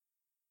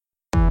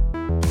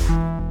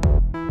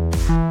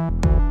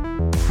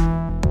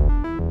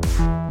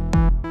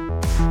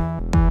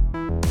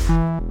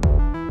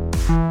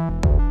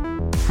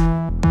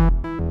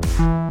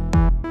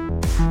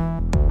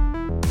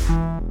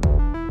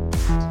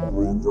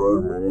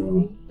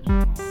Welcome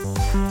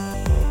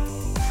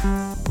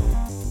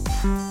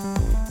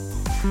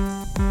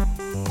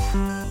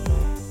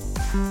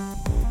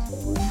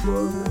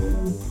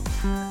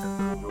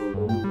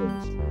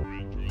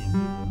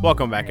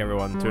back,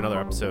 everyone, to another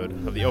episode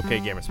of the OK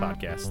Gamers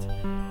Podcast.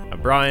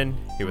 I'm Brian,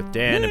 here with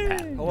Dan and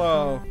Pat.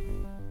 Hello.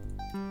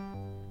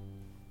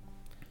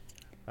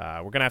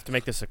 We're going to have to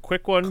make this a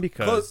quick one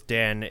because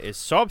Dan is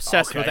so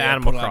obsessed with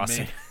Animal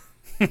Crossing.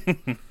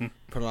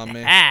 Put it on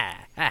me.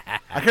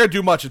 I can't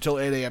do much until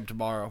 8 a.m.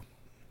 tomorrow.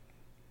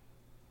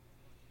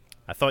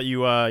 I thought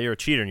you're a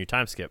cheater and you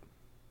time skip.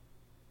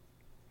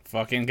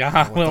 Fucking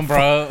got him,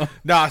 bro.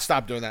 Nah,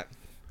 stop doing that.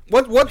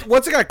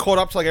 Once I got caught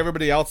up to like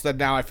everybody else, then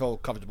now I feel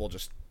comfortable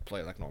just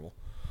playing like normal.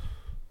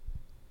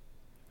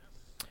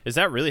 Is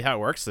that really how it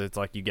works? It's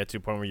like you get to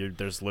a point where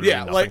there's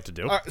literally nothing to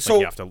do? So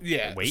you have to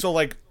wait? So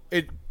like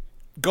it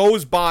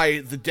goes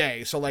by the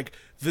day. So like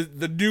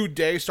the new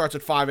day starts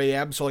at 5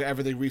 a.m. So like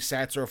everything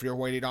resets, or if you're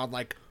waiting on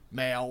like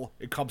mail,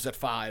 it comes at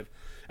 5.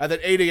 And then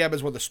 8 a.m.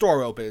 is when the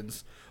store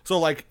opens. So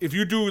like if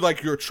you do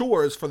like your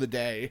chores for the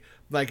day,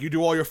 like you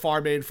do all your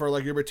farming for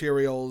like your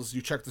materials,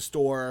 you check the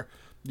store,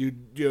 you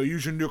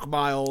use your Nook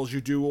miles,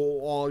 you do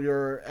all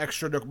your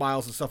extra Nook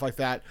miles and stuff like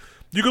that.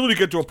 You can literally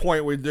get to a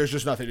point where there's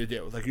just nothing to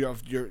do. Like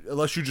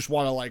unless you just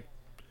want to like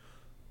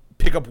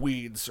pick up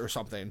weeds or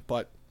something.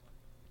 But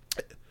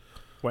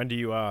when do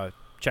you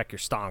check your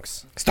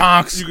stonks?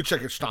 Stonks. You can check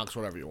your stonks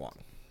whenever you want.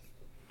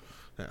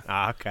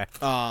 Yeah. Okay.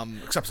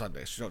 Except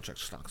Sundays. You don't check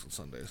stonks on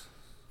Sundays.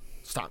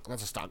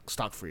 That's a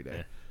stock free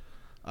day.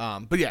 Yeah.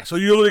 But yeah, so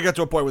you literally get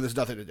to a point where there's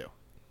nothing to do.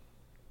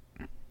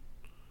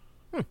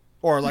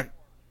 Or like,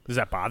 does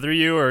that bother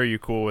you, or are you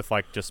cool with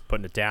like just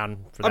putting it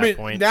down for that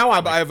point? Now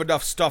I have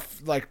enough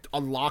stuff like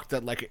unlocked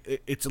that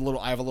like it's a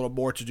little. I have a little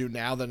more to do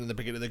now than in the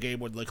beginning of the game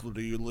when like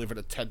you live in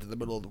a tent in the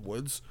middle of the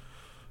woods.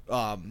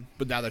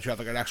 But now that you have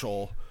like an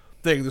actual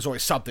thing, there's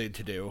always something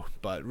to do.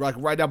 But like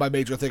right now, my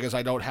major thing is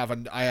I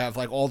have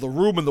like all the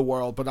room in the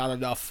world, but not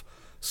enough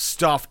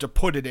stuff to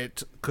put in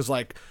it. Because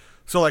like,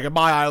 so like in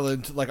my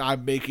island, like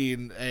I'm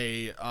making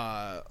a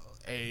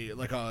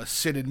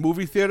sit-in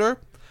movie theater,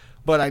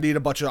 but I need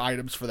a bunch of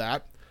items for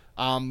that.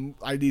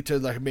 I need to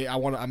like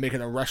I'm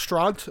making a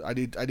restaurant. I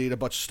need a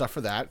bunch of stuff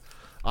for that.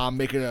 I'm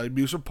making an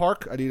amusement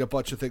park. I need a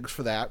bunch of things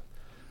for that.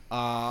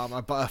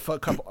 I bought a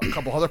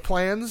couple other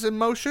plans in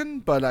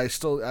motion, but I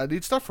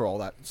need stuff for all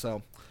that.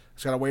 So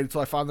just gotta wait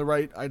until I find the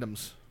right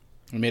items.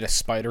 You made a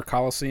spider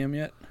coliseum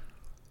yet?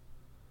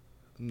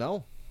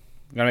 No.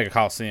 I'm gonna make a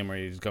coliseum where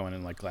you just go in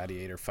and like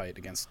gladiator fight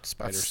against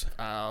spiders.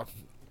 I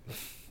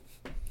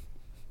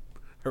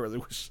really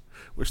wish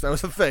that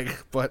was a thing,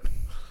 but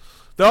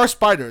there are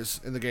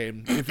spiders in the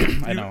game.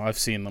 I know, I've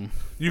seen them.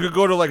 You could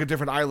go to like a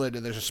different island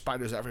and there's just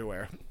spiders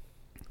everywhere.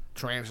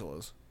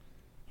 Tarantulas.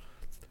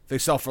 They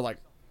sell for like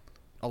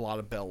a lot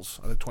of bells.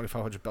 I think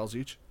 2,500 bells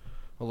each.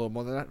 A little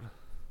more than that.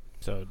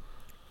 So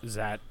is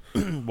that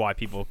why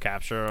people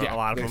capture a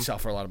lot of them? They sell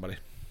for a lot of money.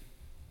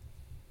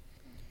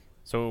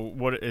 So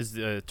what is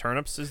the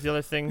turnips is the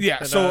other thing?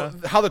 Yeah, so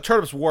how the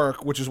turnips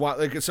work, which is why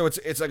it's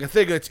like a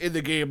thing that's in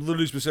the game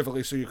literally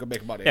specifically so you can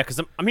make money. Yeah, because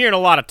I'm hearing a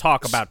lot of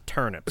talk about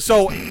turnips.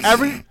 So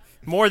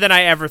more than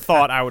I ever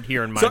thought I would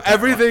hear in my So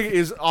everything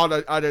is on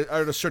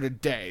a certain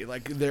day.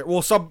 Like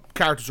some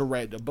characters are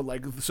random, but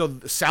like so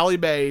Sally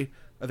Mae,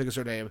 I think is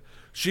her name.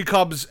 She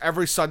comes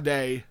every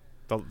Sunday.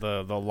 The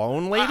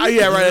lone lady?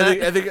 Yeah,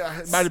 right. I think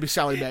it might be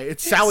Sally Mae.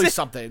 It's Sally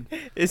something.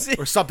 Is it?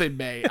 Or something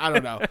May. I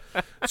don't know.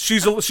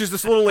 She's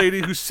this little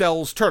lady who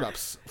sells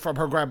turnips from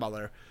her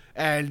grandmother.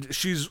 And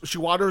she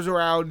wanders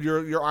around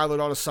your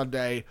island on a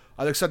Sunday.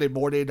 I think Sunday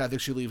morning. I think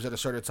she leaves at a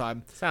certain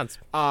time. Sounds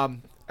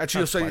and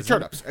she'll sell you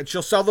turnips. And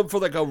she'll sell them for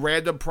like a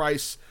random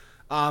price.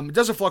 It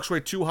doesn't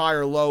fluctuate too high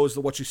or low as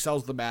to what she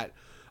sells them at.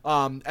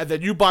 And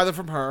then you buy them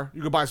from her.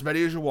 You can buy as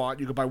many as you want.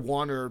 You can buy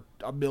 1 or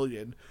a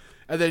million.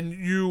 And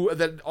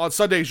then on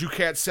Sundays you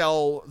can't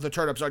sell the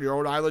turnips on your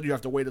own island. You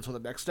have to wait until the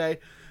next day.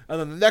 And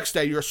then the next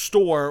day your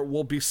store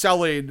will be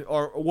selling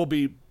or will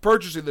be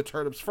purchasing the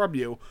turnips from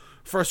you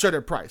for a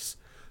certain price.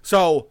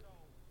 So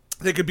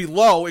they could be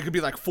low. It could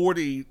be like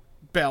 40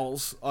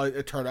 bells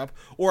a turnip,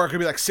 or it could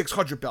be like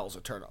 600 bells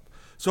a turnip.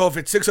 So if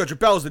it's 600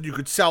 bells, then you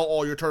could sell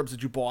all your turnips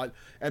that you bought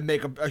and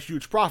make a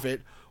huge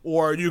profit,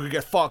 or you could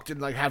get fucked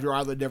and like have your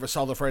island never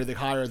sell them for anything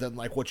higher than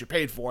like what you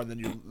paid for, and then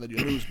you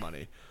lose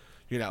money.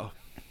 You know.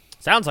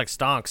 Sounds like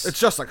stonks. It's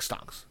just like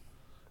stonks.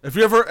 If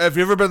you ever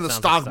been in the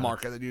stock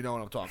market, then you know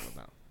what I'm talking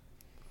about.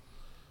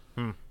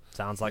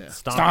 Sounds like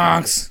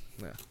stonks.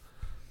 Yeah.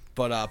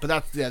 But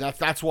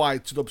that's why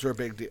tulips are a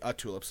big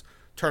deal.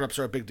 Turnips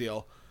are a big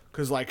deal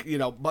because like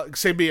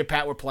say me and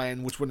Pat were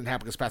playing, which wouldn't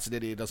happen because Pat's an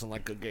idiot, doesn't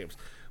like good games.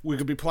 We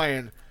could be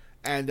playing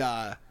and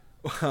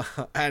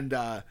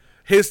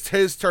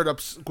his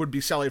turnips would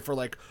be selling for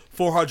like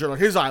 400 on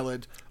his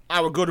island.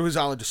 I would go to his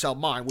island to sell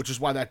mine, which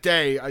is why that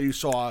day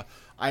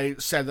I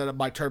said that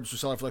my turnips were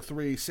selling for like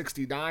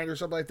 $3.69 or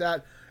something like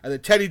that, and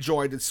then Teddy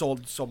joined and sold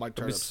my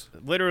turnips. It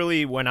was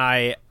literally when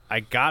I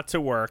got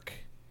to work,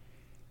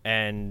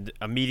 and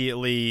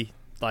immediately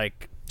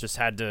like just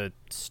had to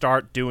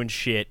start doing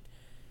shit,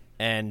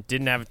 and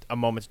didn't have a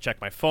moment to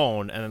check my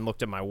phone, and then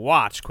looked at my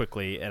watch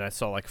quickly, and I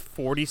saw like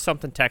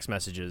 40-something text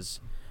messages.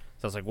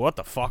 So I was like, what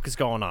the fuck is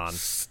going on?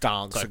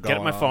 Stonks So I are get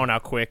going my on. phone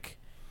out quick,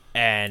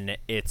 and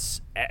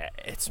it's a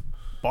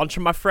bunch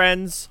of my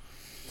friends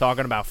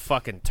talking about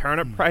fucking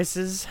turnip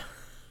prices.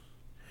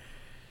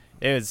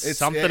 It was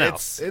something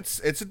else.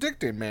 It's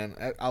addicting, man.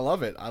 I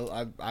love it.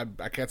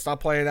 I can't stop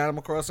playing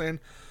Animal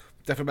Crossing.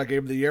 Definitely my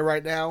game of the year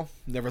right now.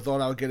 Never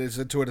thought I would get as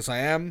into it as I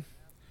am,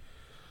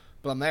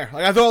 but I'm there.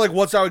 Like I thought, like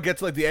once I would get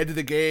to like the end of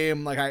the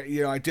game, like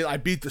I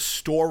beat the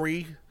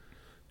story.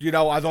 I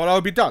thought I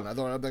would be done. I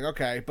thought I'd be like,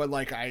 okay, but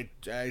like I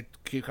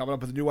keep coming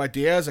up with new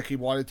ideas. I keep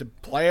wanting to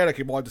play it. I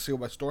keep wanting to see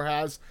what my store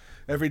has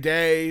every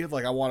day.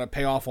 Like I want to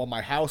pay off all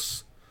my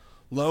house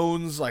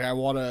loans. Like I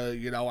want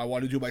to, I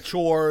want to do my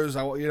chores.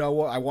 I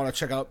want to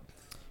check out.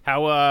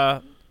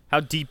 How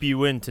deep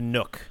you into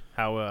Nook?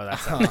 How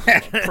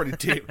that's pretty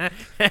deep.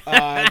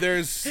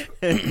 There's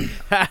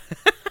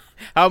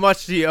how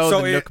much do you owe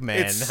so the Nook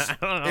man? It's, I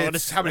don't know.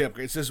 it's how many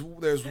upgrades?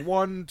 There's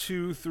 1,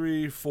 2,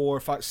 3, 4,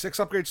 5, 6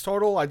 upgrades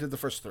total. I did the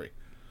first 3,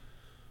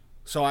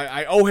 so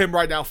I owe him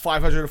right now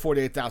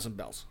 548,000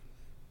 bells.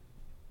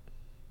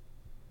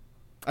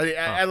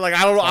 And like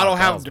I don't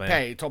have him to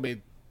pay. He told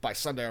me by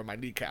Sunday or my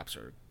kneecaps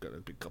are gonna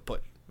be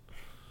kaput.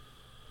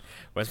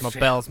 Where's my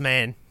bells,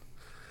 man?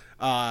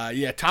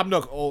 Yeah, Tom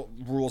Nook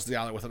rules the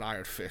island with an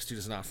iron fist. He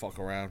does not fuck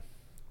around.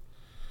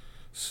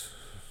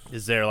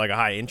 Is there like a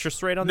high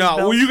interest rate on these No,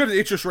 bells? well, you get an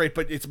interest rate,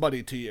 but it's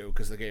money to you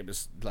because the game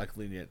is like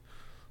lenient.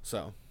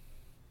 So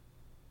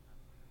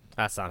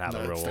that's not how the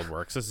real it's world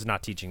works. This is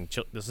not teaching.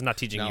 This is not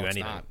teaching no, you it's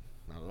anything.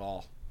 not at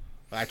all.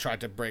 I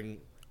tried to bring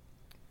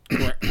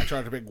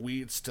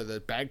weeds to the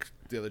bank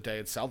the other day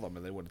and sell them,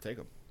 and they wouldn't take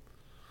them.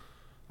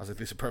 I was like,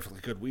 these are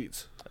perfectly good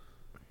weeds,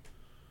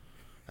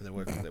 and they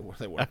wouldn't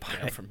buy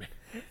them from me.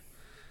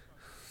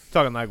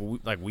 Talking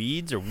like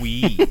weeds or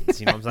weeds.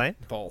 You know what I'm saying?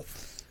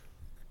 Both.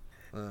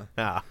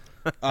 Ah.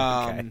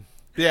 Okay.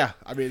 Yeah,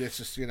 I mean, it's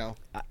just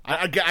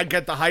I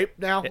get the hype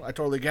now. I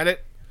totally get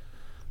it.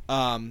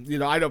 I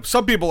know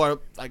some people are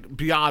like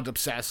beyond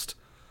obsessed,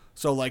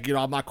 so like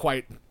I'm not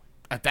quite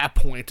at that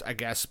point, I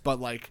guess. But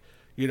like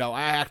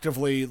I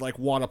actively like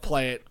want to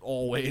play it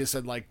always,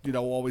 and like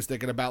always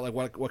thinking about like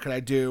what can I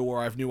do, or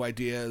I have new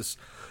ideas.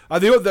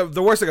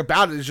 The worst thing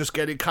about it is just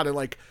getting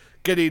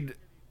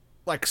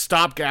like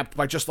stopgap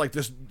by just like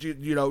this.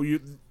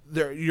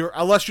 You're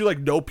unless you like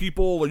know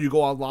people or you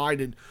go online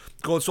and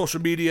go on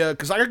social media,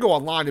 because I could go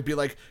online and be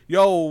like,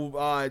 yo,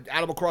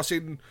 Animal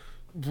Crossing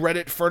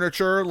Reddit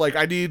furniture, like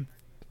I need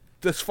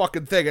this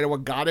fucking thing.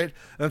 Anyone got it?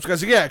 And it's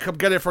because come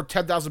get it for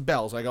 10,000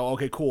 bells. I go,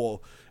 okay,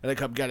 cool, and I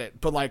come get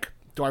it. But like,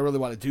 do I really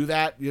want to do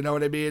that? You know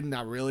what I mean?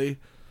 Not really.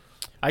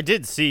 I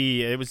did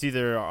see it was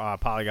either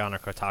Polygon or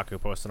Kotaku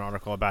post an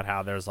article about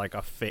how there's like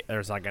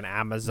there's like an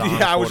Amazon.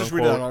 Yeah, I was just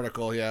reading that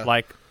article. Yeah,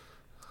 like.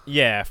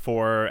 Yeah,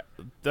 for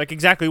like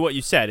exactly what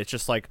you said. It's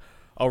just like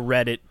a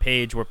Reddit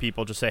page where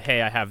people just say,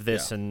 "Hey, I have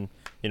this," and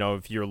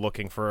if you're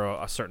looking for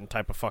a certain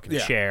type of fucking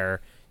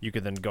chair, you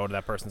could then go to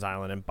that person's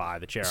island and buy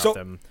the chair off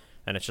them,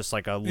 and it's just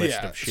like a list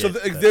of shit. So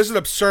there's an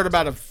absurd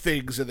amount of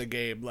things in the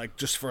game, like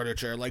just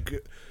furniture. Like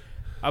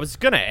I was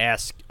gonna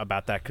ask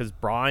about that because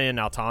Brian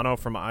Altano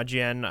from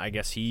IGN, I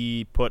guess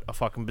he put a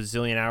fucking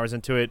bazillion hours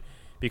into it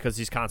because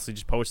he's constantly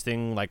just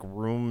posting like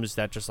rooms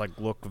that just like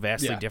look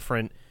vastly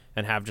different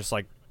and have just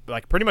like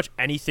pretty much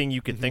anything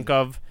you can think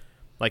of.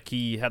 Like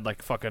he had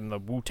like fucking the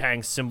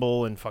Wu-Tang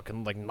symbol and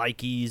fucking like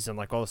Nikes and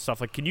like all this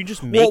stuff. Like, can you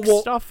just make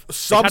stuff?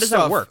 Like, how does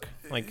that work?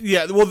 Like,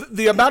 yeah, well,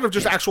 the amount of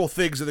just actual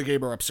things in the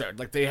game are absurd.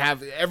 Like they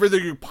have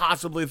everything you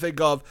possibly think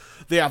of.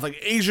 They have like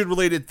Asian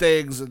related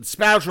things and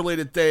Spanish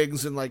related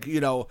things and like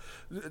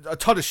a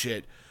ton of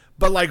shit.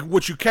 But like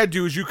what you can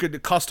do is you can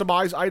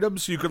customize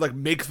items. So you could like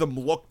make them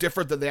look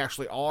different than they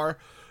actually are.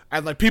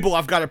 And like people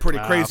have got it pretty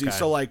crazy. Okay.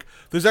 So like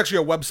there's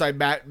actually a website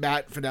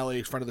Matt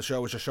Finelli, friend of the show,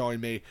 was just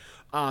showing me.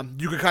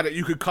 You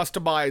could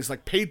customize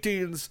like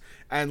paintings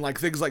and like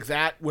things like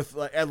that with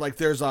and like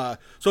there's a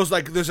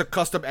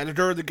custom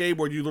editor in the game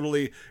where you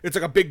literally it's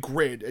like a big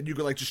grid and you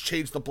can like just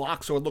change the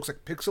block so it looks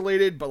like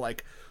pixelated, but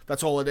like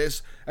that's all it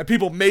is. And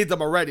people made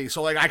them already,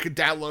 so like I could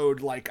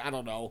download like I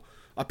don't know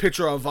a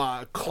picture of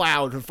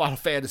Cloud in Final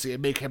Fantasy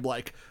and make him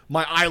like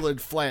my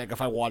island flag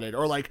if I wanted,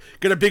 or like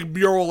get a big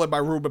mural in my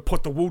room and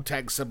put the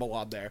Wu-Tang symbol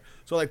on there.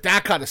 So like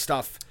that kind of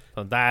stuff.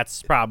 So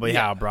that's probably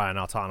how Brian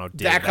Altano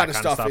did that kind of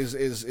stuff.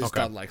 Is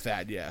done like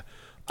that, yeah.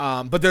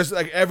 But there's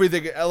like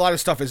everything. A lot of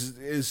stuff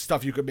is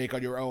stuff you can make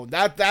on your own.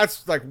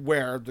 That's like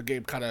where the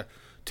game kind of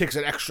takes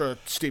an extra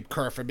steep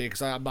curve for me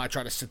because I'm not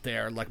trying to sit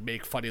there and like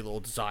make funny little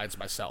designs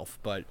myself.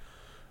 But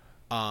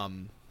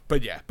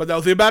yeah, but no,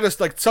 the amount of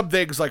like some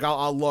things like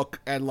I'll look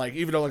and like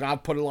even though like I'll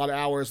put a lot of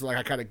hours and like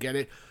I kind of get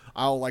it,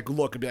 I'll like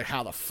look and be like,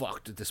 how the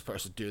fuck did this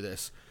person do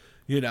this?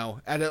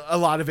 And a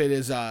lot of it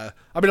is a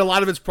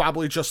lot of it's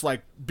probably just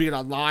like being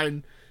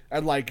online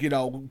and like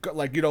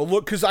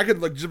look, because I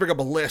could like just bring up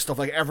a list of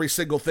like every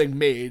single thing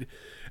made,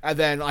 and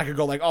then I could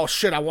go like, oh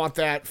shit, I want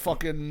that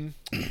fucking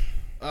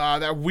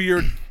that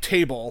weird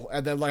table,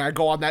 and then like I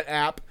go on that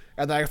app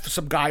and then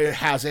some guy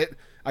has it.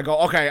 I go,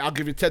 okay, I'll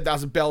give you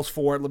 10,000 bells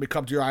for it. Let me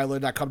come to your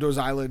island. I come to his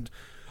island.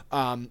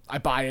 I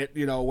buy it,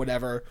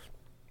 whatever.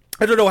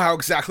 I don't know how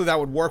exactly that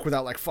would work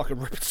without like fucking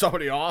ripping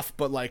somebody off,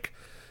 but like,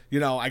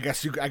 I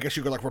guess you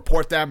could like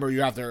report them, or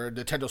you have their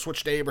Nintendo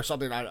Switch name or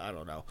something. I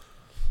don't know.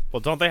 Well,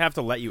 don't they have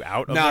to let you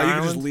out of No, their you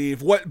island? can just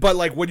leave. But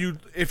like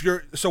if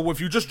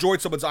you just join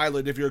someone's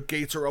island, if your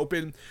gates are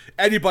open,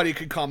 anybody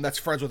can come that's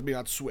friends with me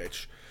on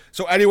Switch.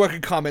 So anyone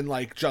can come and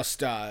like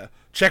just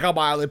check out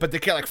my island, but they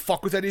can't like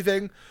fuck with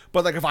anything.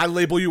 But like if I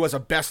label you as a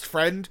best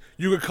friend,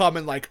 you can come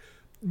and like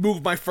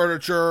move my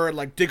furniture and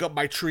like dig up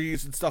my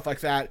trees and stuff like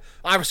that.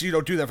 Obviously, you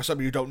don't do that for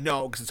somebody you don't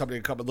know, because somebody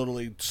can come and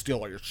literally steal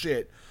all your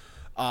shit.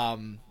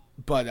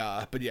 But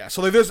yeah.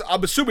 So like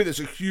I'm assuming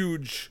there's a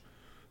huge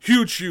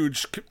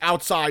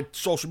outside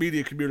social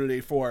media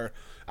community for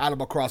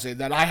Animal Crossing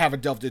that I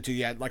haven't delved into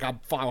yet. Like I'm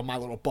fine with my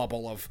little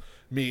bubble of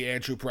me,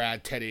 Andrew,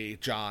 Brad, Teddy,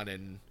 John,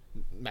 and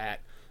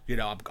Matt.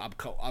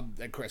 I'm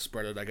and Chris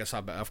Brennan. I guess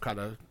I've kind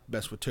of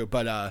messed with too,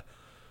 but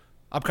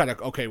I'm kind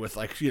of okay with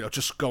like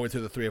just going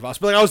through the three of us.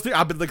 But like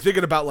I've been like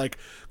thinking about like,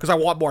 because I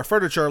want more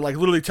furniture. Like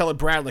literally telling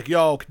Brad like,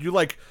 yo, can you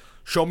like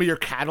show me your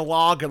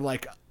catalog and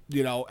like.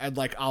 And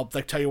like I'll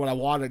like tell you what I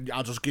want, and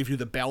I'll just give you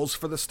the bells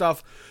for the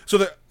stuff. So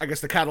that I guess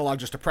the catalog,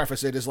 just to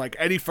preface it, is like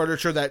any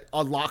furniture that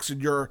unlocks in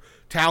your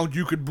town,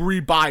 you could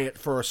rebuy it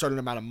for a certain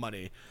amount of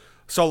money.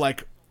 So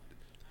like,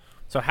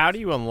 so how do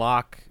you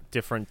unlock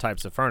different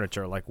types of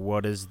furniture? Like,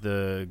 what is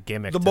the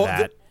gimmick to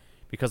that?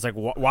 Because like,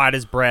 why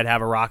does Brad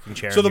have a rocking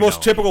chair? So the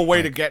most typical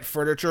way to get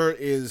furniture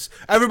is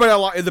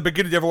everybody in the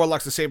beginning. Everyone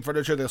unlocks the same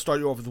furniture. They'll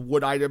start you off with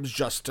wood items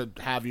just to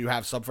have you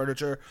have some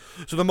furniture.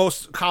 So the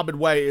most common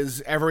way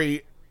is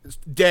every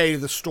day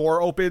the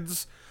store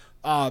opens,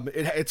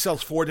 it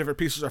sells 4 different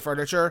pieces of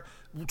furniture,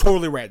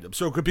 totally random.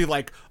 So it could be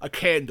like a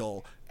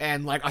candle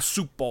and like a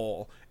soup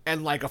bowl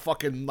and like a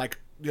fucking like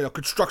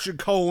construction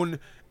cone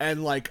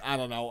and like I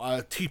don't know,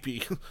 a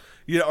teepee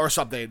or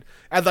something,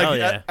 and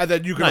like and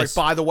then you can like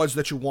buy the ones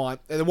that you want,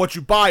 and then once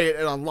you buy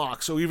it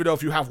unlocks. So even though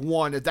if you have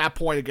one at that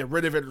point and get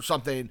rid of it or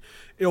something,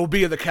 it will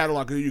be in the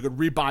catalog and you can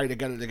rebuy it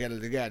again and again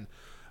and again.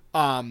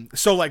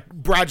 So like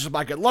Brad just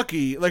might get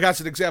lucky. Like as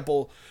an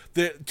example,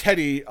 the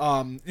Teddy,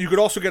 you could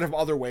also get him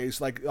other ways.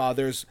 Like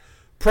there's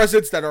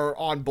presents that are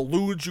on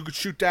balloons you could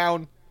shoot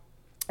down,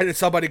 and it's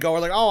somebody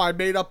going like, "Oh, I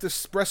made up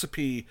this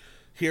recipe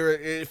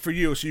here for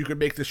you, so you can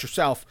make this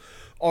yourself."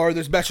 Or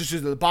there's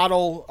messages in the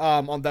bottle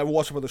on that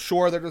wash on the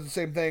shore that does the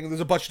same thing.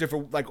 There's a bunch of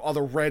different like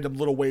other random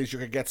little ways you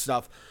can get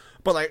stuff.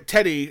 But like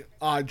Teddy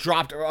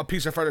dropped a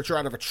piece of furniture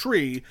out of a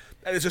tree,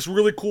 and it's this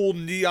really cool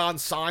neon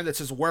sign that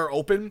says "We're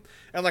open."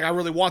 And like I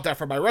really want that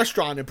for my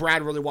restaurant, and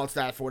Brad really wants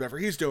that for whatever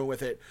he's doing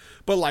with it.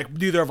 But like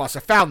neither of us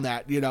have found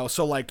that,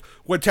 So like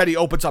when Teddy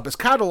opens up his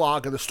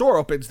catalog and the store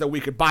opens, then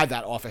we could buy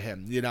that off of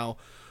him,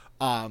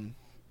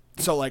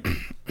 So like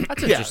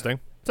that's interesting.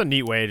 It's a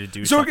neat way to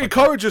do. So it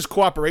encourages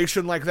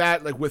cooperation like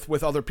that, like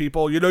with other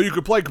people. You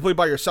could play completely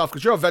by yourself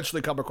because you'll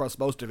eventually come across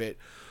most of it.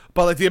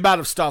 But like the amount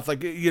of stuff, like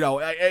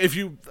if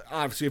you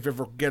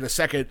ever get a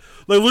second,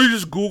 like literally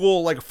just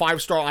Google like a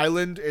 5-star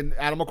island in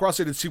Animal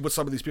Crossing and see what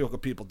some of these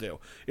people do.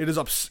 It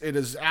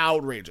is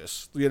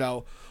outrageous.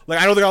 Like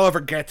I don't think I'll ever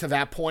get to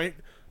that point,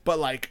 but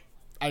like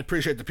I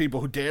appreciate the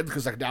people who did,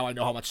 because like now I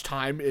know how much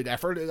time and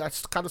effort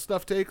that kind of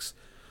stuff takes.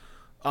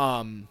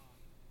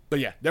 But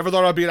yeah, never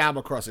thought I'd be an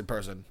Animal Crossing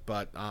person,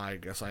 but I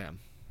guess I am.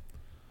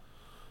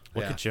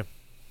 Look at you.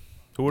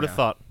 Who would have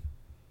thought?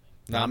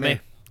 Not me.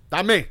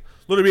 Not me.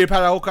 Literally, we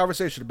had a whole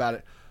conversation about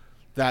it.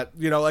 That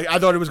like I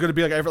thought it was going to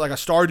be like a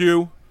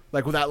Stardew,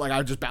 like with that, like I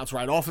would just bounce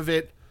right off of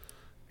it.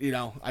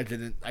 I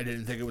didn't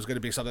think it was going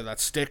to be something that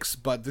sticks,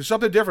 but there's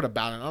something different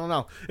about it. I don't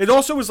know. It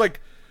also was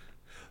like,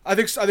 I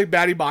think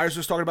Maddie Myers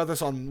was talking about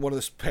this on one of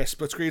the past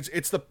split screens.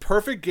 It's the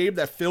perfect game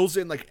that fills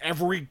in like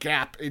every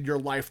gap in your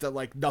life that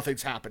like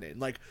nothing's happening.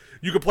 Like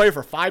you could play it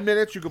for 5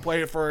 minutes, you could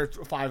play it for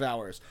 5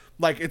 hours.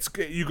 Like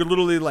you could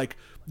literally like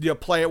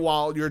play it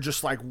while you're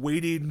just like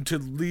waiting to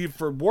leave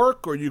for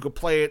work, or you could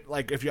play it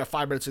like if you have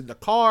 5 minutes in the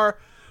car.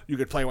 You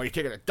could play while you're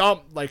taking a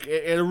dump. Like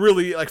it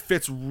really like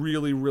fits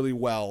really really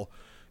well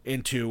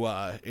into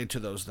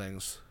those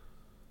things.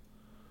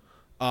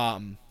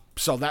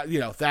 So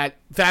that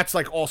that's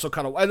like also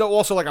kind of, and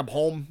also like I'm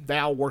home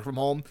now, work from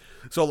home,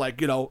 so like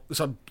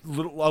some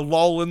little a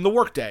lull in the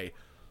workday.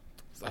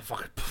 I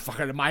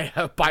fucking in my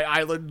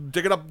island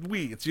digging up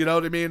weeds. You know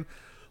what I mean?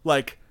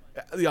 Like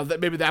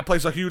maybe that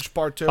plays a huge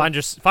part too.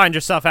 Find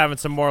yourself having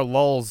some more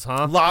lulls,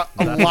 huh? A lot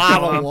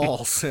of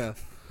lulls. Yeah.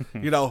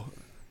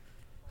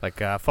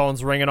 Like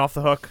phone's ringing off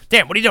the hook.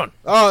 Damn, what are you doing?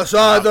 Oh,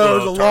 sorry, there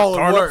was a lull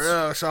in work.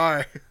 Oh,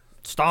 sorry.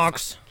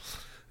 Stonks.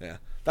 Yeah.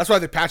 That's why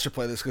they Pat should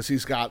play this, because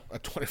he's got a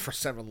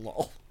 24/7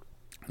 lull.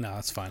 No,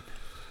 that's fine.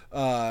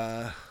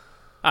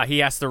 He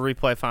has to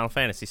replay Final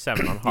Fantasy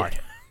VII on hard.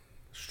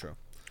 It's true.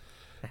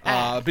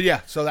 But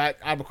yeah, so that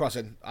Animal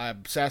Crossing, I'm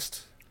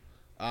obsessed.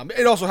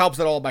 It also helps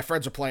that all of my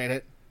friends are playing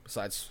it,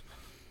 besides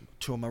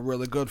 2 of my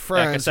really good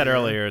friends. Like I said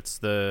earlier, it's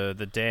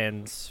the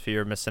Dan's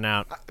fear of missing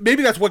out.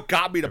 Maybe that's what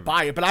got me to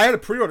buy it, but I had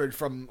it pre-ordered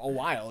from a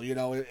while.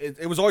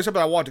 It was always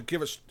something I wanted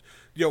to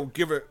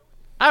give it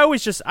I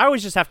always just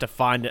have to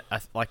find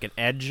like an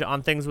edge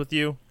on things with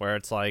you, where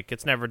it's like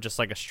it's never just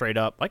like a straight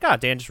up like,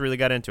 Dan just really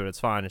got into it. It's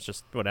fine. It's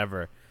just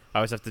whatever. I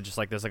always have to just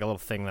like there's like a little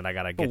thing that I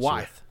gotta get you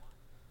with.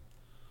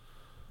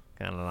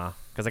 I don't know,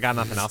 because I got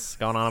nothing else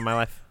going on in my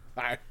life.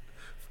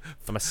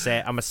 I'm a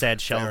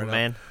sad shell of a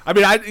man. I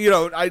mean,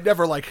 I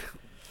never like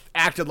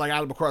acted like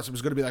Animal Crossing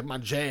was going to be like my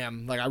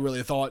jam. Like I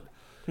really thought.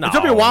 No, it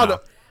took me a while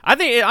to. I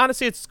think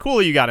honestly, it's cool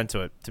that you got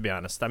into it. To be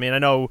honest, I mean, I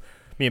know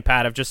me and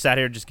Pat have just sat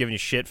here just giving you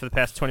shit for the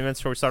past 20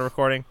 minutes before we started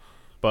recording,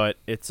 but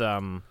it's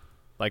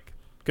like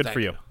good for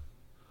you,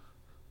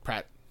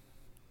 Pat.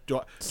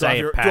 Do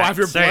I have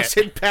your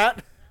blessing,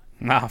 Pat?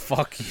 Nah,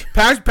 fuck you.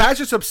 Pat's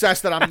just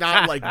obsessed that I'm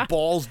not like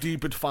balls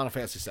deep into Final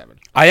Fantasy VII.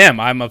 I am.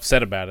 I'm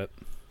upset about it.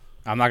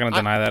 I'm not going to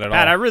deny that at all.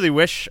 Pat, I really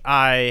wish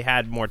I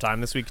had more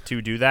time this week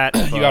to do that.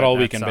 You got all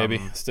weekend, baby.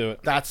 Let's do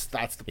it. That's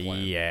the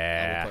plan.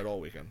 Yeah. I will play it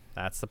all weekend.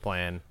 That's the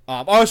plan.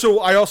 I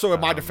also, in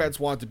my defense,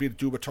 wanted to beat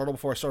Doom Eternal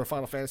before I started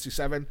Final Fantasy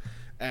VII,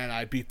 and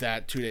I beat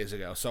that 2 days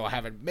ago. So I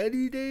haven't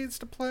many days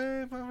to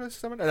play Final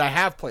Fantasy VII, and I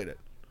have played it.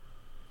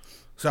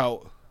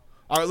 So,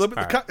 all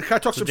right, can I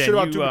talk some shit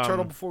about Doom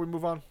Eternal before we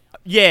move on?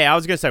 Yeah, I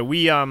was gonna say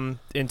we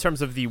in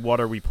terms of the what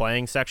are we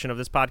playing section of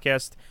this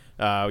podcast,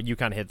 you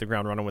kind of hit the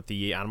ground running with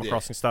the Animal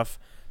Crossing stuff.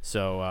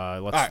 So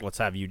let's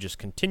have you just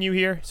continue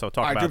here. So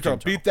talk about Doom Eternal.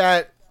 Beat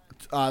that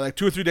like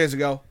 2 or 3 days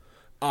ago.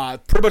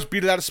 Pretty much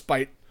beat it out of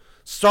spite.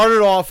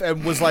 Started off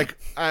and was like,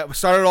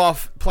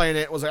 playing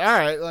it. Was like, all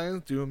right,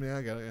 like, Doom, yeah,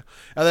 I got it. Yeah.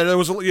 And then it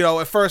was,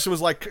 at first it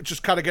was like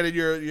just kind of getting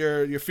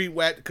your feet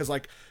wet because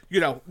like.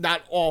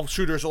 Not all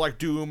shooters are like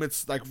Doom.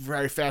 It's like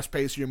very fast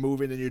paced. You're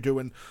moving and you're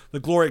doing the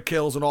glory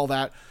kills and all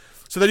that.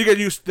 So then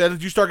you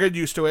start getting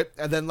used to it,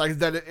 and then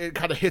it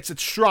kind of hits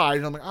its stride.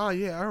 And I'm like, oh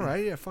yeah, all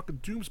right, yeah, fucking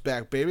Doom's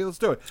back, baby, let's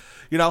do it,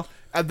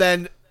 And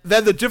then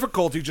the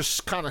difficulty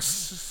just kind of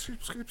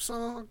keeps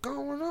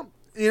going up,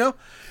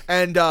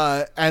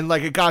 and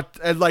like it got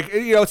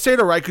it's saying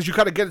it right because you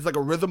kind of get like a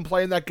rhythm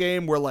playing that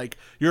game where like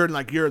you're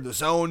in the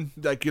zone,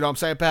 like what I'm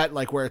saying, Pat,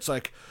 like where it's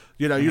like.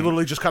 You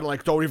literally just kind of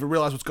like don't even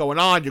realize what's going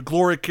on. You're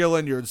glory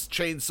killing, you're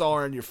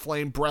chainsawing, you're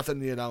flame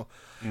breathing,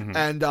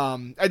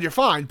 and you're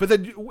fine. But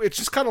then it's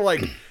just kind of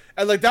like,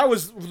 and like that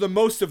was the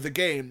most of the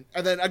game.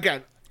 And then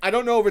again, I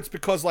don't know if it's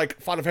because like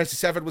Final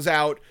Fantasy VII was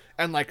out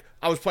and like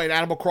I was playing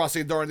Animal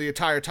Crossing during the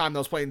entire time that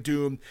I was playing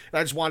Doom, and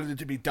I just wanted it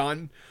to be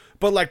done.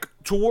 But like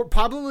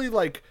probably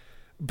like.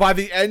 By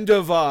the end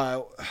of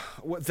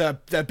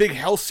the big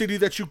hell city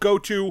that you go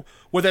to,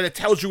 where then it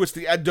tells you it's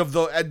the end of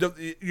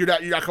you're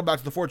not coming back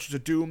to the Fortress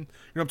of Doom. You know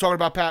what I'm talking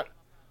about, Pat?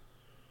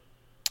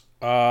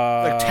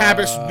 Like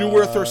Tabis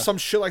Neworth or some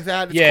shit like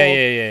that.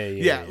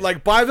 Yeah.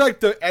 Like by like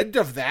the end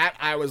of that,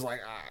 I was like,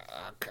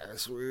 okay,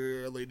 this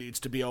really needs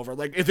to be over.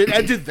 Like if it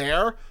ended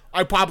there,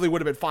 I probably would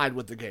have been fine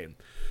with the game.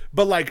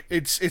 But like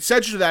it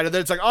sends you to that, and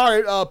then it's like, all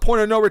right, point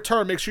of no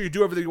return. Make sure you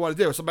do everything you want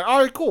to do. So I'm like, all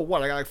right, cool.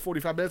 What? I got like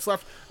 45 minutes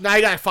left. Now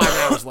you got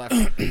 5 hours left.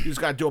 You just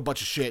got to do a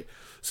bunch of shit.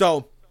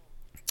 So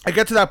I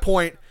get to that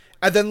point,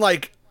 and then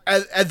like,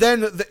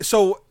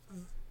 so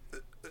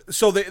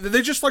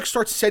they just like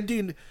start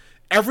sending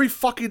every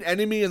fucking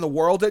enemy in the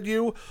world at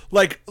you,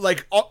 like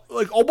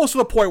almost to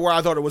the point where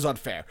I thought it was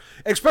unfair.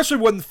 Especially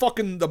when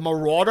fucking the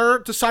Marauder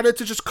decided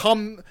to just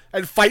come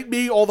and fight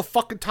me all the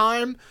fucking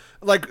time.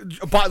 Like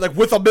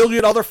with a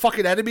million other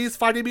fucking enemies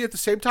fighting me at the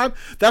same time.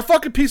 That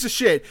fucking piece of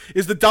shit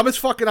is the dumbest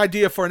fucking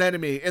idea for an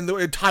enemy in the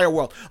entire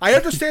world. I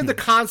understand the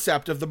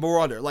concept of the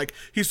Marauder. Like,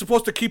 he's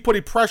supposed to keep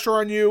putting pressure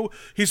on you.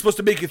 He's supposed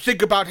to make you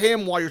think about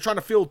him while you're trying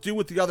to deal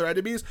with the other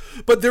enemies.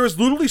 But there is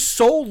literally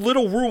so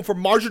little room for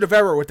margin of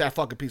error with that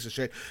fucking piece of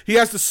shit. He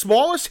has the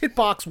smallest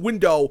hitbox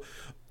window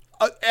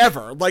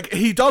ever. Like,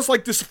 he does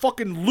like this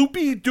fucking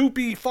loopy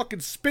doopy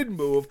fucking spin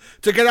move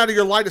to get out of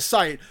your line of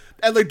sight.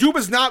 And like Doom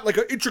is not like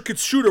an intricate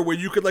shooter where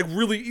you could like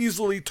really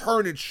easily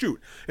turn and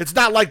shoot. It's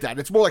not like that.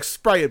 It's more like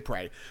spray and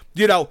pray.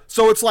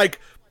 So it's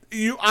like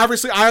you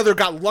obviously I either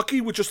got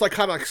lucky with just like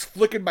kind of like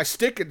flicking my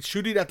stick and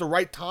shooting at the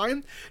right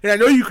time, and I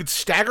know you could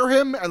stagger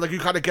him and like you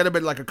kind of get him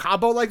in like a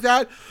combo like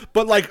that,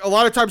 but like a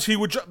lot of times he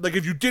would like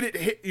if you didn't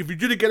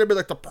get him in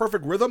like the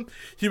perfect rhythm,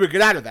 he would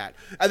get out of that,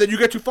 and then you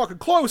get too fucking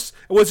close,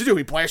 and what does he do?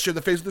 He blasts you in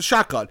the face with the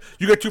shotgun.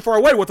 You get too far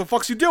away, what the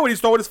fuck's he doing? He's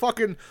throwing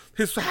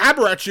his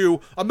hammer at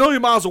you a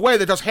million miles away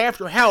that does half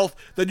your health,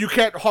 then you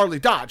can't hardly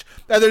dodge.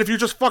 And then if you're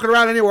just fucking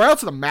around anywhere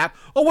else on the map,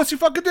 what's he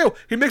fucking do?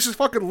 He makes his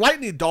fucking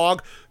lightning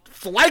dog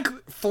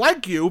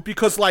flank you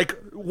because, like,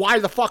 why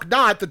the fuck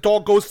not? The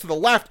dog goes to the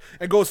left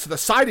and goes to the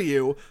side of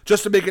you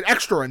just to make it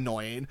extra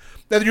annoying.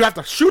 Then you have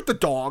to shoot the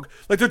dog.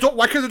 Like,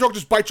 why can't the dog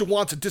just bite you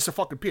once and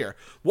disappear?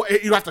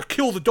 You have to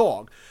kill the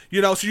dog.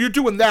 So you're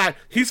doing that.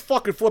 He's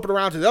fucking flipping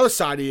around to the other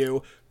side of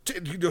you.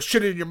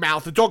 Shit in your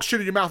mouth. The dog's shit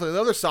in your mouth on the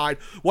other side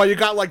while you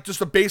got like just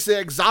a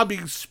basic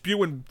zombie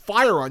spewing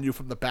fire on you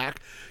from the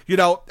back,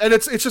 and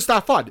it's just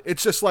not fun.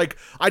 It's just like,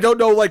 I don't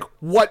know like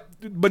what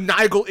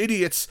maniacal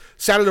idiots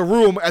sat in a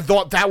room and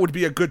thought that would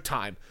be a good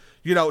time,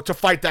 to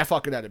fight that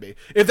fucking enemy.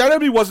 If that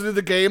enemy wasn't in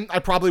the game, I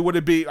probably would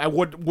have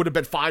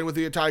been fine with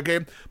the entire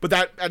game, but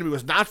that enemy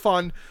was not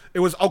fun.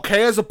 It was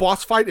okay as a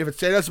boss fight. If it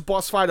stayed as a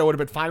boss fight, I would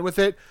have been fine with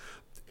it.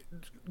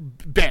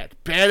 bad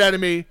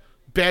enemy,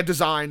 bad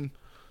design,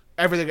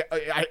 everything.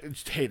 I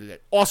hated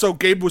it. Also,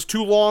 game was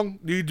too long.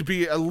 Needed to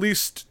be at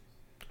least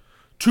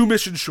 2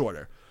 missions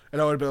shorter,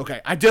 and I would have been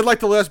okay. I did like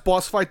the last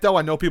boss fight, though.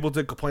 I know people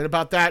did complain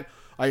about that.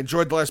 I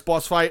enjoyed the last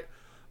boss fight,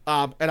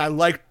 and I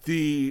liked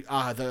the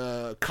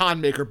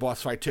Con Maker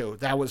boss fight too.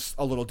 That was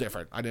a little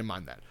different. I didn't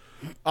mind that.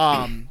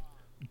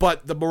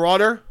 But the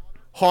Marauder,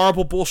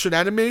 horrible bullshit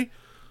enemy,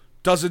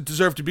 doesn't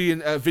deserve to be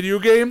in a video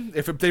game.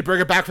 If they bring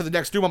it back for the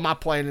next Doom, I'm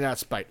not playing it out of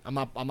spite. I'm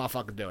not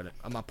fucking doing it.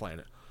 I'm not playing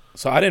it.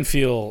 So I didn't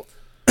feel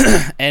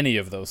any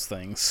of those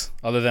things,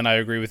 other than I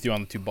agree with you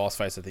on the 2 boss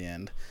fights at the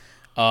end.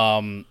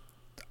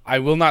 I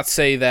will not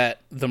say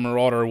that the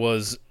Marauder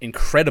was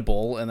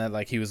incredible and that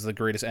like he was the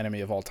greatest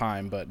enemy of all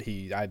time, but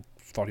I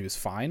thought he was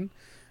fine.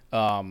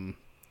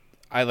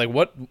 I like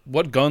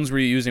what guns were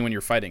you using when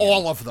you're fighting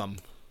all him? Of them.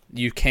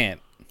 You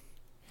can't.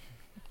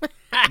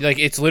 Like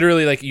it's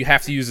literally like you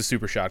have to use a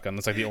super shotgun.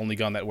 That's like the only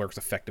gun that works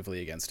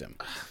effectively against him.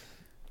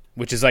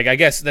 Which is like I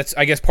guess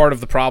part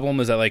of the problem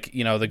is that like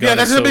the gun. Yeah, that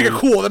doesn't make it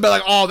cool. They'd be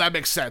like, oh, that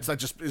makes sense. That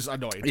just is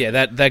annoying.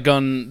 Yeah, that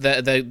gun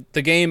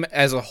the game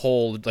as a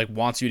whole like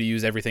wants you to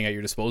use everything at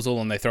your disposal,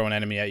 and they throw an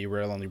enemy at you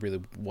where only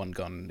really one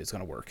gun is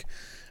going to work.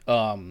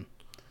 But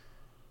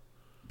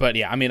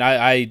yeah, I mean,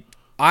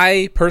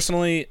 I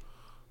personally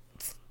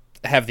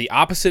have the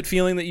opposite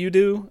feeling that you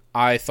do.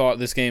 I thought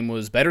this game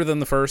was better than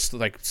the first,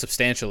 like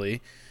substantially.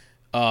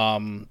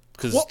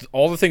 Because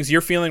all the things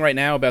you're feeling right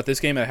now about this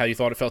game and how you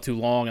thought it felt too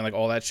long and like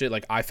all that shit,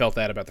 like I felt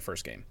that about the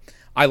first game.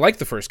 I liked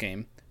the first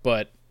game,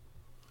 but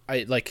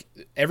I like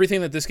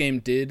everything that this game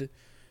did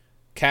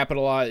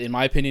in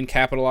my opinion,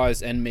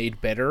 capitalized and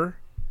made better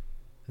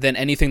than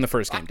anything the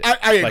first game did.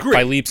 I agree.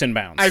 By leaps and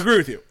bounds. I agree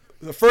with you.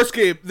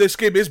 This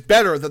game is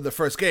better than the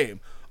first game.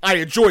 I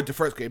enjoyed the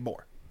first game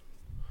more.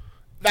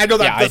 I know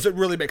that doesn't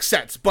really make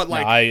sense, but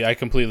like I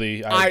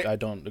completely I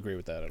don't agree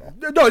with that at all.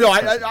 No,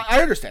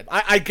 I understand.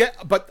 I get,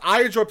 but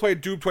I enjoyed playing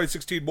Doom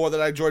 2016 more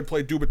than I enjoyed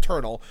playing Doom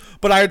Eternal.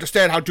 But I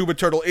understand how Doom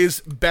Eternal is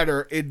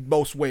better in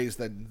most ways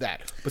than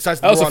that.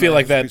 Besides, I also feel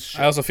like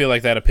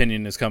that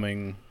opinion is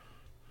coming.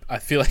 I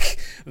feel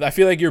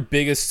like your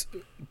biggest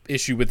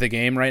issue with the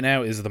game right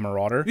now is the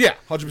Marauder. Yeah,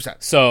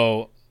 100%.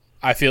 So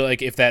I feel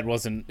like if that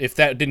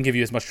didn't give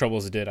you as much trouble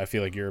as it did, I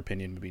feel like your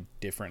opinion would be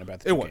different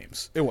about the two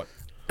games. It would.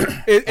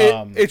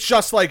 It's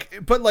just like,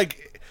 but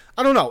like,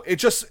 I don't know. It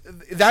just,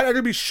 that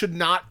enemy should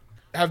not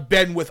have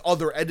been with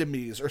other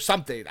enemies or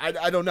something.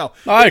 I don't know.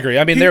 I agree.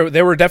 I mean,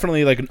 there were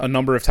definitely like a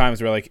number of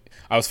times where like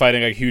I was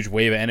fighting like a huge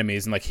wave of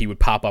enemies and like he would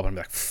pop up and be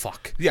like,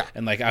 "Fuck." Yeah.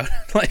 And like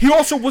he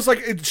also was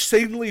like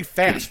insanely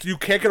fast. You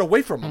can't get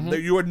away from him.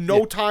 Mm-hmm. You had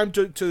no time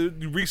to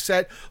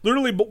reset.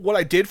 Literally, what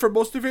I did for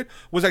most of it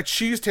was I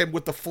cheesed him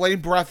with the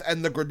flame breath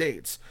and the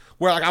grenades.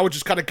 Where like I would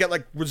just kind of get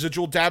like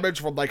residual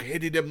damage from like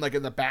hitting him like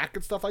in the back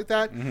and stuff like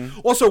that. Mm-hmm.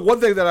 Also, one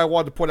thing that I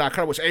wanted to point out, I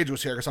kind of wish Andrew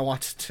was here because I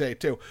wanted to say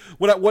it too.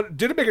 What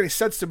didn't make any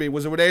sense to me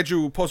was when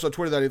Andrew posted on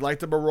Twitter that he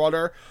liked the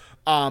Marauder,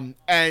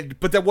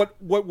 but then what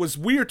was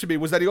weird to me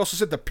was that he also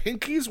said the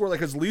Pinkies were like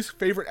his least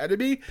favorite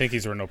enemy.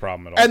 Pinkies were no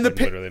problem at all. And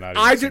literally not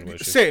even I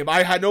did same.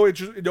 I had no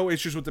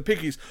issues with the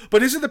Pinkies.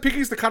 But isn't the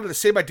Pinkies the kind of the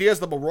same idea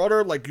as the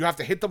Marauder? Like you have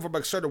to hit them from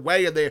a certain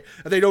way, and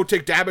they don't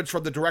take damage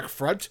from the direct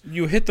front.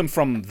 You hit them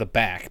from the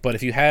back, but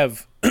if you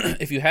have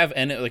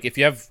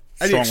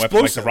strong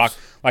weapons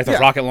like the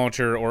rocket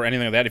launcher or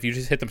anything like that, if you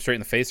just hit them straight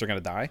in the face, they're gonna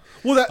die.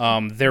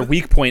 Well, their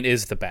weak point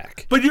is the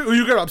back. But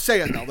you get what I'm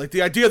saying though. Like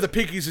the idea of the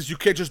Pinkies is you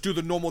can't just do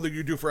the normal thing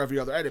you do for every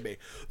other enemy.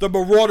 The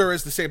Marauder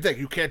is the same thing.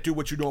 You can't do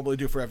what you normally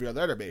do for every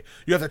other enemy.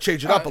 You have to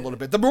change it up a little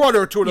bit. The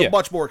Marauder to a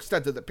much more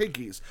extent than the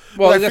Pinkies.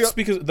 Well, that's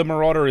because the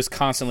Marauder is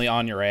constantly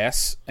on your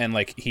ass and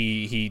like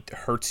he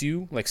hurts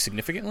you like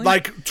significantly,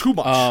 like too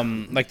much.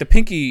 Like the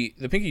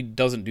Pinky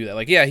doesn't do that.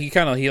 Like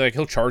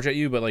he'll charge at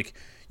you, but like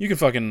you can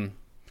fucking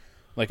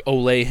like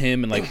olay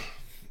him and like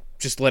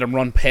just let him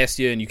run past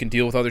you and you can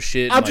deal with other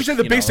shit. I'm just saying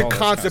the basic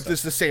concept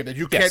is the same, that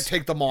you can't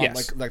take them on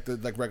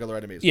like regular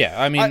enemies.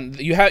 Yeah, I mean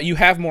you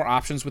have more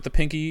options with the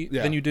Pinky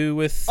than you do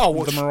with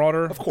the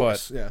Marauder. Of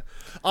course,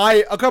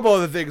 a couple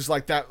other things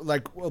like that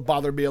like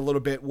bothered me a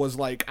little bit was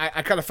like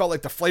I kind of felt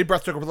like the flame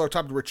breath took a little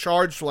time to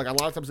recharge, so like a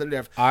lot of times I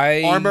didn't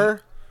have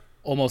armor.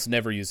 Almost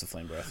never use the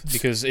flame breath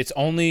because it's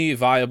only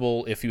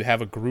viable if you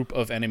have a group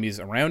of enemies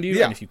around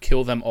you and if you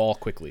kill them all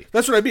quickly.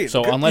 That's what I mean.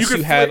 So unless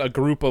you had a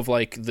group of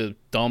like the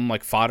dumb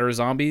like fodder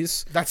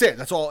zombies, that's it.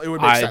 That's all. It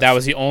would make sense. That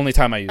was the only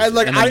time I used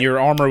it. And then your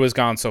armor was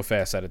gone so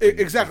fast that it didn't.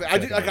 Exactly. I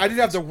didn't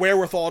have the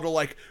wherewithal to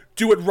like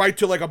do it right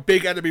to like a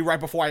big enemy right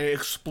before I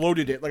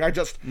exploded it. Like I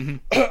just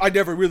I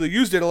never really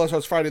used it unless I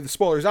was fighting the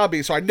smaller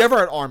zombies. So I never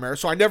had armor.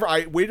 So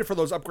I waited for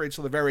those upgrades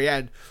to the very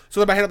end.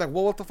 So in my head I'm like,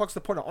 well, what the fuck's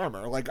the point of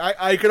armor? Like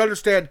I can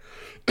understand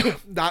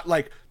not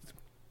like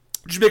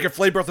just making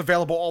flame breath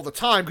available all the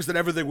time because then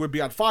everything would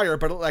be on fire,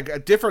 but like a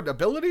different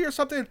ability or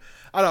something.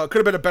 I don't know. It could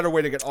have been a better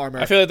way to get armor.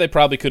 I feel like they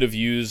probably could have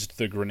used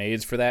the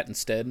grenades for that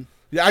instead.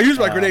 Yeah, I use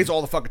my grenades all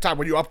the fucking time.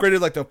 When you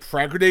upgraded like the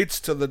frag grenades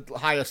to the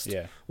highest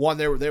one,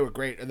 they were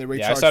great and they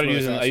recharged.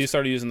 I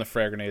started using the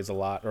frag grenades a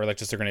lot, or like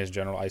just the grenades in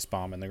general, ice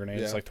bomb and the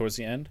grenades like towards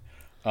the end.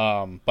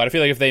 But I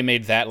feel like if they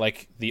made that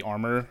like the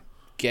armor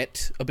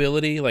get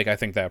ability, like I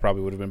think that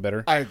probably would have been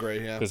better. I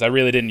agree, yeah. Because I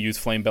really didn't use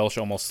Flame Belch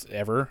almost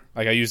ever.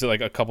 Like I used it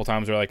like a couple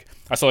times where like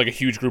I saw like a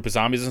huge group of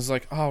zombies and it's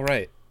like, oh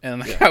right.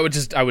 And like, I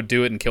would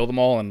do it and kill them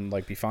all and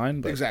like be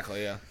fine. But.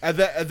 Exactly, yeah. And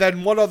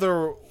then one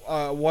other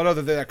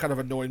thing that kind of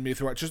annoyed me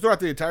throughout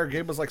the entire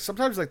game was like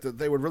sometimes like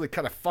they would really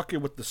kind of fuck you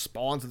with the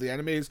spawns of the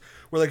enemies,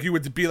 where like you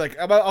would be like,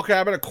 I'm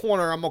in a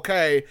corner, I'm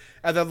okay,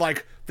 and then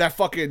like that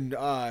fucking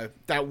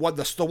the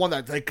one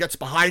that like gets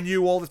behind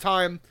you all the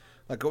time,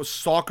 like it was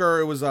Stalker,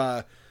 it was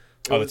the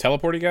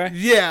teleporty guy?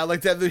 Yeah,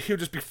 like that. He would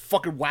just be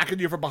fucking whacking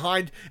you from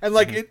behind, and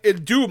like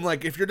in Doom,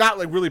 like if you're not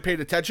like really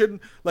paying attention,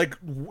 like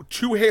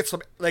 2 hits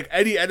from like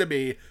any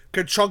enemy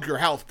can chunk your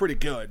health pretty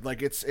good.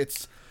 Like it's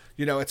it's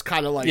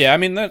kind of like I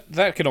mean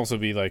that could also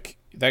be like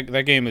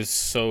that game is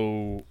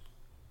so.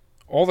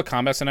 All the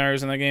combat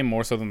scenarios in that game,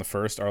 more so than the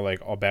first, are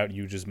like about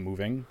you just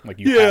moving. Like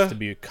you have to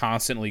be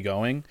constantly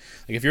going.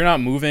 Like if you're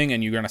not moving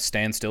and you're gonna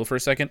stand still for a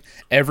second,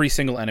 every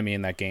single enemy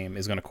in that game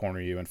is gonna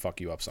corner you and fuck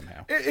you up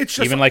somehow. It's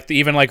just even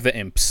like the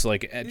imps,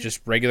 like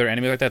just regular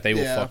enemies like that, they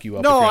will fuck you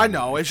up. No, I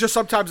know. It's just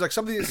sometimes like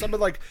something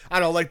like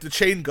I don't know, like the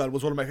chain gun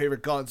was one of my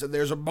favorite guns, and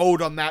there's a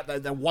mode on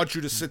that wants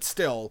you to sit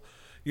still.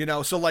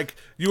 So like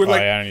you would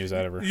like I don't use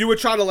that ever. You would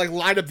try to like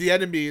line up the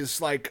enemies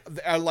like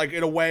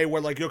in a way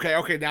where like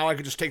okay now I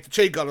can just take the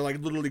chain gun and like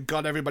literally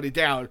gun everybody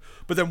down,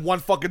 but then one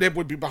fucking imp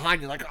would be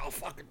behind you like oh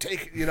fucking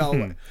take it,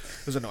 it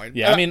was annoying.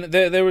 Yeah, I mean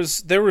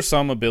there were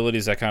some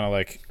abilities that kind of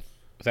like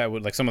that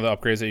would like some of the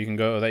upgrades that you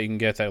can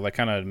get that like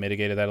kind of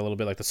mitigated that a little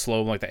bit, like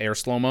the air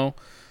slow mo.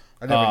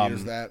 I never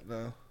used that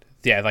though.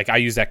 Yeah, like I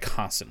use that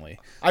constantly.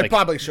 I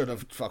probably should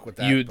have fucked with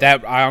that.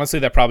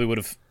 That probably would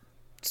have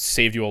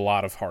saved you a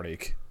lot of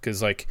heartache.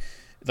 Because like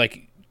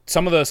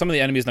some of the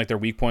enemies, like their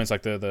weak points,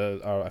 like the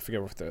I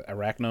forget what the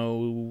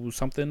arachno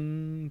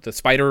something, the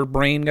spider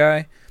brain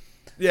guy.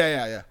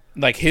 Yeah.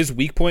 Like his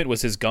weak point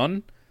was his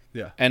gun.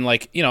 Yeah. And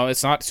like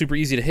it's not super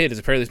easy to hit. It's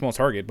a fairly small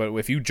target. But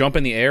if you jump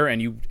in the air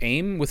and you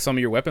aim with some of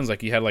your weapons,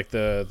 like you had like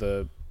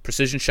the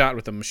precision shot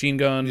with the machine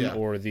gun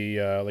or the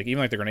like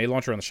even like the grenade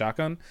launcher on the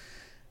shotgun.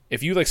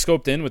 If you like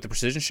scoped in with the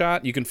precision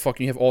shot, you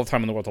have all the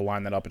time in the world to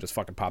line that up and just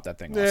fucking pop that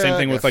thing off. Same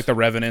thing with like the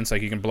Revenants,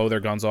 like you can blow their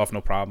guns off no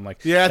problem.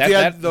 Like at the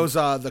end, those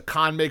the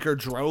con maker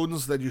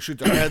drones that you shoot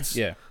their heads.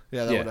 that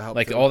would have helped.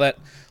 Like too. all that,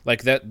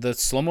 like that the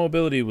slow mo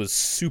ability was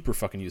super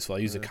fucking useful. I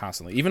used it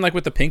constantly, even like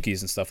with the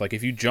pinkies and stuff. Like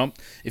if you jumped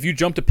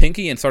to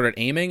pinky and started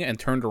aiming and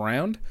turned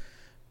around.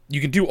 You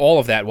can do all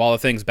of that while the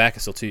thing's back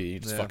is still to you. You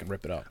just fucking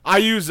rip it up. I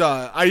use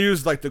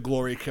like the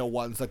glory kill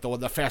ones, like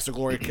the faster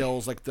glory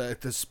kills, like the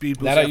speed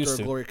boost after a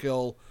glory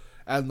kill.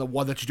 And the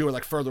one that you do it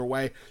like further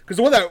away, because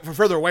the one that for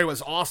further away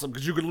was awesome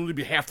because you could literally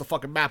be half the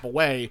fucking map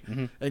away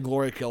and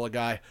glory kill a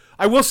guy.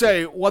 I will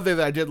say one thing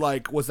that I did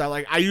like was that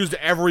like I used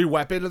every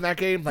weapon in that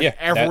game,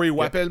 every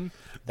weapon.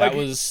 That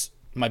was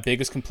my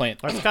biggest complaint.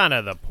 That's kind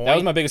of the point. That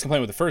was my biggest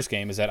complaint with the first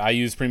game is that I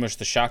used pretty much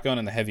the shotgun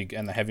and the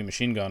heavy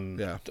machine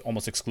gun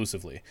almost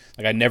exclusively.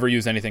 Like I never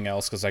used anything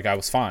else because like I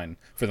was fine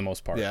for the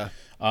most part. Yeah.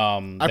 There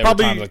were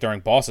times like during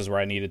bosses where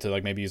I needed to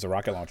like maybe use a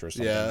rocket launcher or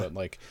something. Yeah. But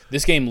like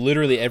this game,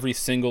 literally every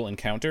single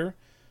encounter,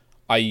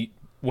 I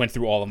went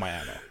through all of my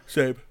ammo.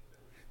 Same.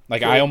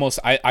 Like I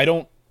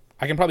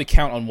can probably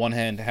count on one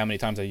hand how many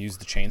times I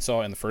used the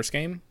chainsaw in the first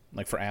game,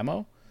 like for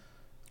ammo.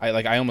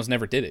 I almost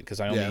never did it because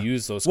I only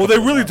used those. Well, they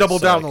really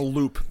doubled down on the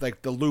loop,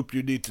 like the loop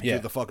you need to do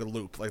the fucking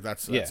loop. Like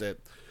that's it.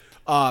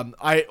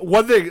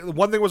 One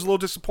thing was a little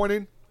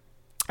disappointing.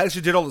 I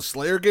actually did all the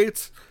Slayer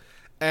gates,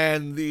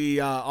 and the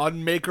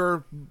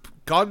Unmaker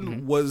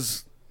gun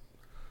was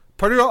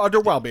pretty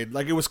underwhelming.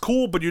 Like it was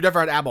cool, but you never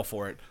had ammo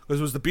for it because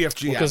it was the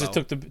BFG. Because it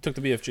took the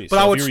BFG. But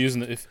so if you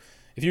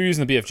were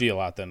using the BFG a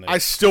lot, then I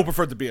still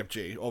preferred the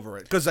BFG over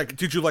it. Because like,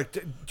 did you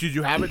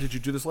have it? Did you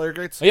do the Slayer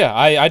gates? Yeah,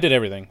 I did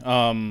everything.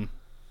 I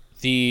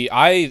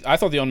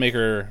thought the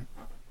Unmaker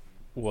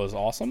was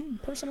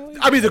awesome personally.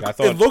 I mean,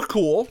 it looked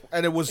cool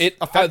and it was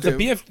effective.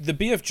 The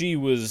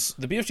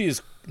BFG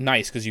is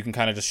nice because you can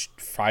kind of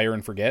just fire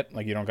and forget.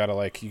 Like you don't gotta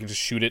you can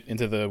just shoot it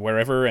into the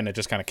wherever and it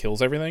just kind of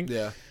kills everything.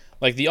 Yeah.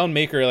 Like the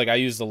Unmaker, like I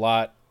used a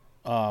lot.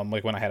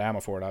 Like when I had ammo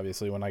for it,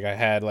 obviously. When like I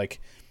had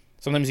like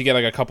sometimes you get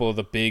like a couple of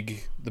the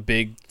big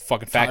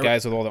fucking fat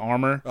guys with all the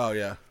armor. Oh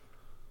yeah.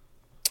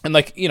 And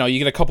like you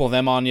get a couple of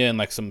them on you and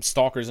like some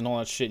stalkers and all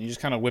that shit. And you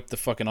just kind of whip the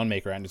fucking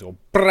Unmaker out and just go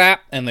brap,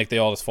 and like they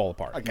all just fall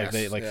apart. I guess.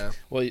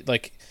 Well,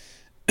 like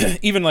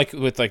even like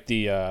with like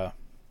the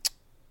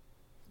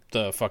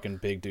fucking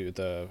big dude.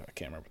 I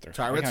can't remember what they're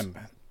Tyrants.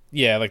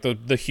 Yeah, like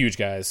the huge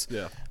guys.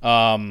 Yeah.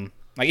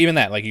 Like even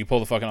that, like you pull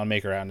the fucking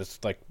Unmaker out and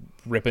just like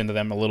rip into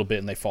them a little bit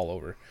and they fall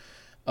over.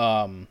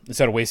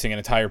 Instead of wasting an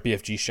entire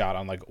BFG shot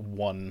on like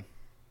one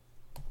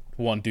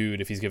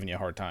dude if he's giving you a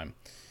hard time.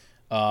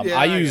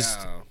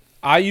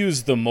 I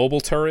used the mobile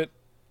turret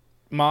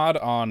mod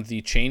on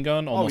the chain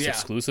gun almost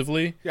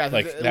exclusively. Yeah,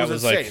 like that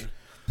was insane. Like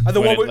and the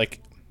one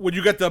when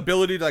you get the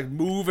ability to like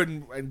move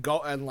and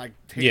go and like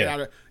take it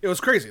out, it was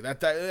crazy. You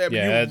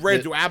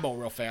ran through ammo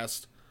real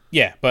fast.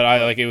 Yeah,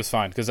 but it was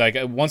fine because like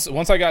once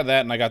I got that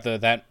and I got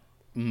that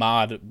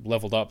mod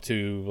leveled up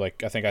to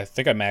like I think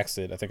I maxed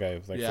it. I think I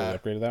fully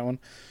upgraded that one.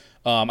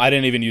 I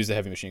didn't even use the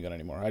heavy machine gun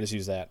anymore. I just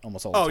use that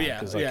almost all the time.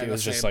 Because it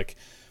was just like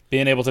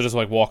being able to just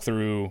like walk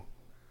through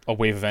a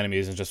wave of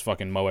enemies and just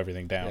fucking mow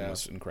everything down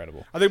was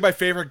incredible. I think my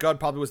favorite gun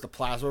probably was the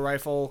plasma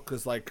rifle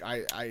because like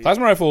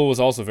plasma rifle was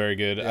also very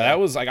good. That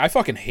was like I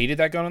fucking hated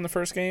that gun in the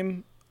first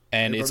game.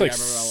 And it's like I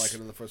remember not liking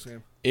it in the first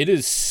game. It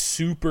is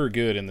super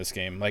good in this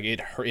game. Like it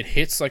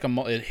hits like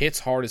it hits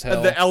hard as hell.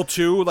 And the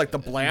L2, like the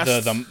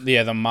blast.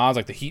 The mods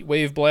like the heat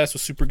wave blast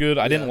was super good.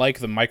 I didn't like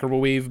the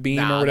microwave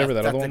beam or whatever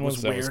that other one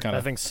was. That was kind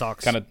of that thing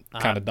sucks. Kind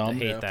of dumb. I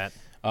hate that.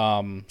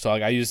 So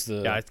like I used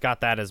the I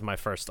got that as my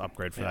first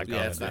upgrade for that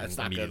gun. It's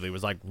not immediately good.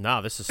 Was like,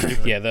 no, this is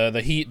stupid. Yeah,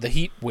 the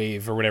heat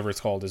wave or whatever it's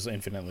called is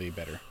infinitely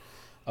better.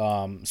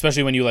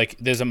 Especially when you like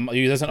there's an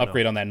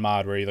upgrade on that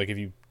mod where you like if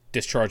you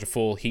discharge a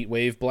full heat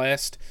wave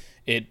blast,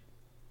 it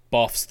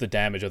buffs the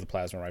damage of the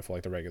plasma rifle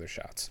like the regular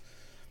shots,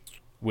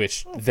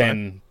 which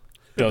then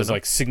does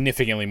like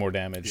significantly more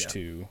damage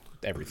to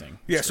everything.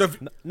 Yeah, so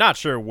not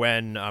sure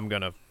when I'm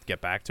gonna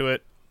get back to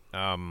it,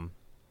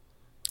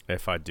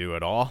 if I do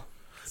at all.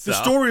 The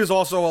story is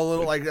also a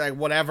little like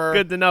whatever.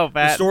 Good to know,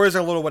 Pat. The stories are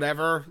a little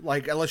whatever.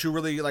 Like unless you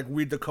really like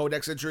read the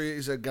codex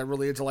entries and get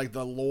really into like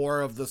the lore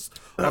of the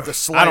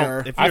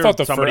Slayer. I thought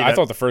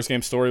the first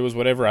game story was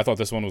whatever. I thought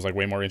this one was like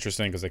way more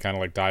interesting because they kind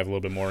of like dive a little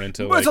bit more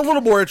into. Well, it's a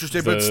little more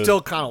interesting, but it's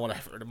still kind of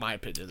whatever, in my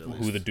opinion.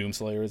 Who the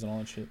Doomslayer is and all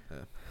that shit.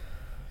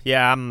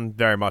 Yeah, I'm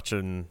very much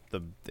in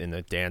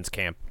the Dan's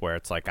camp where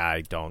it's like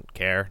I don't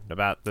care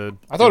about the.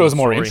 I thought it was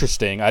more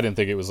interesting. I didn't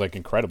think it was like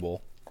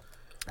incredible.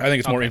 I think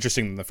it's more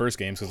interesting than the first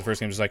games because the first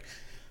game is like,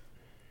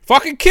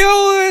 fucking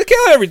kill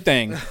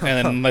everything, and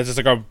then there's just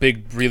like a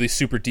big, really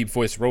super deep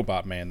voiced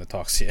robot man that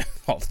talks to you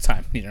all the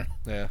time. You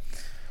know?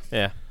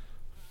 Yeah.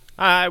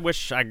 I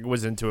wish I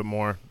was into it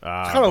more.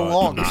 It's kind of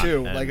long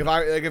too. Like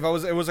if I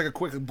was, it was like a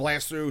quick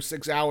blast through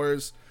 6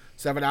 hours,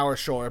 7 hours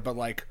short, but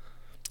like.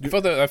 I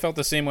felt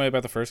the same way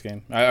about the first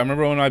game. I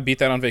remember when I beat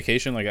that on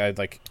vacation. Like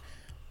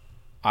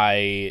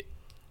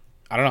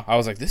I don't know. I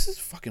was like, this is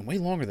fucking way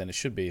longer than it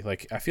should be.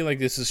 Like, I feel like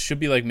should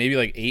be like maybe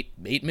like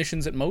eight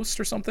missions at most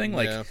or something.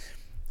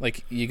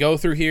 Like you go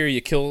through here,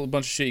 you kill a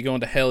bunch of shit, you go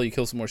into hell, you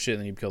kill some more shit,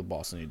 and then you kill the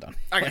boss, and you're done.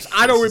 I guess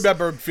I don't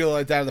remember feeling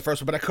like that in the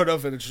first one, but I could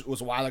have, and it just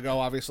was a while ago,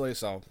 obviously.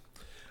 So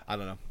I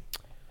don't know.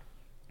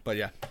 But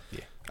yeah.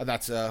 And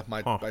that's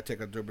my take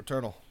on Doom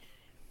Eternal.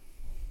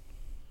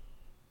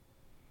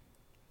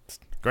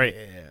 Great.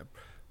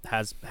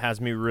 Yeah. Has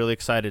me really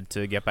excited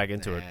to get back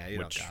into it,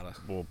 which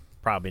will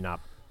probably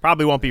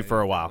won't be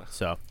for a while.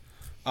 So,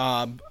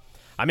 I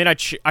mean, I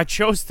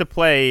chose to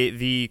play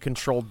the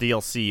Control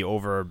DLC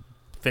over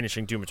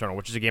finishing Doom Eternal,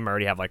 which is a game I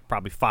already have like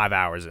probably 5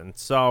 hours in.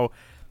 So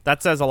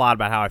that says a lot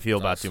about how I feel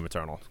about Doom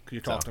Eternal. Can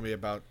you talk to me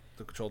about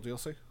the Control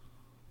DLC?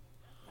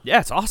 Yeah,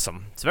 it's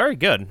awesome. It's very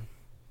good.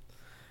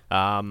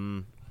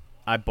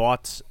 I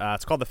bought.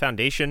 It's called The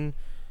Foundation.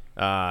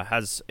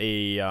 Has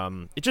a.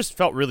 It just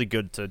felt really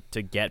good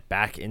to get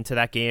back into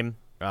that game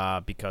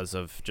because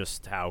of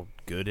just how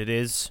good it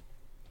is.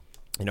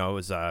 You know, it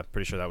was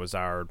pretty sure that was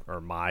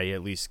my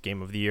at least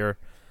game of the year.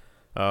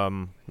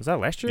 Was that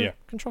last year? Yeah.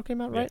 Control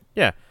came out, right?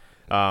 Yeah.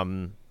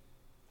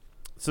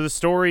 So the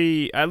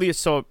story, at least,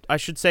 so I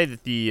should say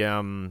that the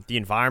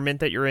environment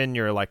that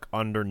you're like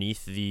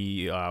underneath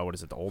the what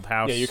is it, the old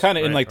house? Yeah, you're kind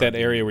of in like that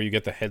area where you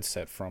get the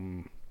headset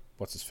from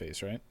what's his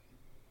face, right?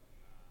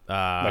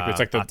 Like it's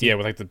like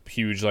with like the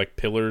huge like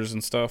pillars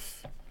and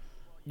stuff.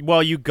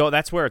 Well, you go.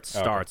 That's where it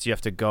starts. Okay. You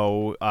have to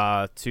go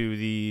to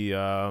the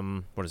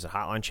what is it,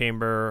 Hotline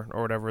Chamber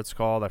or whatever it's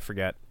called. I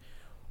forget.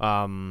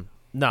 No,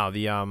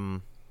 the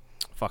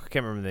fuck, I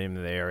can't remember the name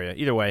of the area.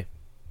 Either way,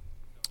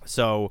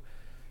 so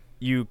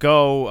you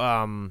go.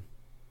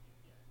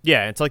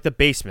 Yeah, it's like the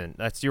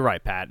basement. You're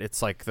right, Pat.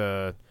 It's like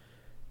the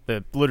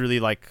literally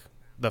like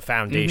the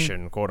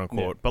foundation, quote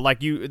unquote. Yeah. But like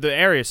the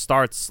area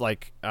starts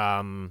like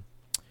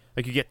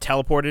you get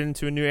teleported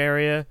into a new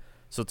area,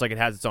 so it's like it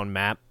has its own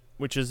map,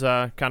 which is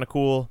kind of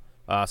cool.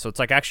 So it's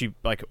like actually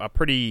like a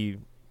pretty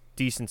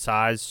decent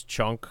sized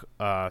chunk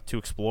to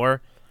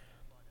explore.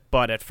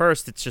 But at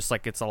first it's just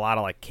like it's a lot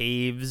of like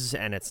caves,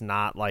 and it's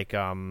not like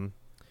in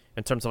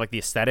terms of like the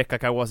aesthetic,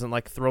 like I wasn't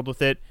like thrilled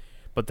with it.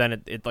 But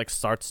then it like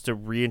starts to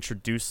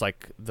reintroduce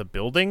like the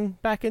building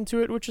back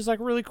into it, which is like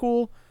really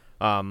cool.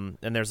 And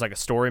there's like a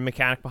story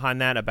mechanic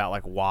behind that about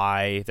like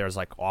why there's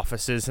like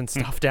offices and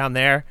stuff down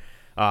there.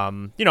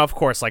 You know, of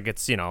course, like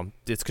it's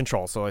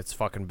Control, so it's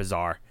fucking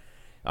bizarre.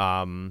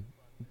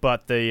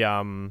 But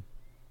the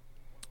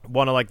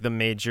one of like the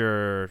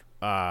major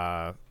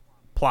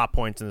plot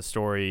points in the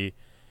story,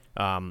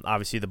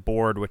 obviously the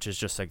board, which is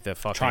just like the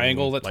fucking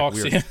triangle that like,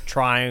 talks to you.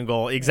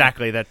 Triangle,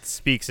 exactly, that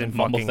speaks in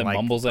fucking like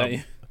mumbles at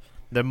you.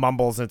 The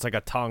mumbles, and it's like a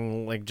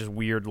tongue, like just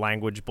weird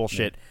language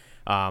bullshit.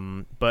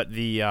 But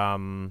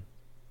the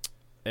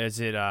is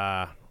it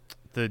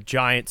the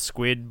giant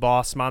squid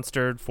boss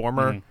monster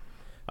former?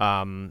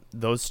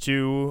 Those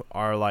two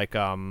are like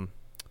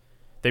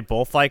they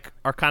both like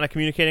are kind of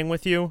communicating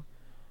with you,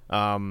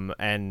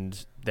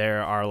 and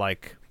there are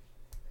like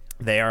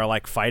they are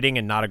like fighting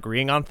and not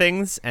agreeing on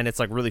things, and it's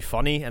like really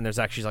funny, and there's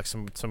actually like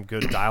some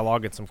good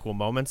dialogue and some cool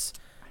moments,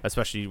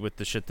 especially with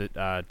the shit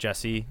that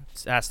Jesse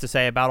has to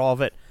say about all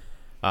of it.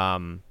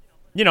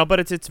 But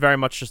it's very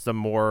much just a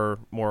more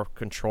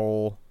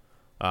Control,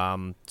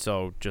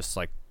 so just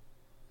like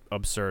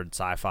absurd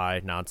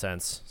sci-fi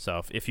nonsense.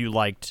 So if you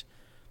liked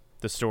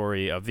the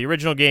story of the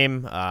original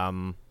game,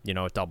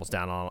 it doubles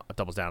down on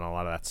a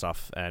lot of that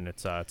stuff, and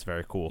it's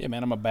very cool. Yeah,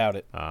 man, I'm about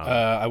it.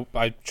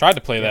 I tried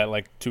to play that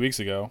like 2 weeks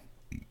ago,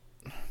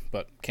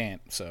 but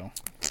can't. So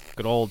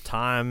good old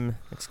time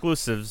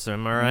exclusives,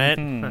 am I right?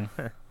 Mm-hmm.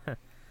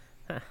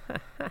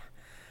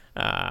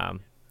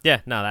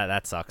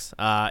 That sucks.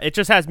 It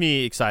just has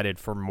me excited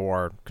for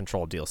more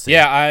Control DLC.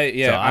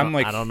 Yeah, So I'm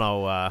like, I don't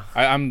know.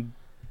 I'm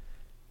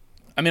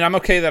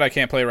okay that I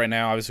can't play right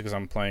now, obviously, because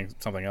I'm playing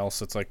something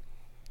else. It's like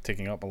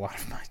taking up a lot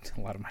of my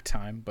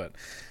time, but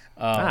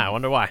I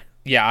wonder why.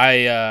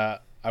 Yeah,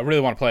 I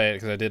really want to play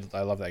it because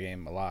I love that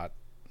game a lot,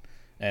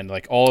 and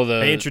like all of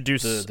they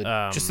introduced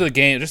just the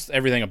game, just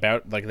everything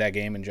about like that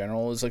game in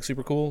general is like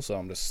super cool. So I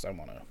want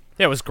to.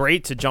 Yeah, it was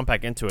great to jump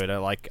back into it.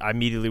 I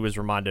immediately was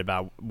reminded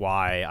about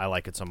why I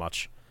like it so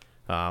much.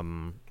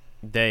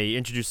 They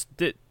introduced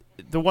the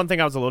one thing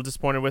I was a little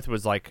disappointed with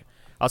was like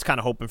I was kind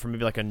of hoping for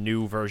maybe like a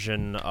new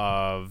version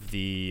of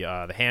the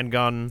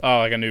handgun. Oh,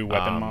 like a new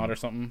weapon mod or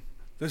something.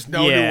 There's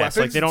no new weapons.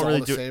 Like they don't really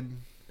do.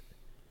 Same.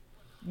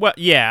 Well,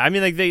 yeah, I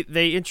mean, like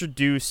they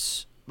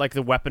introduce like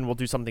the weapon will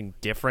do something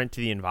different to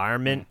the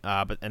environment,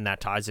 and that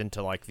ties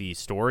into like the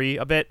story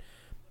a bit.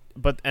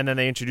 And then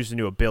they introduce a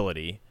new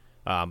ability,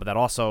 but that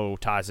also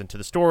ties into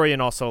the story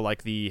and also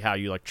like how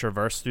you like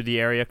traverse through the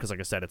area because like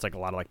I said, it's like a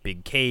lot of like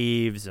big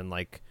caves and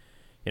like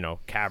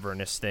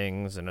cavernous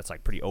things, and it's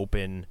like pretty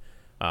open.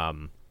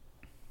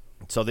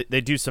 So they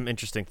do some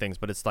interesting things,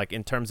 but it's like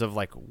in terms of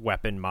like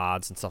weapon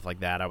mods and stuff like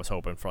that, I was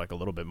hoping for like a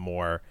little bit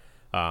more,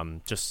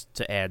 just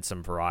to add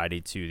some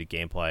variety to the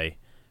gameplay.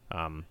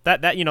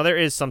 That there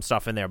is some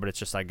stuff in there, but it's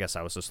just I guess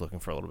I was just looking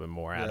for a little bit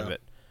more out of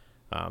it.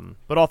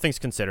 But all things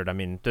considered, I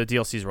mean the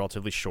DLC is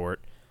relatively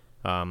short.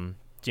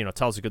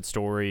 Tells a good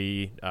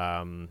story.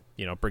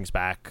 Brings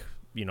back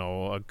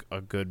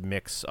a good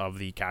mix of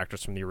the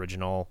characters from the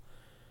original,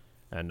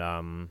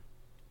 and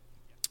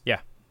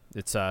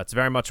It's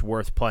very much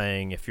worth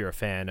playing if you're a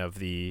fan of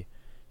the,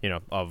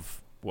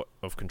 of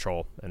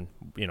Control and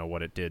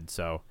what it did.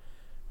 So,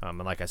 and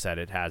like I said,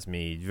 it has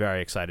me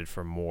very excited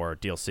for more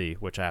DLC,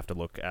 which I have to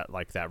look at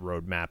like that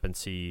roadmap and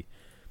see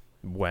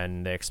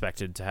when they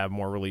expected to have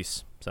more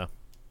release. So,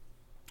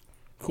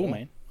 cool,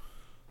 man.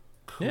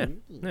 Cool.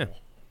 Yeah.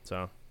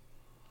 So,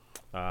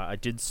 I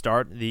did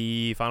start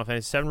the Final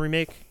Fantasy VII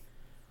remake.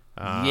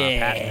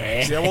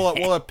 We'll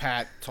let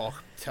Pat tell.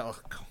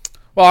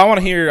 Well, I want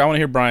to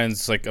hear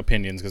Brian's like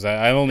opinions because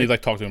I only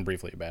like talked to him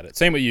briefly about it.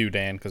 Same with you,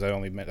 Dan, because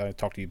I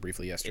talked to you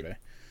briefly yesterday.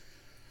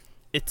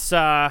 It's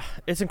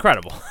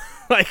incredible.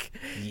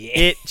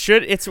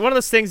 It's one of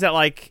those things that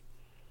like,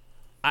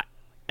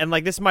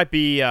 this might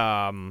be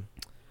a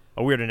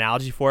weird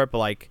analogy for it, but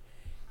like,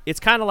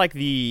 it's kind of like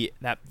the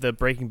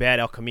Breaking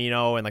Bad, El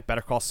Camino, and like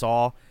Better Call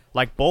Saul.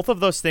 Like both of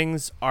those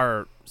things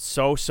are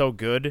so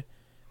good,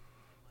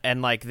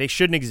 and like they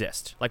shouldn't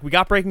exist. Like we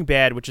got Breaking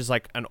Bad, which is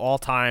like an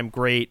all-time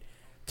great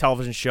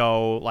television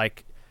show,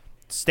 like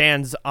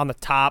stands on the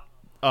top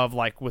of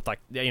like with like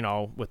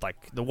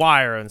The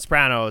Wire and The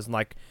Sopranos and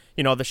like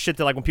the shit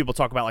that like when people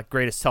talk about like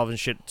greatest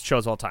television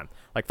shows of all time.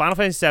 Like Final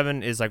Fantasy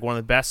VII is like one of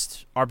the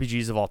best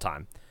RPGs of all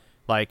time.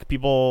 Like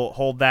people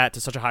hold that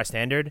to such a high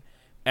standard,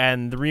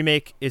 and the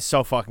remake is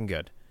so fucking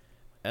good.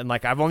 And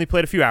like I've only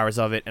played a few hours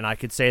of it, and I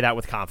could say that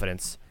with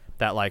confidence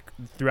that like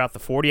throughout the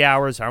 40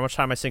 hours, however much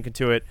time I sink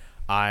into it,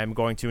 I'm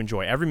going to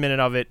enjoy every minute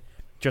of it.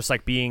 Just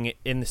like being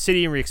in the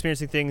city and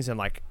re-experiencing things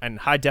and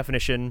high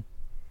definition,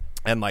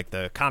 and like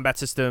the combat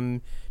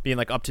system being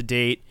like up to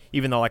date,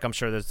 even though like I'm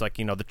sure there's like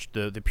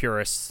the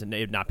purists and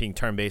it not being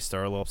turn based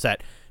are a little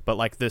upset, but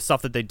like the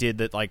stuff that they did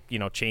that like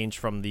changed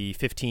from the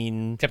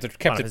 15 kept it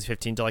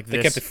 15 to like this.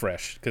 They kept it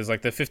fresh because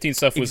like the 15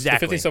 stuff was the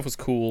 15 stuff was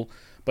cool,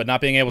 but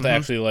not being able to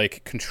actually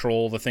like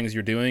control the things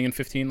you're doing in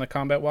 15 like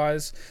combat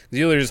wise, because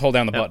you literally just hold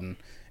down the button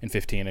in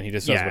 15 and he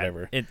just does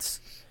whatever. It's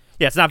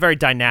not very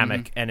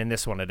dynamic, and in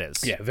this one it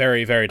is. Yeah,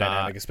 very, very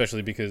dynamic,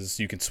 especially because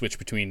you can switch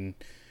between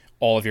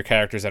all of your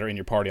characters that are in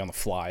your party on the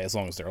fly as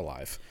long as they're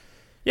alive.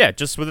 Yeah,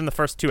 just within the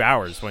first 2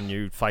 hours when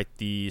you fight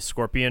the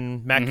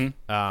Scorpion mech,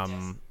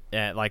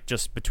 and like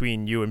just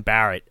between you and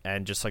Barrett,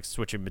 and just like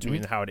switching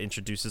between how it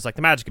introduces like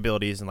the magic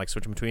abilities and like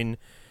switching between,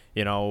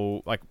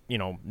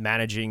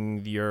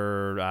 managing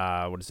your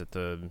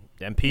the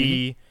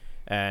MP.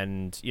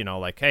 And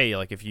like, hey,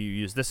 like if you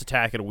use this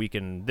attack, it'll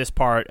weaken this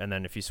part, and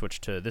then if you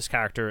switch to this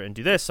character and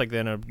do this, like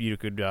then you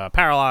could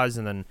paralyze,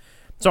 and then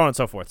so on and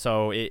so forth.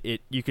 So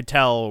it you could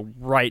tell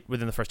right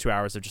within the first 2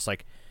 hours of just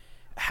like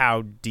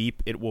how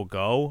deep it will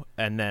go,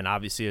 and then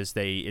obviously as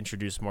they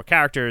introduce more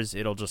characters,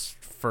 it'll just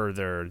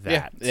further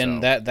that. Yeah,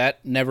 and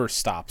that never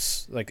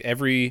stops. Like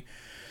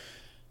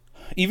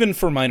even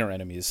for minor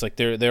enemies, like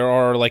there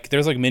are like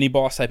there's like mini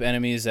boss type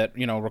enemies that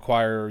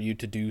require you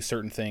to do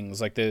certain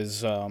things. Like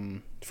there's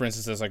for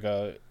instance there's like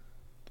a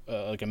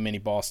mini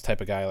boss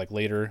type of guy like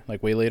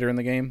way later in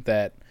the game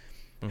that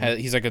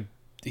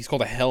he's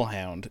called a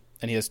hellhound,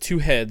 and he has two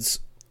heads.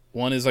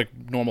 One is like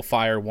normal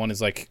fire, one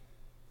is like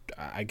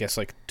I guess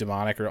like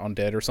demonic or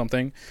undead or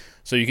something.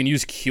 So you can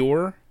use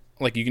cure,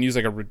 like you can use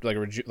like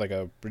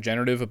a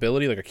regenerative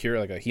ability, like a cure,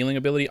 like a healing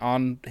ability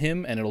on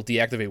him, and it'll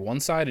deactivate one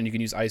side, and you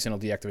can use ice and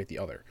it'll deactivate the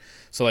other.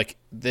 So like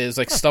there's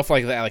like stuff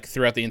like that like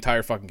throughout the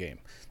entire fucking game,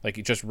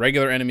 like just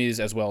regular enemies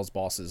as well as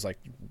bosses, like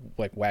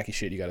wacky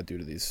shit you got to do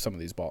to some of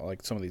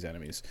these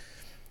enemies.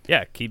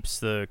 Yeah, it keeps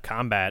the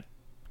combat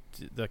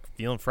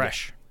feeling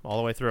fresh all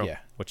the way through. Yeah,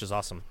 which is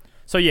awesome.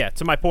 So yeah,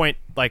 to my point,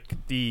 like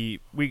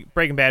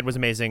Breaking Bad was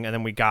amazing, and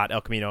then we got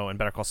El Camino and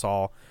Better Call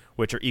Saul,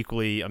 which are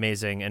equally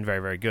amazing and very,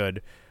 very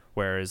good.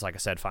 Whereas, like I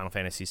said, Final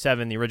Fantasy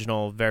VII, the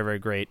original, very, very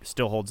great,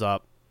 still holds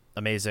up,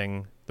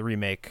 amazing. The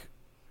remake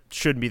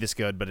shouldn't be this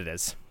good, but it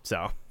is.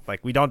 So, like,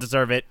 we don't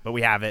deserve it, but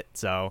we have it.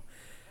 So,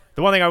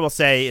 the one thing I will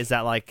say is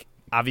that, like,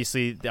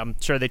 obviously, I'm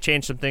sure they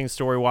changed some things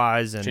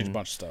story-wise. And changed a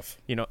bunch of stuff.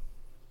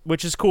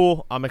 Which is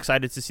cool. I'm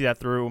excited to see that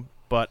through.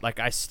 But, like,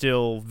 I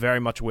still very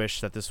much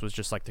wish that this was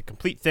just, like, the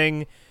complete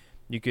thing.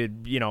 You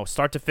could,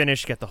 start to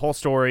finish, get the whole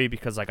story,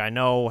 because, like, I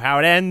know how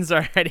it ends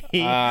already.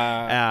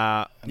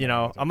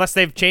 Unless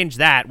they've changed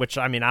that, which,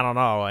 I mean, I don't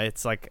know.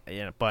 It's like,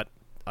 but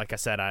like I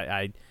said,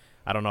 I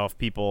don't know if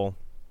people,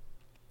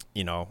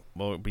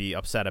 will be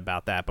upset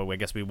about that, but I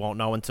guess we won't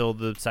know until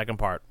the second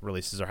part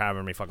releases, or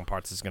however many fucking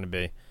parts it's going to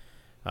be.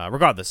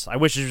 Regardless, I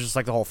wish it was just,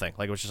 like, the whole thing.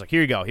 Like, it was just like,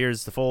 here you go.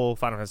 Here's the full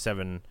Final Fantasy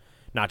VII,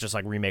 not just,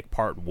 like, remake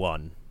part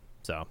 1.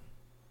 So,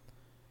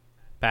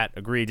 Pat,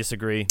 agree,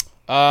 disagree?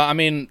 I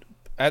mean...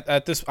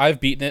 At this, I've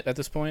beaten it at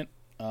this point.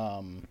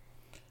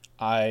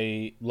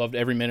 I loved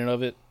every minute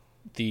of it,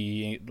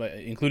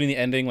 including the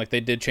ending. Like, they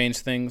did change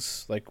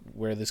things, like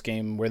where this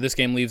game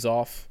leaves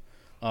off,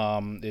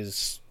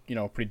 is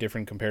pretty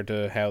different compared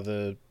to how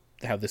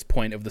this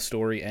point of the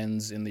story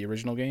ends in the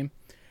original game.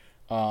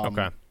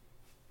 Okay.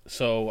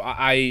 So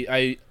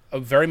I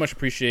very much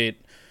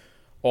appreciate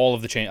all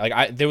of the change.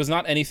 Like, there was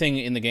not anything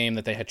in the game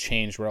that they had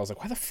changed where I was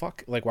like, why the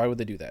fuck? Like, why would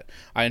they do that?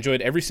 I enjoyed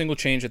every single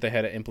change that they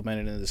had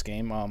implemented into this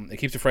game. It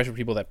keeps it fresh for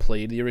people that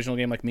played the original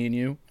game, like me and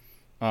you.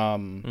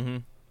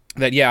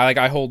 That, yeah, like,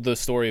 I hold the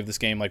story of this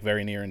game, like,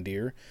 very near and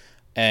dear.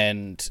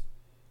 And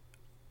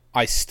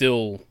I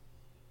still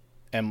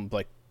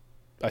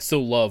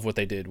love what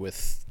they did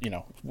with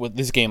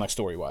this game, like,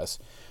 story-wise.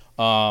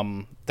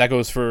 That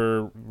goes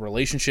for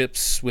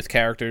relationships with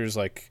characters,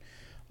 like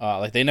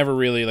they never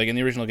really, like in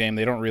the original game,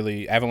 they don't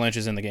really, Avalanche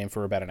is in the game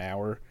for about an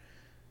hour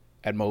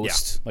at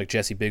most, like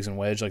Jesse, Biggs, and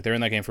Wedge, like they're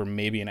in that game for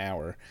maybe an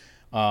hour.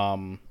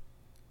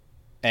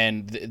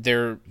 And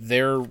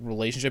their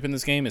relationship in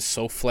this game is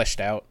so fleshed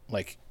out.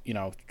 Like,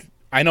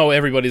 I know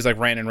everybody's like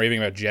ranting and raving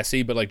about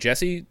Jesse, but like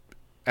Jesse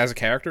as a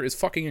character is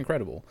fucking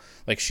incredible.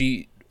 Like,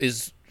 she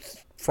is,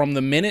 from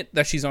the minute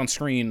that she's on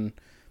screen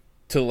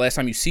to the last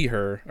time you see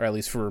her, or at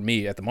least for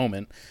me at the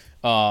moment,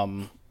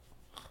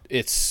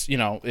 it's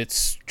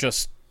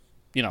just,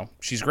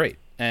 she's great.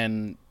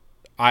 And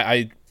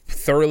I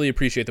thoroughly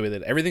appreciate the way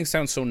that everything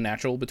sounds so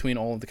natural between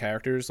all of the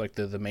characters, like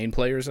the main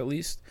players at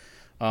least.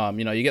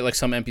 You get like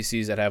some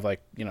NPCs that have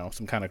like,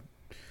 some kind of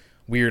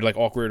weird, like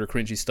awkward or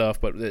cringy stuff,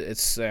 but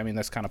that's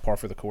kind of par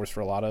for the course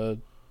for a lot of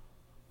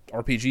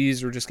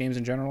RPGs or just games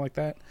in general like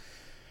that.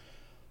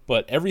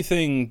 But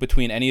everything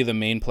between any of the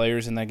main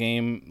players in that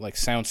game like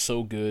sounds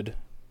so good.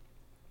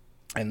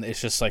 And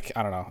it's just like,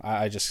 I don't know.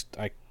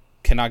 I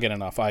cannot get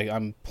enough.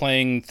 I'm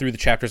playing through the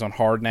chapters on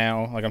hard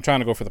now. Like, I'm trying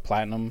to go for the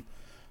platinum.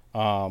 So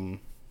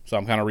I'm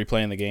kind of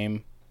replaying the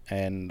game,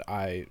 and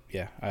I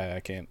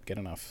can't get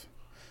enough.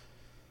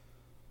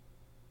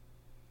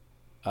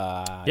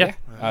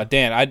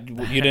 Dan,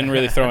 you didn't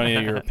really throw any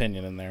of your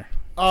opinion in there.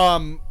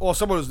 Well,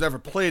 someone who's never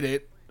played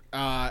it,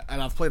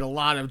 and I've played a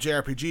lot of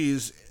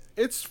JRPGs,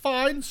 it's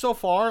fine so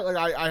far.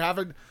 Like, I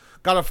haven't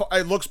got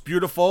it looks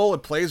beautiful.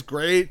 It plays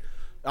great.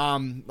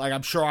 Like,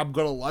 I'm sure I'm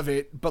gonna love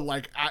it, but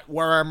like at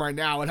where I am right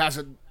now, it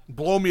hasn't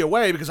blown me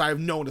away because I have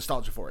no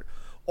nostalgia for it.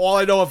 All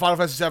I know of Final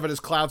Fantasy VII is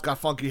Cloud's got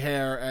funky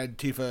hair and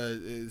Tifa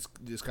is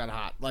kind of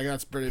hot. Like,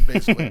 that's pretty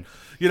basically,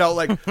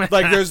 like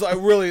there's like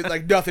really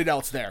like nothing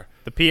else there.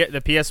 The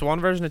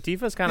PS1 version of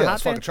Tifa is kind of hot.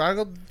 It's fucking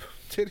triangle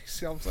titties.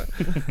 See what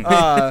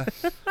I'm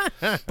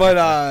saying?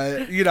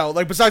 But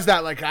like besides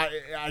that, like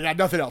I got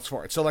nothing else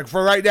for it. So like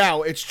for right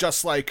now, it's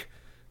just like,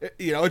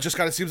 it just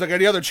kind of seems like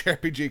any other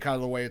JRPG kind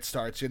of the way it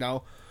starts.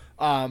 So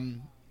like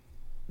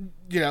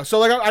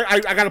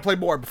I got to play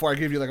more before I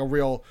give you like a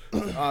real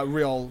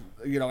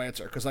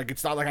answer, because like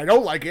it's not like I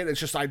don't like it. It's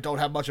just I don't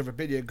have much of an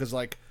opinion because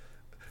like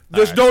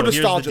there's no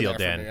nostalgia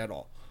there for me at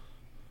all.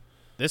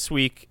 This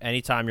week,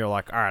 anytime you're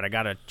like, all right, I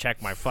gotta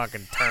check my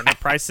fucking turnip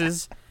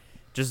prices,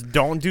 just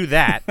don't do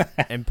that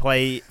and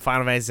play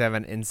Final Fantasy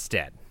VII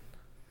instead.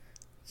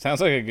 Sounds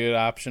like a good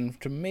option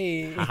to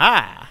me.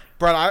 Aha!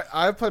 Brett,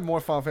 I've played more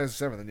Final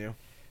Fantasy VII than you,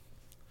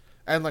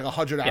 and like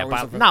 100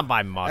 hours. Not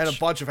by much. And a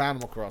bunch of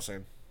Animal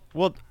Crossing.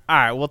 Well, all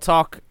right, we'll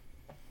talk.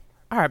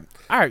 All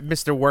right,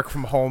 Mr. Work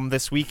from Home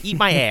this week. Eat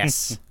my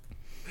ass.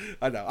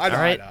 I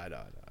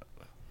know.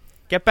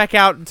 Get back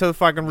out into the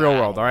fucking real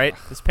world, all right?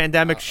 This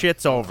pandemic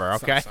shit's over,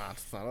 okay? It's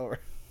not over.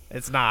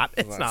 It's not.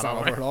 It's not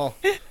over at all.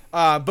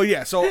 But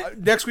yeah, so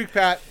next week,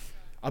 Pat,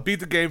 I'll beat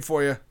the game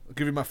for you. I'll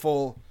give you my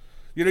full.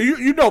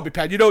 You know me,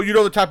 Pat. You know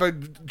the type of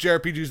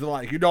JRPGs that I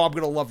like. You know I'm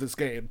gonna love this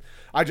game.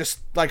 I just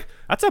like.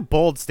 That's a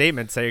bold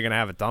statement to say you're gonna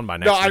have it done by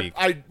next week.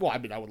 Well, I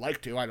mean, I would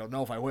like to. I don't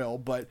know if I will,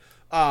 but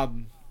but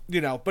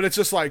it's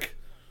just like,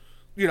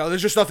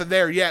 there's just nothing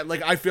there yet.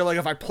 Like I feel like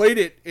if I played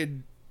it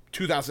in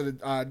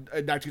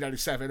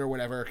 1997 or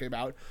whenever it came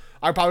out,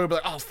 I'd probably be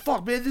like, oh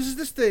fuck, man, this is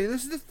this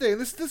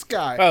this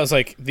guy. I was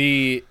like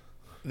they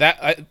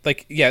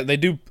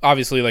do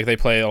obviously like they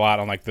play a lot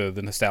on like the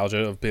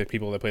nostalgia of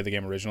people that played the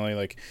game originally.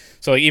 Like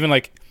so like even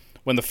like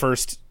when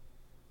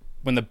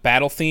the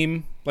battle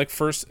theme like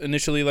first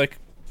initially like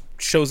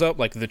shows up,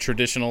 like the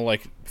traditional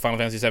like Final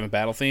Fantasy VII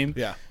battle theme,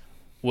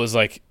 was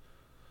like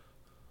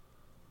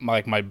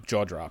my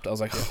jaw dropped. I was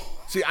like,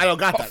 see, I don't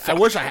got that. Fuck.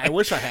 I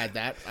wish I had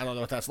that. I don't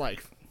know what that's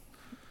like.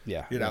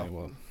 Yeah,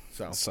 well,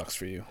 so it sucks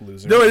for you,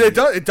 loser. No, it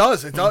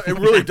does. It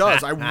really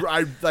does.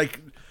 I like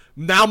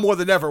now more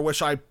than ever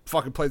wish I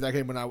fucking played that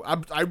game when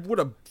I would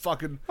have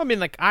fucking. I mean,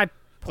 like I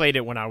played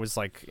it when I was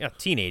like a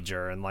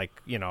teenager, and like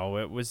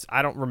it was.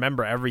 I don't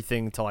remember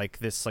everything to like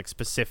this like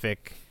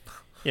specific,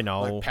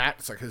 Like Pat,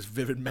 it's like his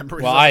vivid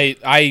memories. Well, I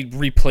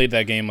replayed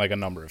that game like a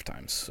number of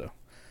times, so.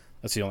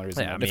 That's the only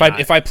reason. Yeah,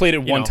 if I played it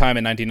one time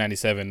in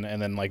 1997, and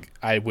then like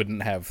I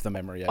wouldn't have the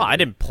memory. Well, I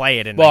didn't play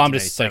it in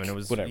 1997. Like, it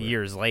was whatever.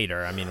 Years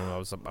later. I mean, when I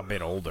was a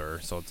bit older,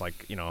 so it's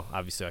like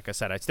obviously, like I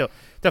said, I still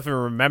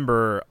definitely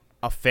remember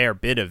a fair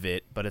bit of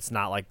it, but it's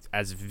not like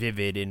as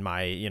vivid in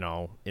my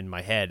in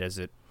my head as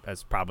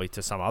probably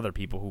to some other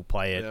people who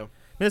play it. Yeah. I mean,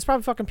 there's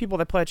probably fucking people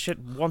that play it shit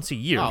once a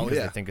year because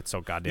they think it's so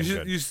goddamn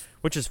good,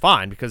 which is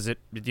fine because it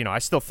I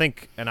still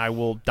think, and I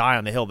will die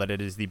on the hill that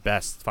it is the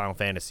best Final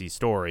Fantasy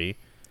story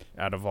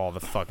out of all the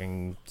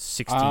fucking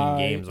 16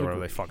 games or whatever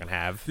they fucking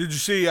have. Did you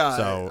see?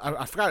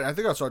 I forgot. I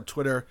think I saw on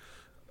Twitter.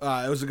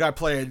 It was a guy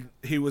playing.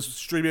 He was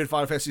streaming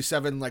Final Fantasy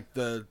VII, like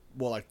the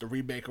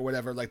remake or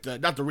whatever, like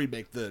not the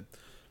remake, the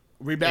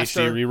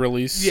remaster, HD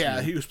re-release.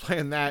 Yeah, he was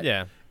playing that.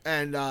 Yeah.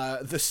 And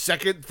the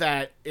second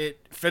that it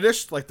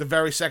finished, like the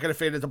very second it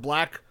faded to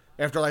black,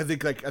 after I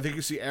think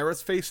you see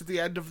Aerith's face at the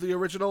end of the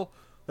original.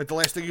 Like the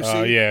last thing you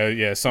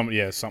see,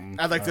 something.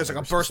 And like there's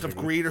like a burst of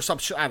green or some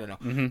shit. I don't know.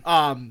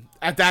 Mm-hmm.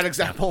 At that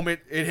exact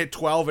moment, it hit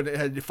 12 and it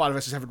had Final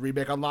Fantasy VII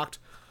Remake unlocked.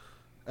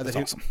 And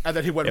then awesome. And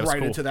then he went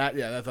right into that.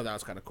 Yeah, I thought that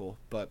was kind of cool.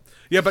 But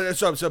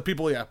so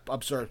people,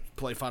 I'm sure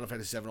play Final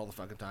Fantasy VII all the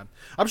fucking time.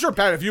 I'm sure,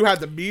 Pat, if you had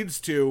the means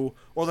to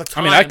or the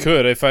time. I mean, I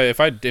could if I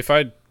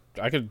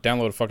could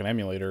download a fucking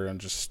emulator and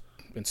just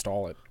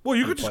install it. Well,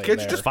 you could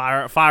just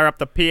fire up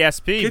the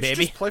PSP, baby. Could you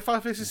just play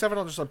Final Fantasy VII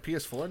on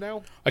PS4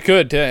 now? I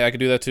could, yeah, I could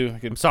do that too.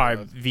 I'm sorry,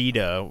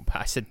 Vita.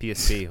 I said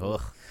PSP.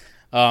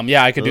 Ugh.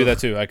 Yeah, I could do that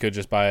too. I could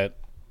just buy it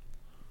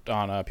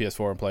on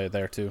PS4 and play it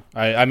there too.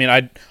 I mean,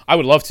 I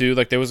would love to.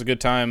 Like, there was a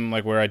good time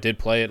like where I did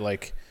play it.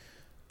 Like,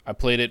 I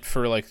played it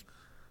for like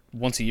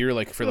once a year,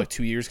 like for like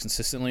 2 years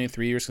consistently,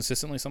 3 years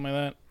consistently, something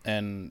like that.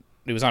 And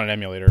it was on an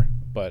emulator.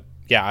 But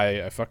yeah,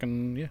 I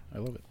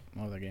love it.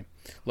 I love that game.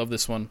 Love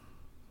this one.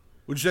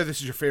 Would you say this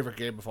is your favorite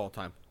game of all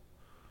time?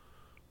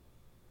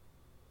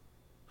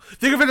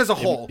 Think of it as a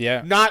whole.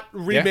 Yeah. Not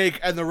remake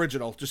and the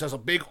original. Just as a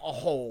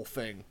whole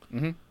thing.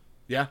 Mm-hmm.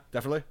 Yeah,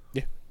 definitely?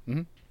 Yeah.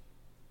 Mm-hmm.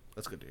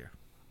 That's good to hear.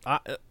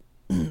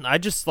 I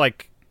just,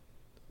 like,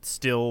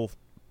 still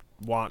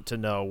want to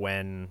know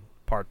when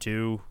Part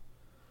 2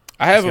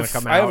 I have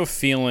a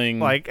feeling...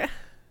 Like...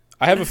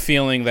 I have a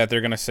feeling that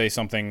they're going to say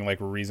something, like,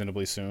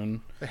 reasonably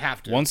soon. They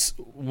have to.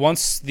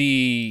 Once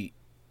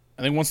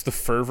the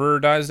fervor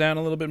dies down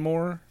a little bit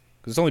more,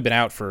 because it's only been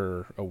out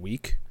for a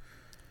week.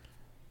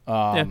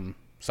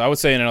 So I would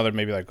say in another,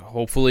 maybe like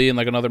hopefully in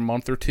like another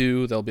month or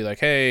two, they'll be like,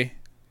 hey,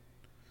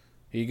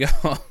 here you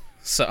go.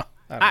 So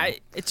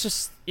it's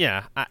just,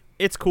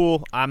 it's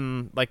cool.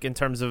 I'm like, in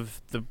terms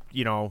of the,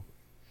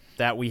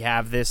 that we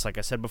have this, like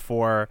I said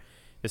before,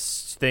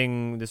 this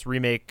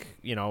remake,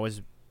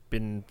 has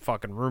been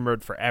fucking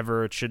rumored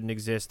forever. It shouldn't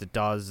exist. It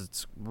does.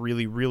 It's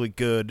really, really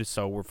good.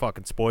 So we're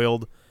fucking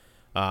spoiled.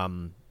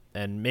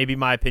 And maybe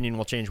my opinion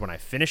will change when I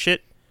finish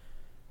it.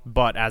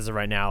 But as of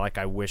right now, like,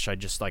 I wish I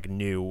just, like,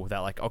 knew that,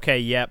 like,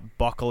 okay,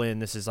 buckle in.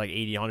 This is, like,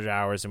 80, 100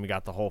 hours, and we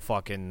got the whole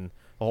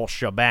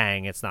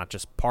shebang. It's not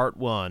just part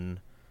 1.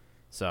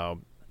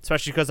 So,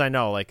 especially because I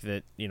know, like,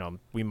 that,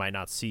 we might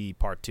not see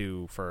part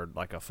 2 for,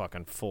 like, a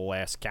fucking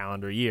full-ass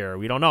calendar year.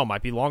 We don't know. It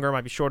might be longer. It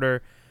might be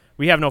shorter.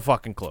 We have no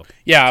fucking clue.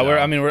 Yeah, so,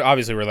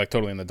 we're like,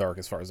 totally in the dark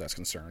as far as that's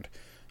concerned.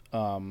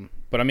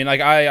 But, I mean, like,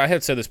 I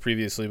had said this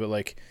previously, but,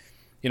 like,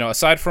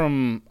 aside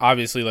from,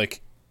 obviously,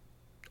 like,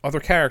 other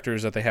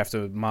characters that they have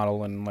to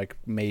model and like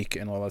make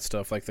and all that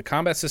stuff, like the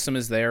combat system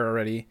is there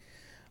already.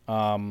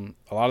 A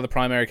lot of the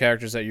primary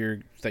characters that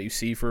you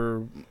see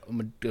for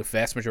a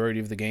vast majority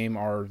of the game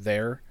are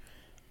there.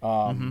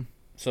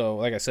 So So,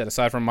 like I said,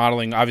 aside from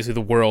modeling, obviously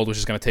the world, which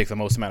is going to take the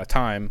most amount of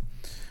time,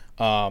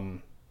 a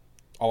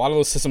lot of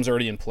those systems are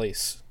already in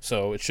place.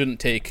 So it shouldn't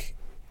take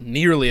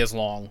nearly as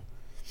long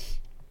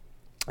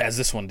as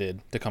this one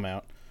did to come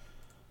out.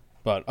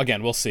 But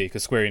again, we'll see,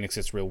 because Square Enix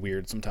gets real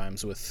weird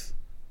sometimes with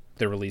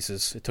their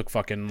releases. It took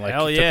fucking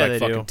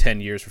 10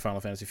 years for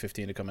Final Fantasy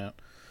 15 to come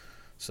out.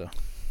 So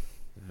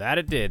that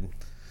it did.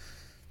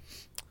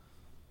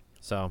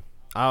 So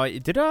I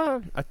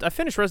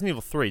finished Resident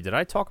Evil 3. Did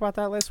I talk about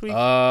that last week? Or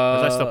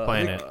was I still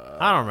playing it?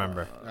 I don't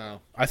remember.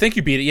 No. I think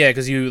you beat it, yeah,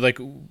 because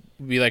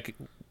we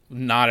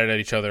nodded at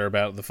each other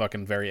about the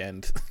fucking very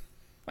end.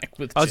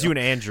 That was you and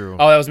Andrew.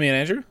 Oh, that was me and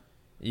Andrew?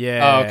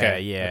 Yeah. Oh, okay.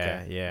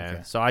 Yeah.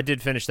 Okay. So I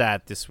did finish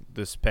that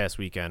this past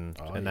weekend,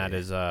 and that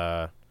is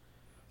that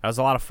was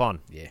a lot of fun.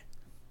 Yeah.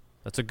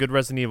 That's a good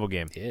Resident Evil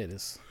game. Yeah, it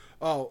is.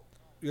 Oh,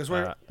 you guys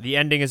were the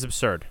ending is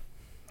absurd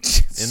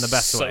in the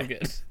best way. So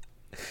good.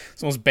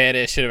 It's the most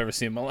badass shit I've ever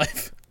seen in my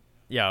life.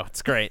 Yo,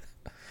 it's great.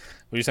 What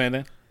are you saying,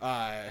 Dan?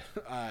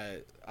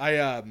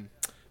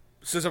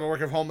 Since I've been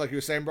working from home, like you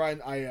were saying,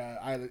 Brian, I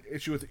had an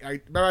issue with.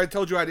 Remember I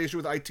told you I had an issue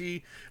with IT.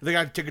 I think I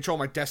had to take control of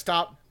my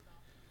desktop.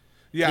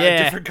 Yeah,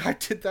 a different guy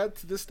did that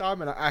this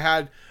time, and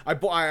I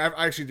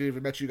actually didn't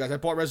even mention you guys. I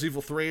bought Resident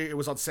Evil 3. It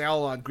was on sale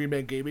on Green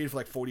Man Gaming for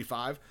like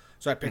 $45,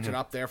 so I picked it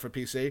up there for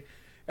PC.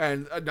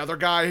 And another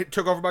guy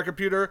took over my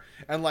computer,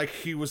 and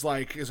he's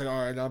like,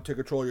 all right, now I'm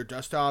taking control of your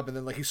desktop. And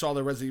then he saw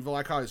the Resident Evil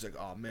icon. He's like,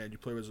 oh man, you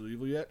play Resident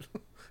Evil yet?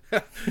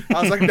 I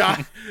was like, nah.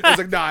 I'm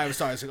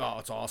sorry. I was like, oh,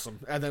 it's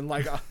awesome. And then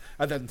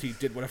and then he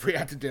did whatever he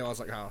had to do. I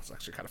was like, oh, it's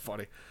actually kind of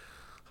funny.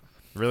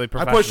 Really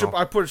professional.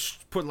 I put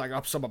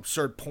up some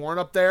absurd porn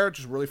up there,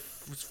 just really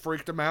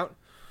freaked him out.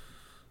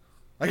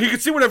 You can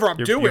see whatever I'm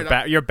doing.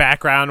 Your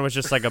background was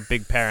just like a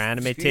big pair of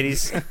anime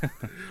titties.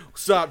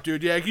 What's up,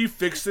 dude? Yeah, can you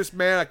fix this,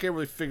 man? I can't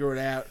really figure it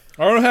out.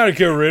 I don't know how to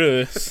get rid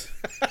of this.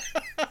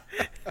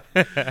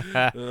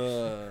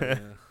 Yeah.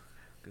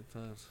 Good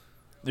times.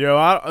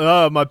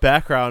 Yo, my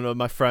background,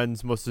 my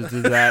friends must have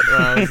did that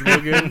when I was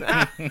looking.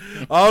 I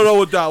don't know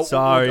what that.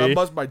 Sorry. That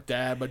must my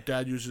dad. My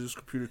dad uses his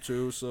computer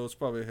too, so it's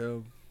probably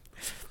him.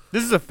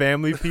 This is a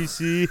family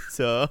PC,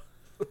 so.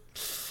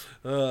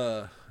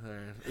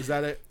 Is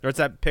that it? Or it's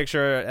that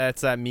picture.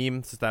 It's that meme.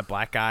 It's just that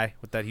black guy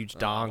with that huge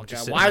dong.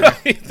 Dude,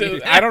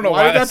 I don't know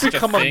why did that that's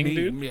become a a thing, meme?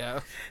 dude. Yeah.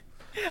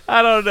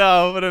 I don't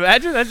know, but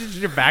imagine that's just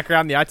your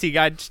background. The IT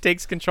guy just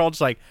takes control, just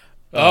like.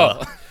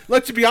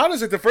 Like, to be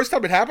honest, the first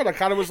time it happened, I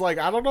kind of was like,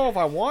 I don't know if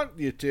I want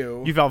you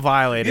to. You felt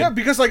violated. Yeah,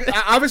 because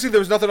obviously there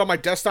was nothing on my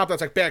desktop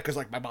that's bad, because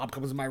my mom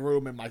comes in my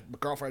room and my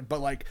girlfriend,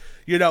 but I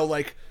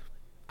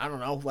don't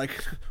know,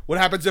 what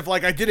happens if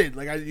I didn't,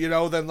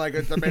 then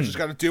the man just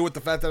got to deal with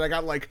the fact that I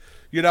got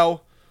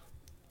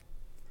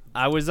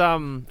I was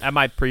at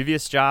my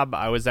previous job.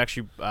 I was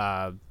actually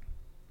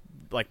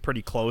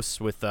pretty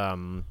close with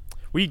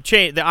we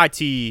changed the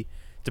IT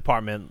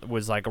department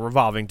was a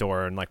revolving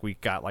door, and we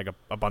got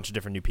a bunch of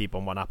different new people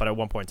and whatnot. But at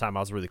one point in time, I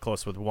was really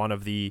close with one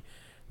of the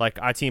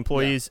IT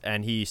employees,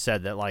 and he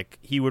said that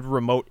he would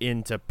remote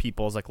into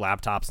people's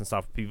laptops and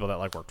stuff, people that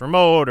worked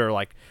remote or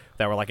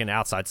that were in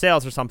outside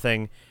sales or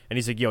something. And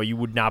he's like, yo, you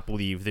would not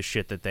believe the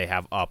shit that they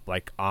have up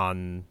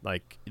on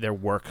their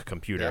work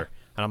computer. Yeah.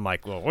 And I'm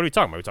like, well, what are we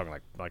talking about? Are we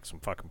talking like some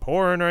fucking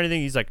porn or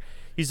anything? He's like,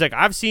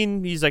 I've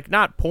seen,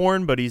 not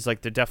porn, but he's they're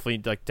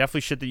definitely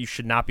shit that you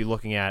should not be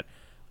looking at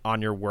on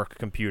your work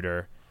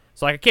computer.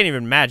 So I can't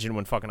even imagine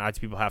when fucking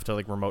IT people have to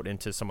remote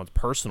into someone's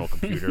personal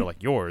computer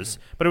like yours.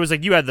 But it was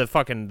you had the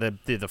fucking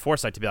the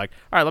foresight to be like,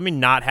 all right, let me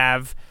not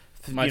have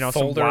my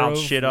some wild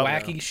shit up,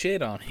 wacky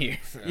shit on here.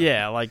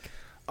 Yeah,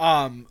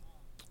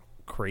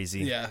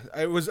 crazy. Yeah,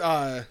 it was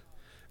all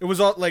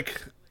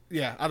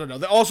yeah, I don't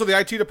know. Also, the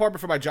IT department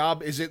for my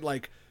job is it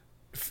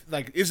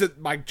is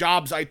it my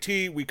job's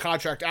IT? We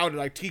contract out an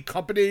IT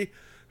company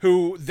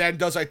who then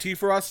does IT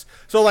for us.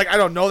 So I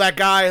don't know that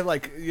guy.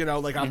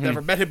 I've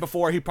never met him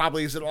before. He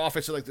probably is in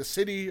office in the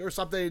city or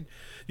something.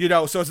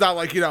 So it's not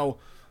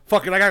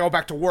fucking I gotta go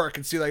back to work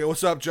and see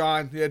what's up,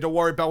 John? Yeah, don't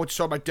worry about what you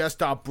saw on my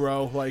desktop,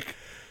 bro.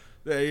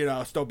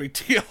 It's no big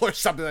deal or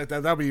something like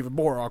that. That'd be even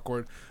more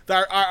awkward.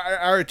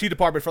 Our IT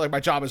department for my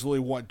job is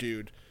literally one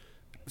dude.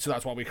 So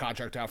that's why we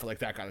contract out for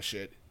that kind of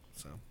shit.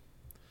 So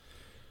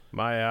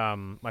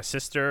my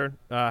sister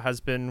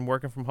has been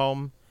working from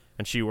home,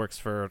 and she works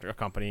for a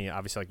company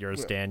obviously like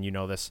yours, Dan. You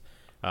know this.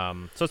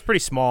 So it's pretty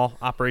small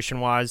operation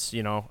wise,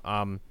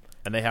 and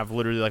they have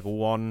literally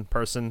one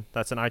person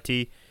that's in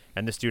IT,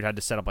 and this dude had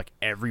to set up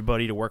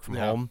everybody to work from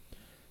home.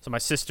 So my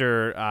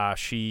sister,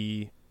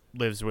 she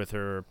lives with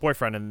her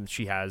boyfriend, and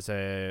she has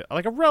a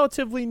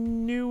relatively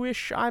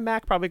newish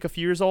iMac, probably a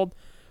few years old.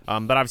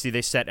 But obviously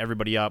they set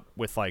everybody up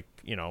with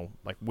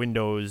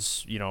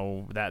Windows,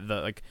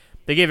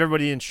 they gave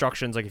everybody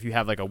instructions if you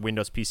have a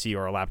Windows PC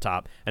or a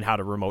laptop and how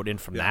to remote in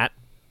from that.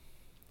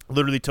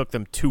 Literally took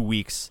them 2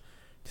 weeks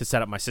to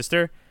set up my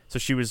sister. So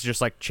she was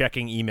just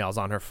checking emails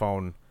on her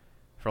phone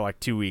for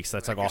 2 weeks.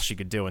 That's all she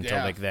could do until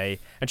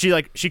and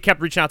she kept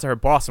reaching out to her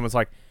boss and was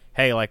like,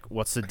 hey, like,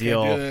 what's the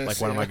deal?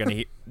 Like, when am I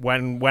gonna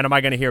when am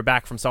I gonna hear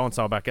back from so and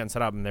so about getting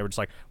set up? And they were just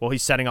like, well,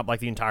 he's setting up like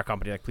the entire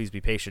company. Like, please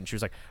be patient. She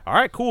was like, all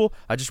right, cool.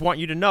 I just want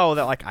you to know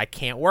that like I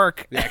can't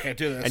work. Yeah, I can't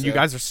do this. And you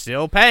guys are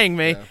still paying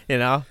me. Yeah. You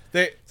know.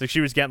 So she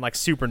was getting like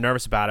super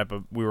nervous about it,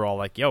 but we were all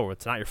like, yo,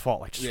 it's not your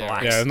fault. Like, just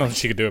relax. Yeah, there's nothing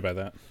she could do about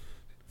that.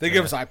 They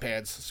give us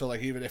iPads, so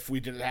like even if we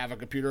didn't have a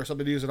computer or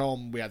something to use at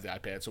home, we had the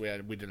iPad, so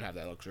we didn't have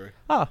that luxury.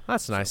 Oh,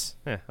 that's nice.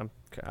 Yeah,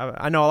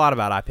 I know a lot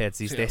about iPads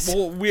these days.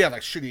 Well, we have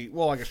like shitty.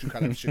 Well, I guess you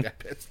kind of have shitty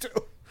iPads too.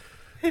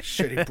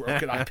 Shitty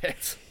broken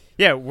iPads.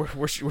 Yeah,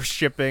 we're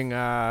shipping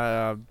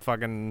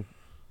fucking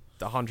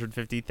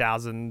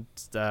 150,000.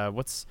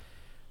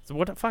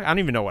 What the fuck? I don't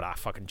even know what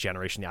fucking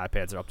generation the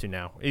iPads are up to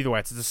now. Either way,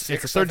 it's a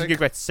 30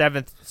 gigabyte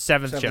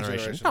seventh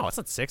generation. No, it's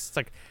not 6. It's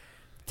like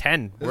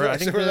 10. I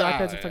think the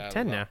iPads are like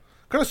 10 now.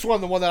 Could have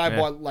sworn the one that I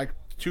bought like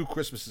 2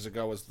 Christmases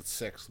ago was the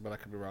 6, but I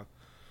could be wrong.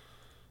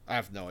 I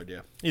have no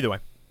idea. Either way,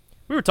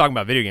 we were talking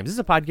about video games. This is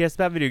a podcast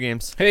about video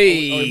games.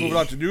 Hey, moving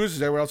on to news.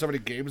 Does anyone else have any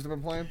games they've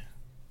been playing?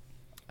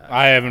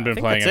 I haven't been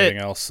playing anything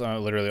else.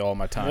 Literally all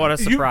my time. What a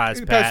surprise,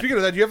 Pat. Speaking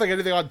of that, do you have like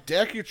anything on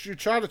deck you're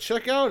trying to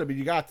check out? I mean,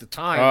 you got the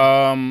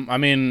time. I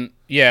mean,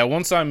 yeah.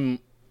 Once I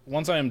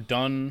am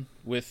done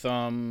with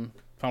Final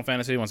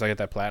Fantasy, once I get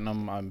that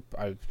platinum,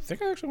 I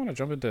think I actually want to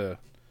jump into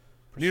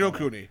Ni no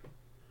Kuni.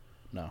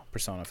 No,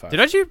 Persona 5. Did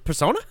I do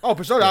Persona? Oh,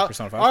 Persona. Yeah,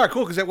 Persona 5. All right,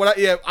 cool. Because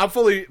I'm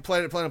fully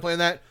planning on playing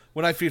that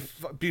when I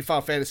beat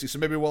Final Fantasy. So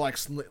maybe we'll like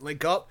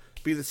link up,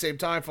 be at the same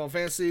time, Final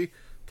Fantasy,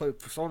 play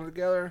Persona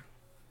together.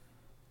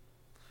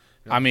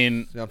 You know,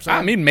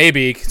 I mean,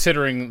 maybe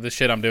considering the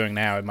shit I'm doing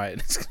now, it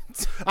might.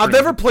 I've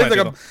never played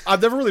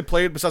I've never really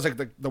played besides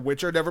like The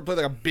Witcher. Never played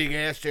like a big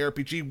ass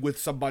JRPG with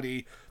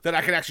somebody that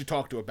I can actually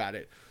talk to about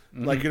it.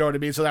 Mm-hmm. Like, you know what I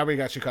mean? So that would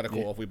be actually kind of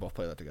cool if we both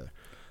play that together.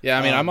 Yeah,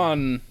 I mean, I'm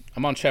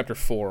on chapter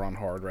 4 on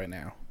hard right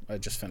now. I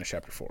just finished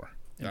chapter 4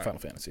 in Final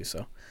Fantasy.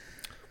 So,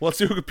 well, let's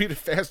see who competed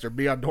faster: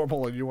 me on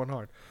normal and you on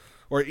hard,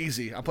 or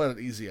easy. I'm playing on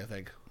easy, I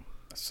think.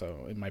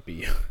 So it might be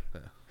you.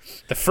 Yeah.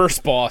 The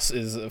first boss it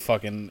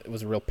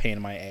was a real pain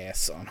in my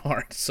ass on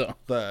hard. So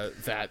the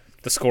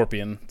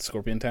scorpion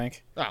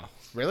tank. Oh,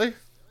 really?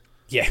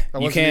 Yeah,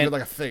 that wasn't even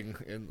like a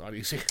thing on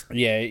easy.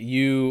 Yeah,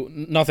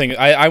 nothing.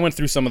 I went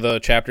through some of the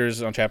chapters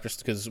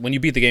because when you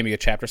beat the game, you get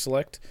chapter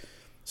select,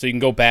 so you can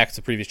go back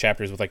to previous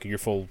chapters with like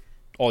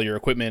all your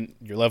equipment,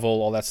 your level,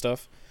 all that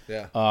stuff.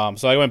 Yeah.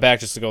 So I went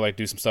back just to go like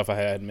do some stuff I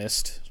had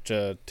missed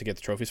to get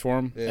the trophies for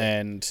him,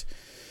 and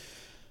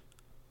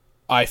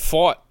I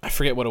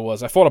forget what it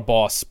was. I fought a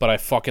boss, but I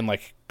fucking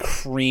like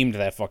creamed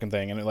that fucking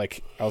thing, and I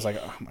was like,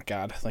 oh my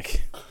god,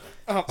 like.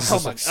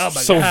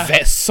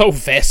 So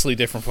vastly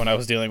different from what I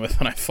was dealing with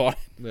when I fought.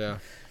 Yeah,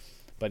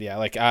 but yeah,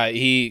 like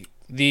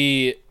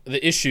the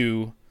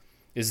issue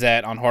is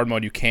that on hard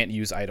mode you can't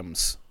use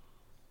items.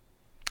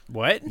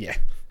 What? Yeah.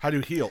 How do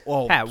you heal?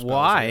 Oh,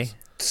 why?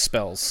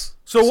 Spells.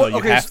 So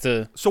you have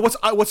to. So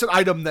what's an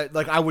item that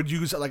like I would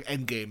use at like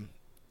end game?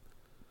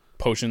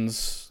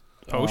 Potions.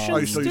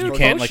 You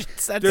can't like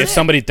if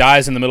somebody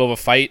dies in the middle of a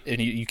fight and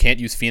you can't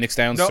use Phoenix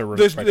Downs to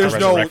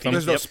resurrect them.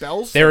 There's no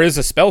spells. There is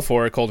a spell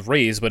for it called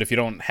Raise, but if you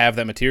don't have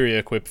that materia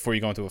equipped before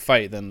you go into a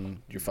fight,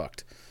 then you're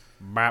fucked.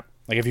 Like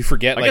if you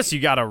forget, I guess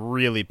you gotta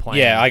really plan.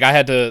 Yeah, like I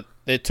had to.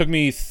 It took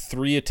me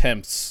 3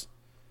 attempts.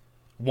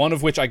 One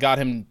of which I got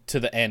him to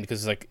the end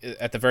because like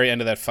at the very end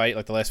of that fight,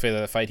 like the last phase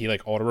of that fight, he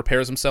like auto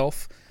repairs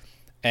himself,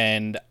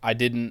 and I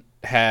didn't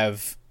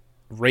have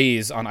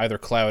Raise on either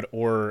Cloud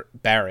or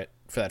Barret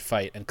for that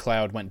fight, and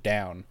Cloud went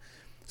down.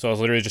 So I was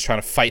literally just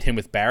trying to fight him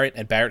with Barret,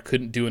 and Barret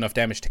couldn't do enough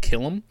damage to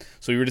kill him.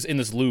 So we were just in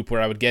this loop where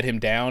I would get him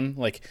down.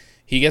 Like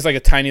he gets like a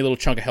tiny little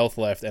chunk of health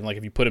left, and like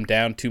if you put him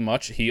down too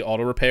much, he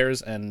auto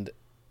repairs and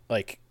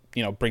like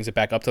brings it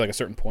back up to like a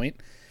certain point.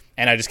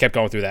 And I just kept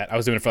going through that. I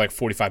was doing it for like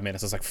 45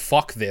 minutes. I was like,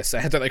 fuck this. I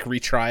had to like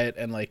retry it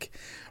and like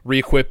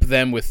re-equip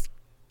them with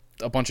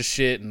a bunch of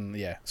shit, and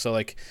yeah. So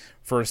like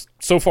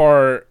so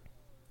far,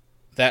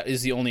 that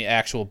is the only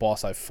actual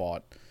boss I've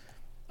fought.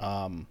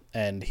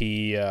 And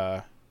he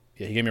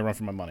gave me a run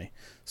for my money.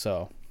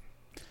 So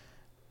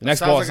the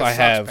next boss I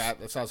have,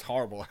 that sounds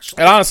horrible.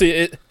 Actually, and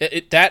honestly,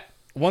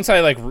 once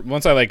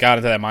I got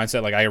into that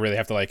mindset, like I really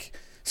have to like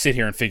sit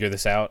here and figure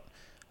this out.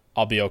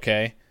 I'll be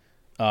okay.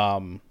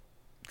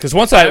 Because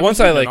once I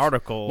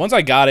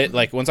got it,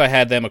 like once I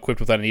had them equipped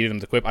with what I needed them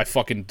to equip, I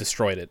fucking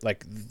destroyed it.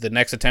 Like the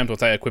next attempt,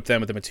 once I equipped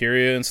them with the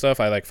materia and stuff,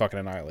 I like fucking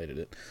annihilated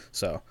it.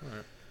 So.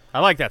 Right. I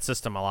like that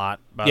system a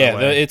lot. By the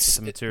way, it's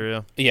the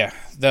material. Yeah,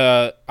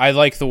 I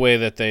like the way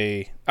that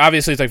they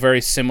obviously it's like very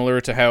similar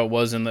to how it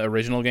was in the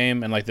original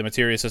game, and like the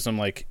materia system,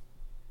 like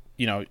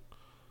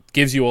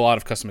gives you a lot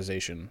of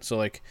customization. So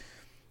like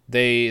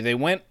they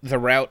went the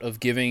route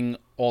of giving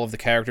all of the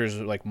characters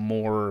like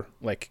more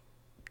like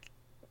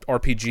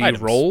RPG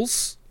items.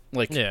 Roles.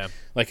 Like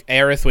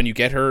Aerith, when you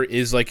get her,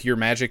 is like your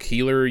magic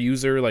healer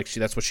user. Like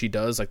that's what she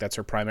does. Like that's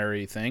her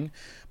primary thing.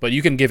 But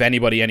you can give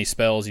anybody any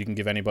spells. You can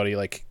give anybody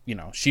like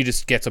she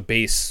just gets a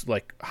base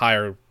like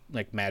higher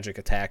like magic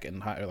attack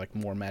and higher, like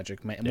more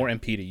magic, more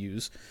MP to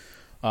use.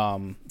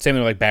 Same thing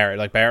with like Barrett.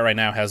 Like Barrett right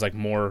now has like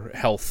more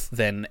health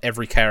than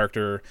every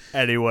character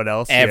anyone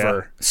else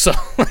ever. Yeah. So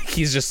like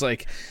he's just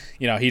like,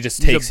 he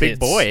just takes a big hits.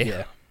 boy.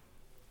 Yeah,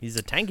 he's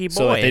a tanky boy.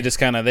 So like, they just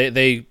kind of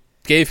they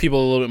gave people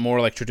a little bit more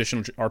like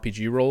traditional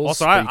RPG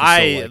roles. Also,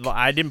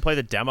 I didn't play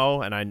the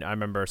demo, and I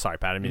remember. Sorry,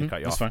 Pat, I didn't mean to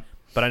cut you off. Fine.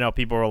 But I know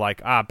people were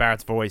like,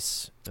 Barrett's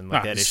voice, and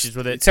like they had issues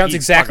with it. It sounds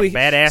exactly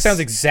badass. Sounds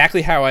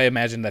exactly how I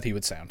imagined that he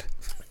would sound.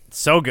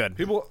 So good.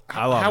 People,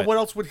 I love it. What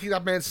else would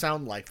that man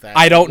sound like that?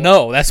 I don't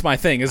know. That's my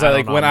thing. Is that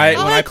like when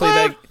I play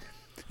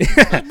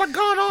that? What's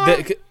going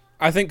on?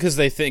 I think because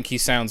they think he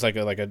sounds like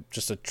a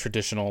just a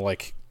traditional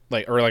like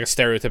or like a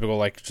stereotypical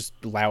like just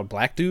loud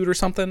black dude or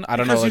something. I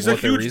don't know like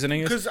what their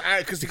reasoning is.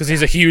 Because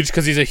he's a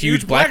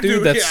huge black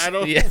dude. That's I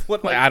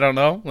don't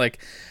know. Like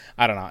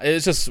I don't know.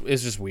 It's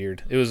just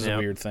weird. It was a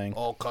weird thing.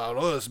 Oh,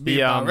 Carlos,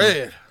 be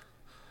red.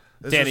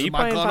 Danny, you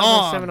playing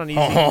Final 7 on easy?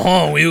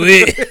 Oh, oui,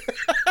 oui.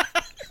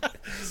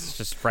 It's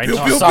just French.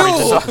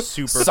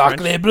 Super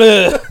Sacre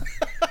bleu.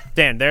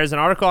 Dan, there's an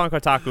article on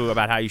Kotaku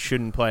about how you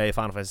shouldn't play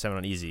Final Fantasy 7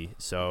 on easy.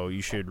 So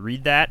you should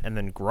read that and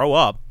then grow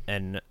up.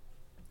 And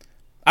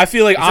I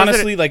feel like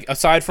honestly, like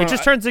aside from it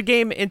just turns the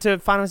game into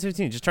Final Fantasy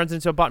 15. It just turns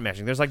into a button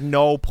mashing. There's like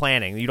no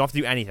planning. You don't have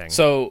to do anything.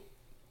 So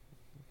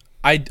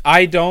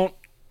I don't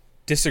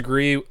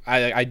disagree.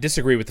 I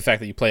disagree with the fact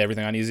that you play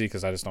everything on easy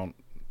because I just don't.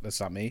 That's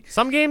not me.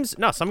 Some games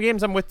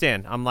I'm with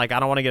Dan. I'm like,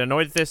 I don't want to get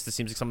annoyed at this. This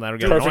seems like something that'll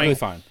get annoying.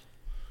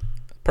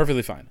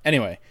 Perfectly fine.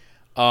 Anyway,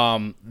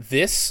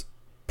 this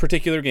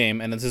particular game,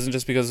 and this isn't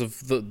just because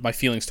of my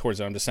feelings towards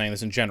it, I'm just saying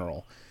this in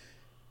general,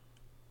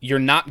 you're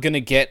not going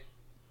to get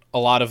a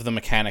lot of the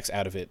mechanics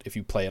out of it if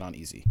you play it on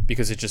easy.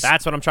 Because it just...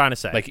 That's what I'm trying to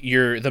say. Like,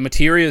 the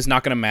materia is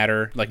not going to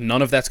matter. Like,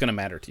 none of that's going to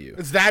matter to you.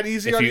 It's that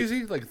easy on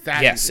easy? Like,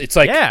 that yes, easy? It's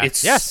like...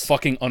 It's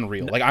fucking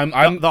unreal. Like,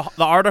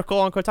 the article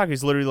on Kotaku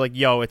is literally like,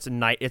 yo, it's a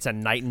night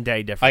and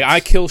day difference. Like,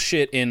 I kill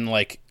shit in,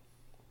 like,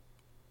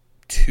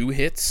 2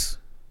 hits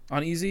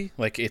on easy.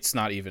 Like, it's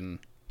not even...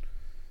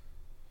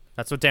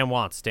 That's what Dan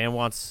wants. Dan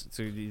wants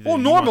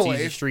normally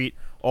Easy Street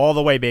all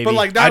the way, baby. But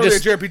like not only a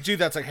JRPG,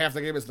 that's like half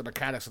the game is the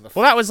mechanics of the.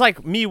 Well, that was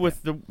like me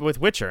with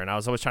Witcher, and I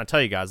was always trying to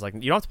tell you guys like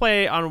you don't have to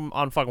play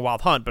on fucking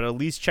Wild Hunt, but at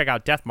least check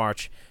out Death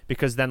March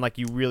because then like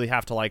you really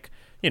have to like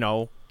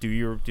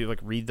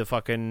read the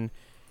fucking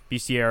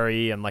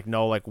bestiary and like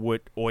know like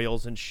what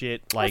oils and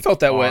shit. Like I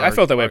felt that way. I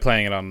felt that way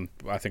playing it on.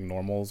 I think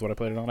normal is what I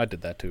played it on. I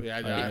did that too.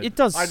 Yeah, it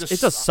does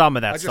some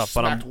of that stuff,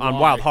 but on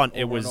Wild Hunt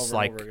it was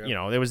like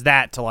there was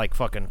that to like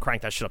fucking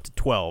crank that shit up to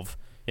 12.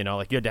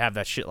 Like you had to have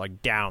that shit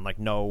like down, like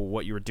know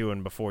what you were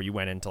doing before you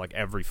went into like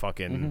every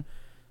fucking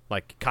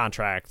like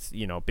contract,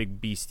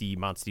 big beastie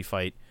monsty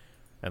fight,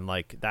 and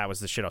like that was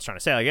the shit I was trying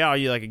to say.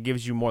 Like it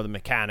gives you more of the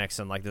mechanics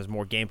and like there's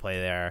more gameplay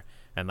there.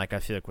 And like I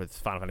feel like with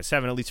Final Fantasy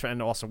 7, at least,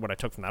 and also what I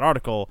took from that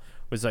article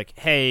was like,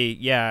 hey,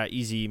 yeah,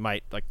 easy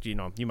might like you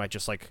might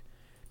just like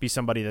be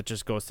somebody that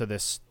just goes to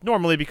this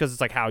normally because it's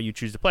like how you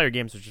choose to play your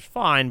games, which is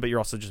fine, but you're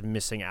also just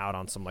missing out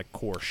on some like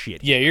core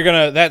shit. Yeah, you're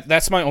gonna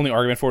that's my only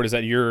argument for it is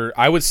that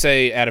I would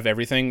say out of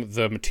everything,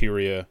 the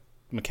materia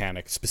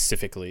mechanic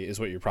specifically is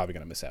what you're probably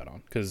gonna miss out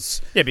on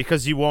because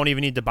you won't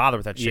even need to bother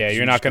with that shit. Yeah,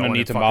 you're not gonna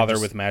need to bother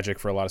with magic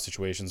for a lot of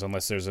situations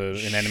unless there's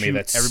an enemy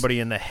that's everybody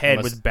in the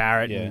head with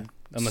Barrett and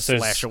unless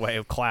slash away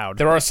with Cloud.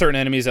 There are certain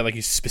enemies that like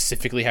you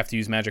specifically have to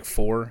use magic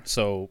for,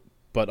 so.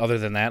 But other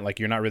than that, like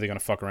you're not really gonna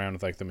fuck around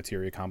with like the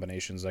materia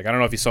combinations. Like I don't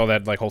know if you saw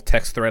that like whole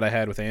text thread I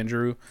had with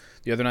Andrew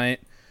the other night.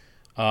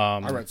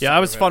 That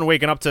was fun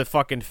waking up to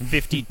fucking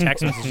 50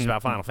 text messages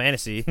about Final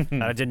Fantasy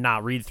that I did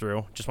not read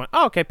through. Just went,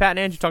 oh, okay, Pat and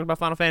Andrew talked about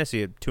Final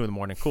Fantasy at 2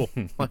 a.m. Cool.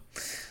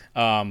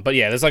 But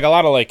yeah, there's like a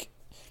lot of like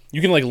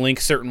you can like link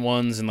certain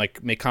ones and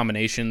like make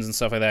combinations and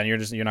stuff like that,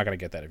 and you're not gonna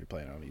get that if you're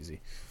playing it on easy.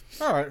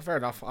 All right, fair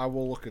enough. I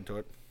will look into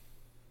it.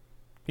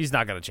 He's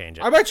not gonna change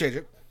it. I might change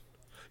it.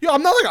 Yo,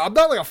 I'm not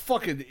like a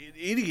fucking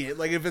idiot.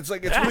 Like if it's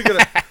like it's really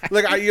gonna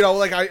like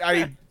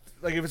I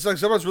like if it's like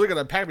someone's really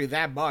gonna impact me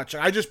that much,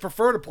 I just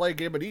prefer to play a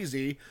game on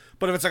easy.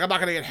 But if it's like I'm not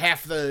gonna get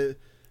half of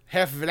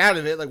it out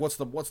of it, like what's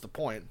the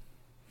point?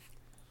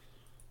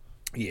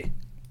 Yeah,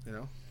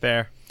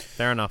 fair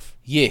enough.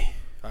 Yeah.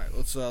 All right,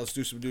 let's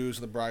do some news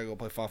and then Brian go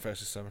play Final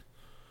Fantasy 7.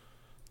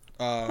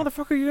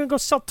 Motherfucker, you're gonna go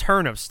sell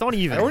turnips? Don't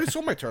even. I already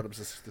sold my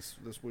turnips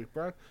this week,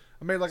 Brian.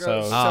 I made like a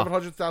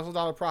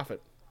 $700,000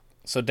 profit.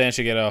 So Dan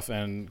should get off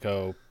and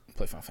go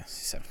play Final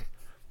Fantasy 7.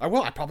 I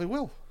will. I probably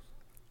will.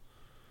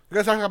 You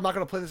guys think I'm not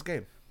going to play this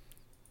game?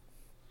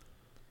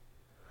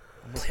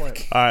 I'm going to play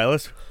it. All right,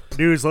 let's go.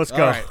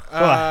 All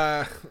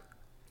right.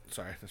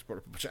 Sorry, I just brought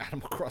up a bunch of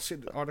Animal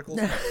Crossing articles.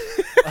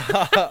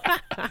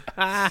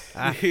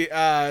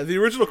 The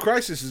original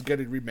Crisis is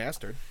getting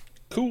remastered.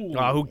 Cool.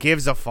 Who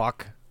gives a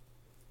fuck?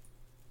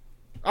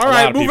 All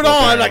right, moving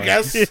on, I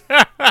guess.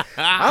 I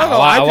don't know.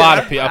 A lot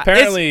of people.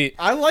 Apparently,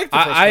 I like the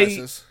first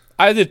Crisis.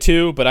 I did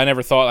too, but I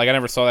never saw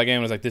that game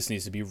and was like, this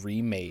needs to be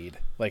remade.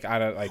 Like, I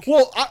don't like.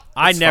 Well,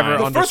 I never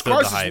the first understood the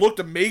Crysis hype. looked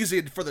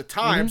amazing for the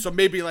time, so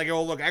maybe like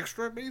it'll look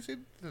extra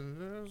amazing.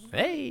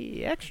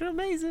 Hey, extra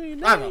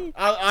amazing. I don't know.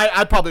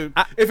 I probably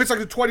if it's like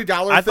the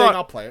 $20 thing,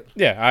 I'll play it.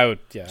 Yeah, I would.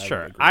 Yeah,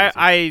 Sure.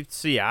 I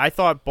I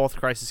thought both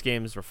Crysis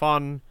games were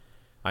fun.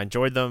 I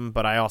enjoyed them,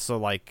 but I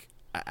also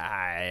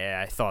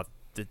I thought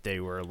that they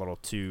were a little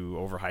too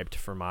overhyped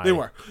for my. They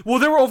were. Well,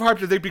 they were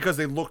overhyped, I think, because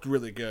they looked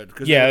really good.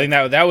 Yeah, I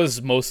think that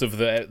was most of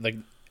the like.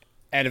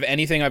 Out of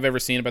anything I've ever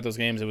seen about those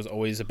games, it was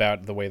always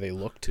about the way they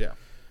looked. Yeah.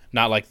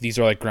 Not like these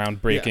are like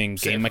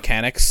groundbreaking game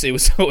mechanics. It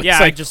was always Yeah,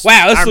 like, wow, this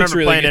I looks remember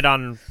really playing good. it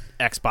on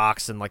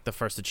Xbox, and like the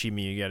first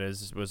achievement you get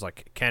was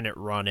like, can it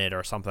run it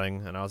or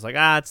something? And I was like,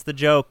 it's the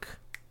joke.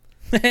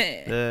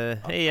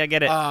 Hey, I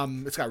get it.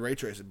 It's got ray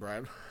tracing,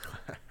 Brian.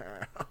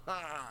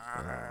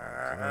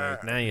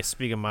 Now you're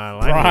speaking my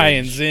language.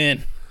 Brian's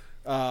in.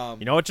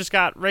 You know what just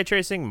got ray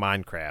tracing?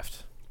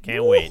 Minecraft.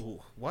 Can't wait.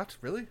 What?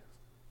 Really?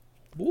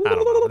 I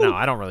don't know. No,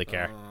 I don't really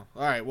care.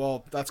 All right.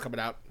 Well, that's coming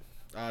out.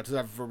 It doesn't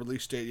have a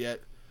release date yet.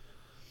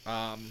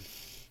 But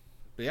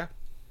yeah,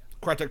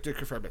 Crytek did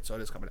confirm it, so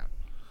it is coming out.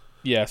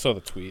 Yeah, I saw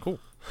the tweet. Cool.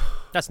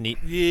 That's neat.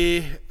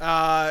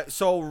 Yeah.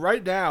 So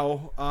right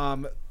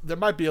now, there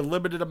might be a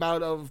limited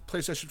amount of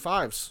PlayStation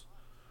 5s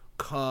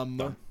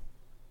come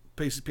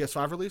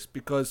PS5 release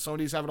because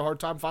Sony's having a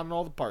hard time finding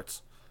all the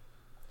parts.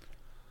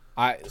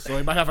 So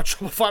they might have a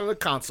trouble finding the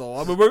console.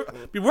 I mean,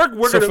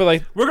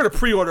 we're gonna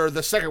pre-order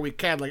the second we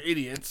can, like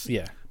idiots.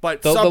 Yeah,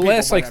 but some people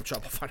last might have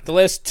trouble finding the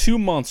last 2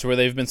 months where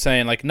they've been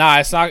saying like, nah,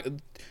 it's not.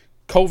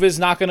 COVID's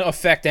not going to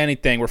affect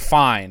anything. We're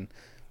fine.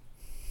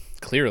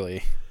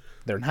 Clearly,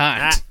 they're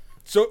not.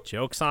 So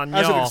jokes on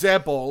as y'all. an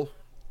example,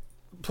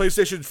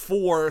 PlayStation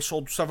 4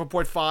 sold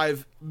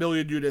 7.5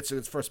 million units in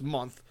its first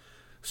month.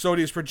 Sony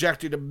is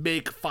projecting to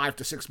make 5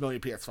 to 6 million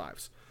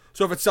PS5s.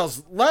 So if it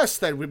sells less,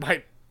 then we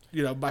might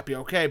be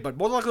okay. But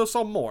more likely, it'll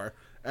sell more,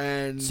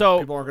 and So,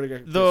 people aren't going to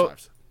get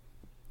PS5s.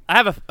 I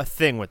have a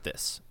thing with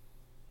this.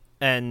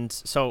 And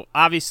so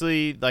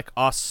obviously, like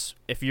us,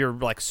 if you're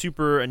like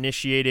super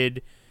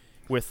initiated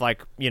with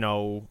like,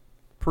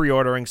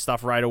 pre-ordering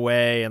stuff right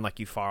away, and like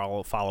you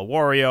follow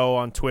Wario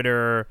on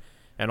Twitter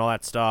and all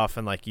that stuff,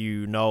 and like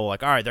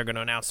like, all right, they're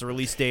gonna announce the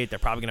release date, they're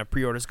probably gonna have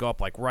pre-orders go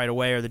up like right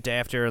away or the day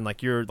after, and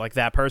like you're like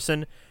that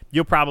person,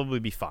 you'll probably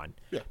be fine.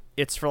 Yeah.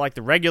 It's for like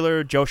the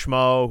regular Joe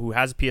Schmo who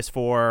has a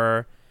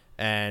PS4.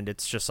 And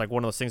it's just like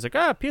one of those things like,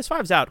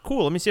 PS5's out.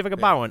 Cool. Let me see if I can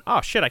buy one.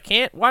 Oh, shit, I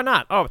can't. Why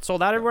not? Oh, it's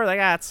sold out everywhere.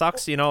 Like, it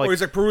sucks. Like, or he's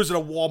like perusing a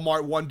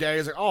Walmart one day.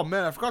 He's like, oh,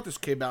 man, I forgot this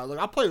came out. Like,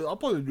 I'll play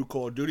the new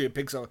Call of Duty and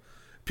picks a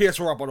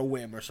PS4 up on a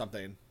whim or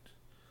something.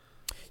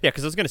 Yeah,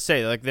 because I was going to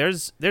say, like,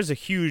 there's a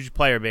huge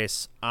player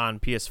base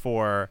on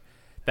PS4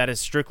 that is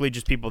strictly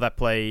just people that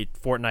play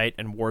Fortnite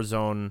and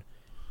Warzone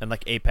and,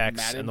 like, Apex.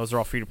 Madden. And those are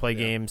all free-to-play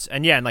games.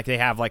 And, yeah, and, like, they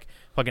have, like,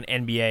 fucking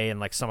NBA and,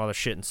 like, some other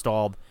shit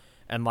installed.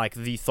 And, like,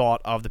 the thought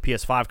of the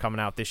PS5 coming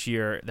out this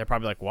year, they're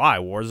probably like, why?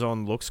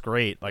 Warzone looks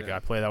great. Like, I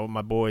play that with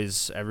my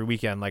boys every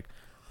weekend. Like,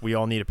 we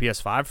all need a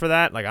PS5 for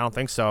that? Like, I don't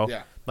think so.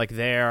 Yeah. Like,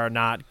 they're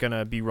not going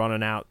to be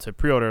running out to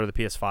pre-order the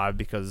PS5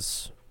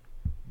 because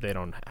they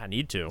don't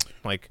need to.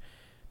 Like,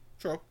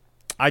 True.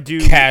 I do.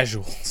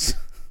 Casuals.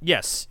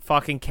 Yes,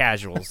 fucking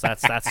casuals.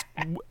 That's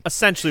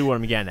essentially what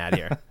I'm getting at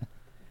here.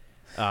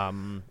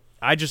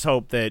 I just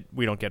hope that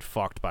we don't get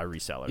fucked by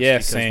resellers. Yeah,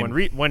 because same.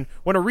 when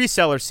a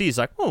reseller sees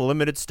like,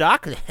 limited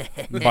stock,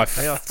 About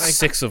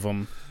 6 of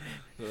them.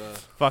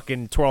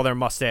 fucking twirl their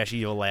mustache,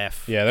 evil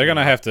laugh. Yeah, they're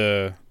gonna have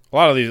to. A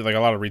lot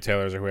of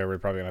retailers or whoever are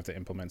probably gonna have to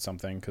implement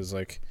something because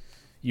like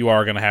you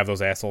are gonna have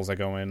those assholes that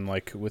go in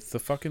like with the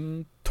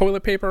fucking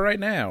toilet paper right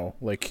now.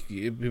 Like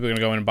people are gonna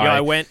go in and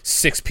buy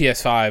 6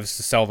 PS5s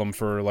to sell them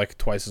for like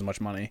twice as much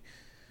money.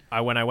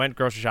 When I went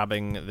grocery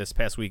shopping this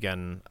past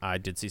weekend, I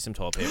did see some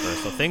toilet paper.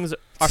 So things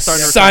are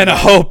starting to Sign of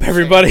hope,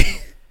 everybody.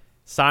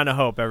 Sign of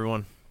hope,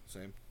 everyone.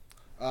 Same.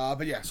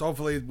 But yeah, so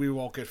hopefully we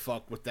won't get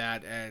fucked with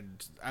that.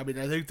 And I mean,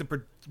 I think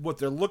what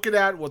they're looking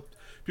at, what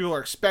people are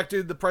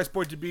expecting the price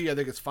point to be, I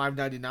think it's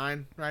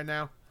 $5.99 right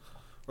now,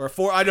 or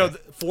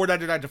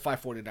 $4.99 to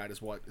 $5.49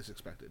 is what is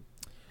expected.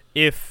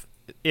 If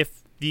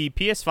the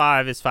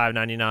PS5 is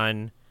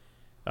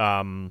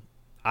 $5.99,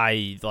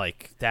 I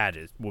like that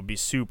would be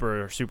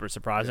super super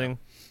surprising.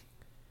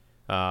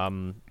 Yeah.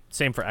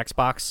 Same for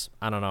Xbox.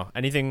 I don't know,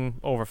 anything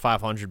over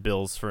 500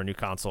 bills for a new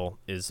console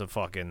is a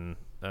fucking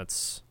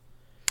that's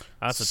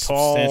a tall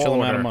substantial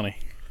order. amount of money.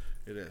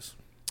 It is.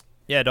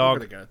 Yeah, dog.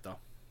 We're gonna get it though.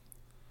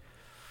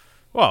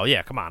 Well,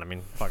 yeah, come on. I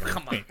mean,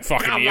 fucking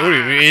Fucking what are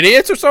you,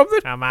 idiots or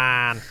something? come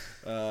on.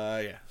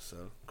 Yeah.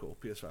 So cool.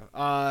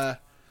 PS5.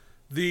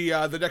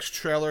 The next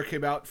trailer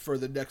came out for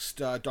the next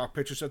Dark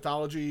Pictures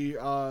anthology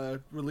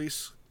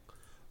release.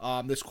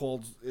 It's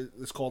called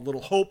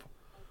Little Hope.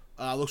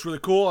 Looks really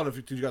cool. I don't know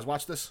if did you guys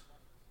watch this?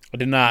 I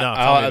did not. No,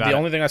 tell me about the it.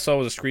 only thing I saw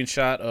was a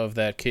screenshot of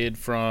that kid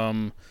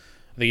from.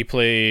 I think he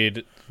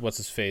played what's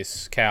his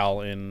face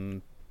Cal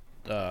in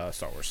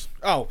Star Wars.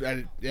 Oh,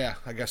 yeah,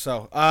 I guess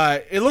so.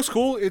 It looks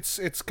cool. It's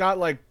got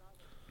like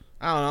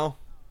I don't know,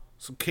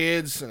 some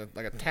kids and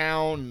like a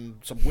town and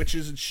some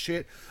witches and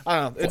shit.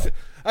 I don't know.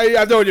 I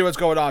have no idea what's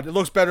going on. It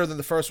looks better than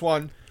the first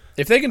one.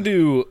 If they can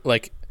do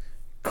like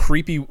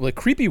creepy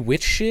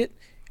witch shit,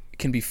 it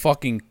can be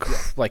fucking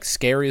like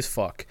scary as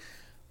fuck.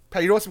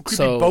 Pat, you know what some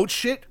creepy boat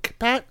shit,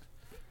 Pat?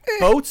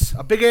 Boats,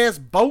 a big ass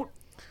boat.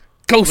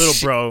 Ghost little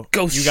shit. bro.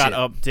 Ghost you got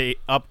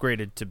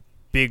upgraded to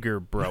bigger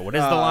bro. What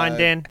is the line,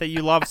 Dan, that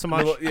you love so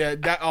much?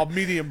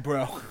 Medium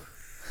bro.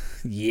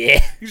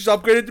 Yeah. You just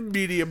upgraded to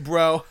medium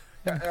bro.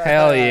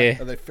 Hell yeah.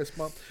 Are they fist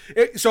bump?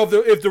 So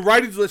if the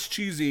writing's less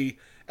cheesy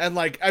and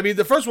like I mean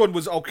the first one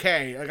was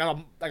okay.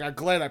 I'm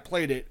glad I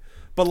played it.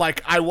 But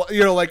like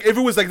if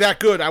it was like that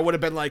good, I would have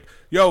been like,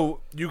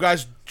 "Yo, you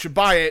guys should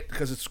buy it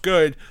because it's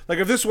good." Like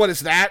if this one is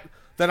that,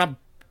 then I'm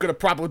gonna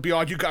probably be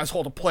on you guys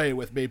all to play it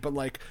with me. But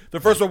like the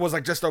first one was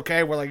like just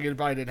okay, where like you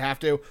probably didn't have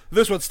to. If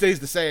this one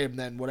stays the same,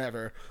 then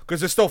whatever.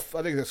 Because there's still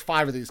I think there's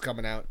 5 of these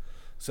coming out,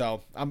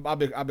 so I'm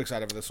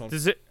excited for this one.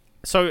 Does it?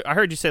 So I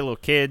heard you say little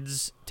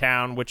kids,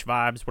 town, witch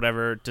vibes,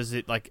 whatever. Does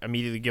it like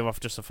immediately give off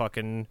just a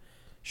fucking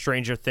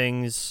Stranger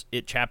Things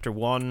chapter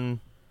 1?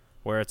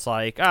 Where it's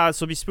like, this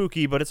will be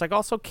spooky, but it's like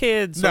also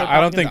kids. So no, I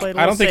don't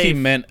think he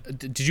meant.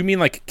 Did you mean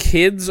like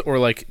kids or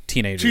like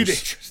teenagers?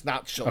 Teenagers,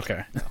 not children.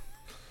 Okay.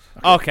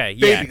 No. Okay,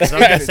 yeah. Babies. I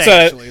was gonna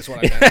say, Actually, is what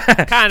I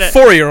meant. kind of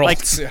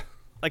 4-year-olds.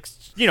 like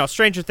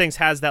Stranger Things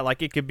has that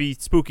like it could be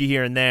spooky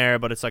here and there,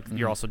 but it's like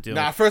you're also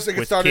dealing. First thing it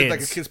with started kids.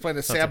 like a kid's playing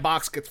a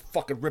sandbox, gets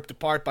fucking ripped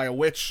apart by a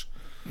witch.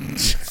 Are you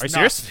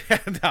serious?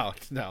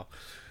 No.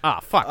 Oh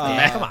fuck,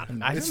 man! Come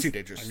on, It's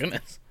teenagers. My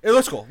goodness. It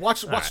looks cool.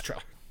 Watch the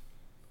trailer.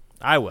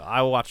 I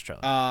will watch the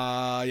trailer.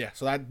 Yeah.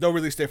 So that no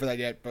release date for that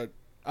yet, but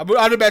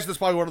I'd imagine it's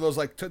probably one of those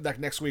like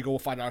next week, or we'll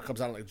find out it comes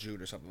out in like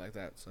June or something like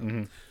that.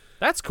 So.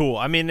 That's cool.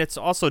 I mean, it's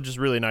also just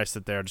really nice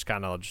that they're just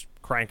kind of just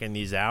cranking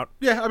these out.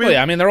 Yeah,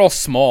 I mean, they're all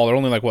small. They're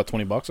only like what,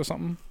 $20 or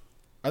something.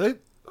 Are they?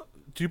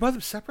 Do you buy them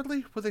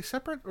separately? Were they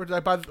separate, or did I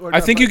buy? I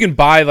think you can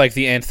buy like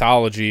the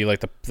anthology, like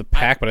the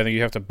pack, but I think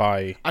you have to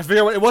buy. I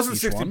forget what it wasn't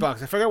each $60. one?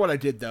 I forget what I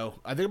did though.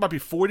 I think it might be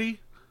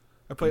 40.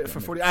 I played it for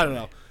 40. I don't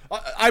know.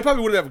 I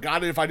probably wouldn't have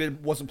gotten it if I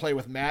wasn't playing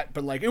with Matt.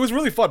 But like, it was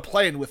really fun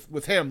playing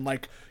with him.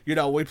 Like, we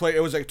played.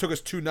 It was like it took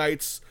us 2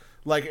 nights.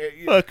 Like,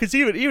 because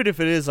even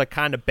if it is like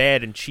kind of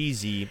bad and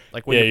cheesy,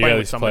 like when you're playing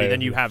with somebody, then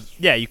you have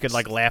you could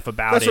like laugh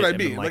about That's it. what I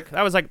mean. Like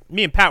that was like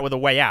me and Pat with A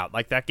Way Out.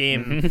 Like that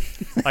game,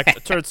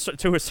 like to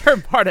a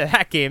certain part of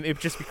that game, it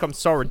just becomes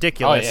so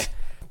ridiculous.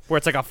 Where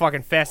it's like a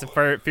fucking Fast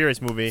and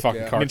Furious movie.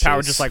 Fucking car me and Pat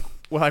were chase. just like,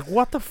 we're like,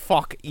 what the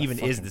fuck even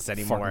is this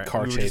anymore? Fucking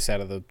car We were chase just-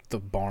 out of the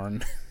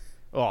barn.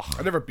 Oh,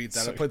 I never beat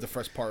that. I played the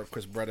first part with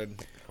Chris Brennan.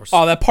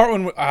 Oh, that part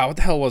when what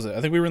the hell was it?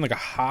 I think we were in like a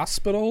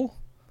hospital,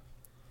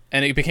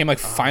 and it became like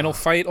Final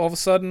Fight all of a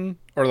sudden,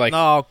 or like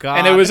oh god,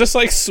 and it was just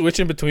like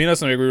switching between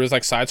us, and we were just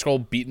like side scroll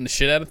beating the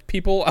shit out of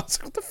people. I was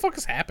like, what the fuck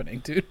is happening,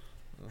 dude?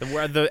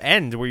 the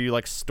end where you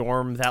like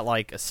storm that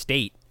like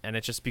estate, and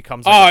it just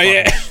becomes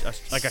like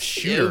a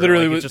shooter. It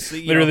literally like, was, just,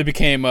 literally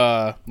became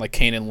like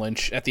Kane and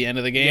Lynch at the end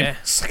of the game. Yeah.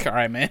 It's like, all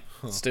right, man,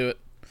 let's do it.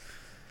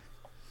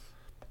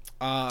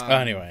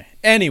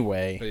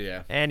 Anyway. But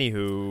yeah.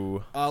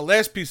 Anywho,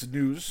 Last piece of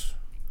news.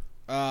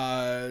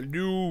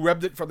 New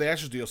Remnant from the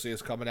Ashes DLC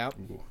is coming out.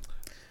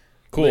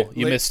 Cool.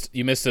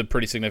 You missed a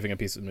pretty significant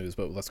piece of news,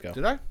 but let's go.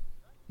 Did I?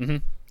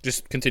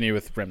 Just continue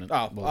with Remnant.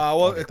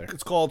 Well, get there.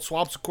 it's called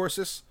Swamps of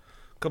Corsus.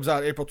 Comes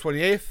out April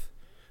 28th.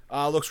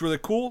 Looks really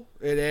cool.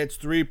 It adds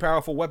 3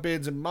 powerful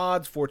weapons and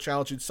mods, 4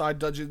 challenging side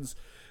dungeons,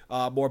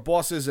 more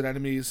bosses and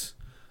enemies.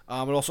 It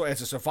also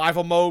adds a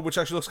survival mode, which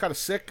actually looks kind of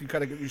sick.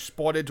 You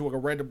spawn into like a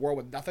random world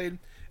with nothing,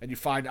 and you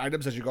find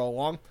items as you go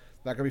along.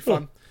 That could be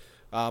fun.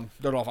 Don't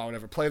know if I would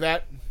ever play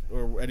that,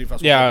 or any of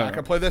us would I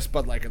can play this,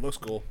 but like it looks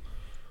cool.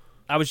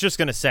 I was just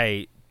gonna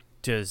say,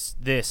 does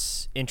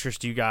this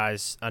interest you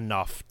guys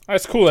enough?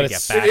 It's cool that get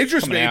it's back. It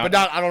interests coming me, out. but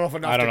not. I don't know if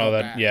enough. I don't to know go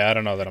that. back. Yeah, I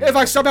don't know that. If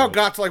I somehow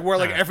got to like where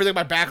like everything in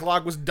my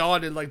backlog was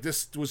done and like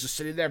this was just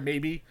sitting there,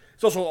 maybe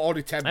it's also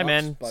only $10. Hey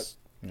man, but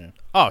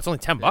oh, it's only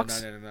 $10.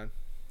 $9.99.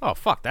 Oh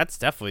fuck, that's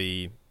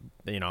definitely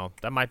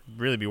that might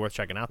really be worth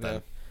checking out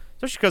then.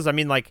 Especially because I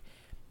mean like,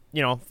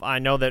 I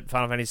know that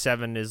Final Fantasy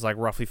VII is like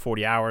roughly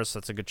 40 hours, so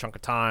that's a good chunk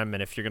of time.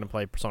 And if you're gonna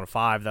play Persona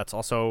 5, that's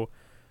also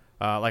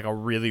like a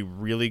really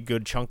really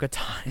good chunk of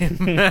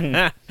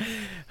time.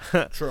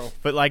 True.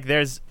 But like,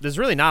 there's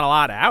really not a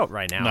lot out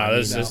right now.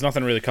 No, there's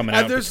nothing really coming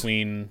out there's-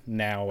 between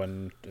now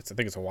and I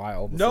think it's a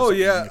while. before No,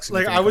 something yeah, next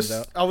like thing I comes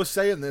out. was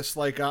saying this,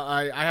 like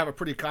I have a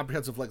pretty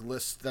comprehensive like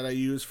list that I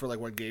use for like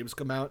when games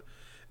come out,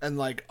 and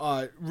like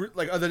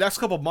the next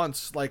couple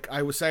months, like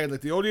I was saying,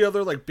 like the only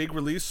other like big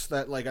release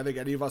that like I think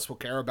any of us will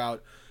care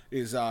about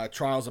is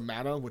Trials of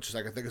Mana, which is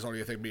like I think is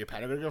only a thing me and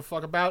Pat are gonna give a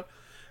fuck about,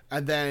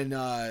 and then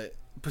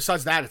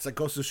besides that, it's like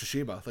Ghost of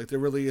Tsushima. Like there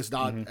really is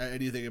not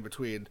anything in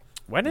between.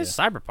 When does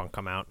Cyberpunk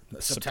come out?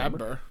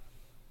 September.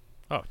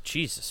 Oh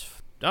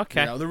Jesus.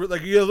 Okay. There's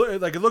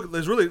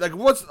really like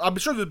I'm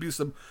sure there'd be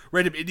some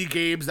random indie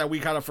games that we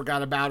kind of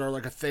forgot about or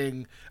like a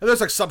thing, and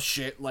there's like some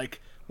shit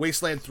like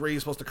Wasteland 3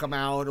 is supposed to come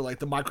out, or like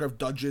the Minecraft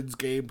Dungeons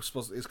game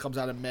comes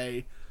out in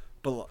May,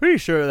 but Pretty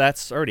sure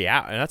that's already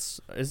out. And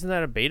isn't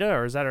that a beta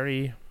or is that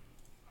already?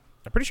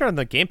 I'm pretty sure on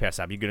the Game Pass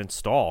app you could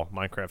install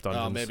Minecraft Dungeons.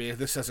 Oh, maybe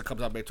this says it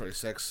comes out May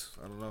 26th.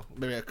 I don't know.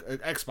 Maybe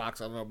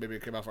Xbox. I don't know. Maybe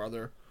it came out for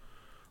other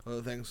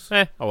things.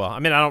 Oh well. I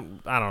mean, I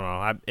don't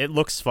know. It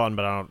looks fun,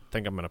 but I don't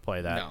think I'm gonna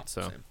play that. No.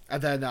 So. Same.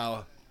 And then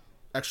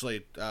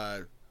actually,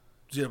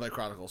 Xenoblade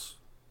Chronicles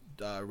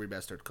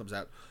Remastered comes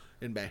out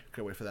in May.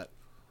 Can't wait for that.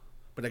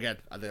 But again,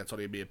 I think that's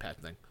only a me and Pat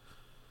thing.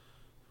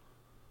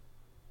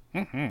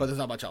 Mm-hmm. But there's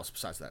not much else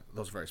besides that.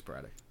 Those are very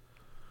sporadic.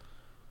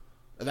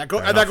 And that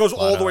goes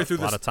all the way through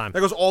this. That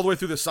goes all the way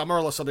through the summer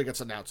unless something gets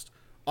announced.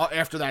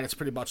 After that, it's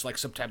pretty much like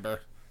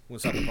September when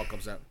Cyberpunk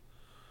comes out.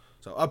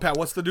 So, Pat,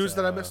 what's the news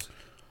that I missed?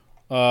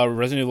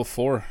 Resident Evil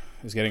 4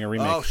 is getting a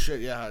remake. Oh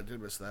shit! Yeah, I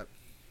did miss that.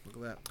 Look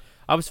at that.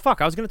 I was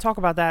going to talk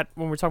about that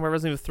when we were talking about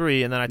Resident Evil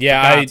 3, and then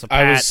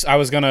I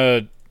was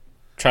gonna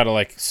try to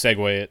like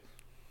segue it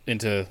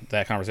into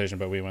that conversation,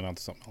 but we went on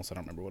to something else. I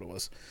don't remember what it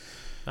was.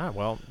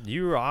 Well,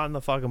 you were on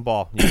the fucking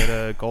ball. You get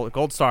a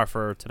gold star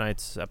for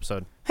tonight's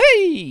episode.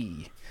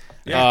 Hey!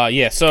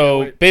 Yeah.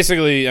 So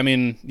basically, I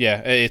mean,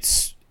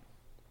 it's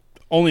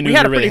only news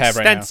we really have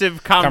right now. We had a pretty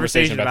extensive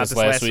conversation about this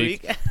last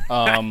week.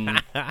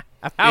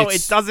 How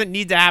it doesn't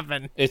need to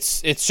happen.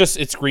 It's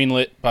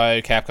greenlit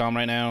by Capcom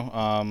right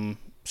now.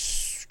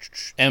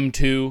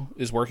 M2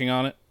 is working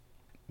on it,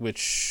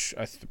 which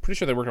I'm pretty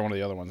sure they worked on one of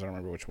the other ones. I don't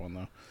remember which one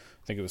though.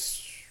 I think it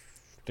was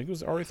the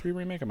RE3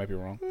 remake. I might be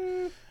wrong.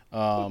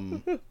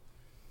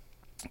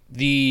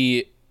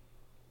 The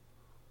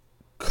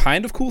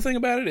kind of cool thing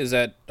about it is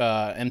that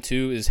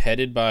M2 is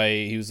headed by,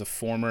 he was the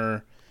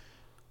former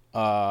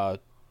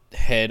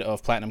head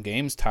of Platinum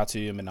Games,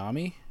 Tatsuya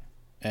Minami,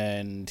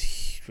 and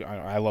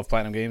I love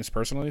Platinum Games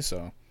personally,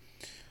 so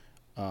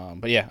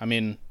but yeah, I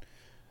mean,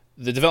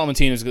 the development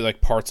team is like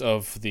parts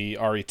of the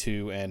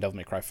RE2 and Devil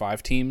May Cry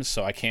 5 teams,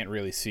 so I can't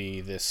really see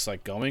this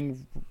like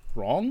going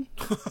wrong.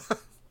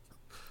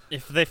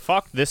 If they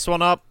fuck this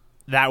one up,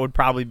 that would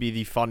probably be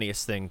the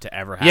funniest thing to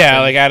ever happen. Yeah,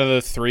 like out of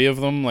the three of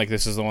them, like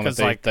this is the one that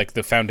they, like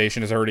the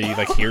foundation is already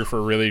like here for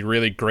a really,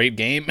 really great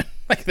game.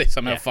 Like they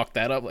somehow fucked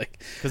that up.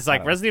 Like because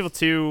like Resident Evil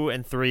 2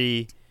 and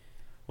 3,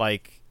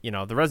 like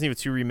the Resident Evil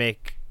 2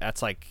 remake,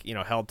 that's like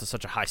held to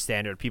such a high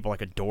standard. People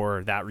like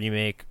adore that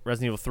remake.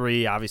 Resident Evil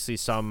 3, obviously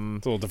it's a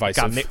little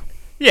divisive.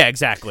 Yeah,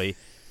 exactly.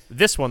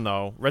 This one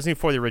though, Resident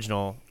Evil 4, the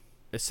original.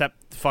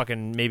 Except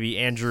fucking maybe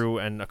Andrew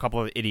and a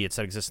couple of idiots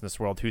that exist in this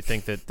world who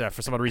think that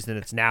for some other reason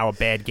it's now a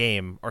bad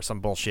game or some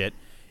bullshit,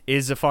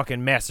 is a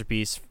fucking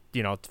masterpiece.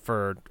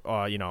 For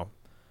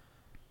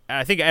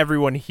I think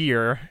everyone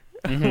here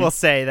will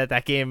say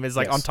that game is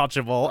like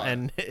untouchable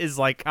and is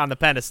like on the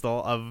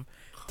pedestal of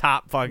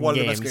top fucking one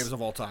of games. The best games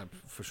of all time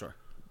for sure.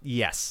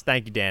 Yes,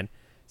 thank you, Dan.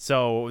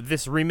 So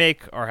this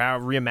remake or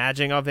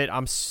reimagining of it,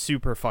 I'm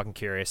super fucking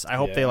curious. I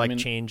hope they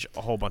change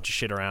a whole bunch of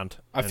shit around.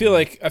 I feel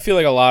like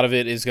a lot of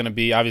it is going to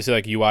be obviously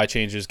like UI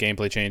changes,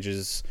 gameplay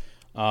changes.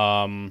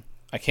 I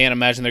can't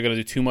imagine they're going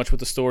to do too much with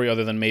the story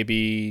other than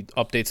maybe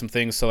update some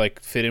things to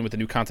like fit in with the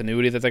new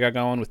continuity that they got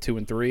going with 2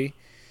 and 3.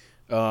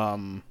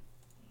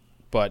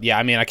 But yeah,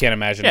 I mean, I can't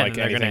imagine like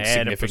anything significant. They're going to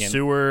add a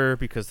pursuer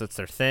because that's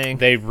their thing.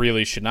 They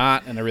really should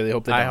not, and I really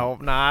hope they don't. I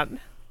hope not.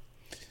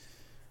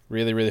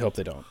 Really, really hope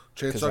they don't.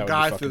 Chainsaw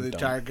guy through the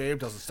entire game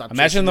doesn't stop.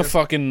 Imagine the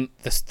fucking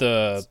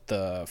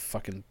the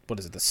fucking what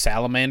is it? The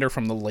salamander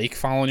from the lake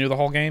following you the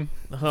whole game.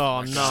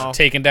 Oh no!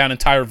 Taking down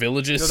entire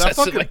villages. That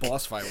fucking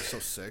boss fight was so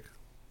sick.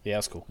 Yeah,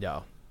 that's cool.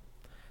 Yeah,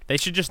 they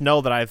should just know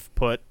that I've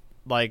played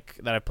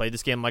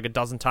this game like a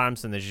dozen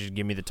times, and they should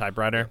give me the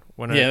typewriter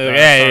when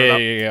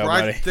yeah.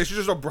 Brian, they should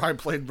just know Brian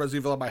played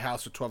Resident Evil at my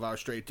house for 12 hours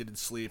straight, didn't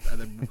sleep,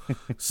 and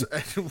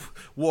then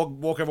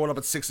woke everyone up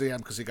at 6 a.m.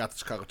 because he got the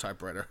Chicago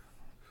typewriter.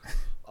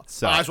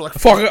 So, eyes were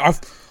like, I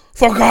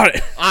got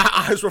it.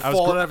 Eyes were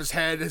falling out of his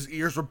head. His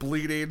ears were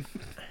bleeding.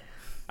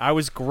 I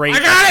was great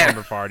at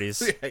slumber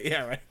parties.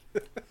 Yeah, right.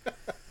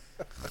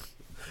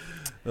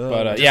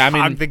 But I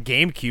mean, the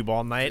GameCube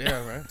all night.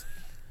 Yeah, right.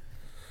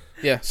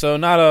 Yeah, so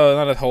not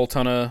a whole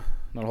ton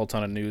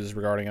of news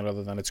regarding it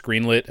other than it's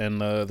greenlit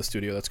and the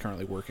studio that's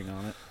currently working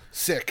on it.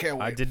 Sick. Can't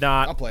wait.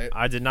 I'll play it.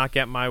 I did not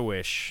get my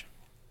wish,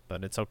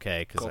 but it's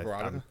okay because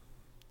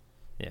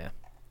yeah.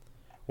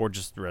 Or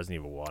just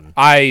Resident Evil 1.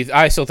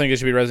 I still think it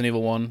should be Resident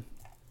Evil 1.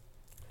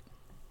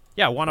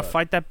 Yeah, I want to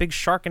fight that big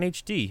shark in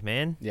HD,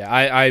 man. Yeah,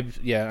 I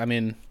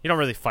mean... You don't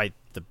really fight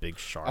the big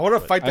shark. I want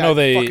to fight that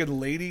fucking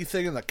lady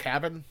thing in the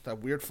cabin. That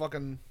weird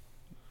fucking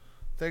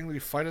thing we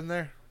fight in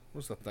there.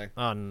 What's the thing?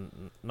 No.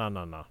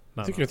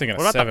 I think you're thinking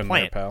of 7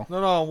 there, pal.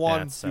 No, 1.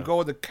 Yeah, you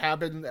go in the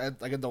cabin,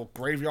 like in the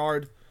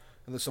graveyard,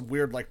 and there's some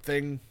weird like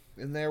thing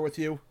in there with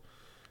you.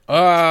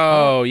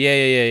 Oh,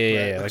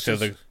 yeah. Like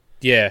the...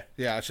 Yeah.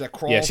 Yeah, she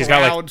crawls she's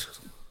around.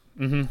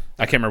 Got like...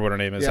 I can't remember what her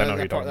name is. Yeah, I know who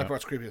you're talking about. That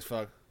part's creepy as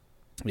fuck.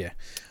 Yeah.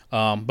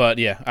 But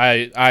yeah,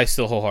 I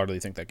still wholeheartedly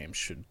think that game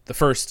the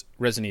first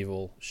Resident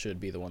Evil should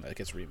be the one that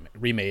gets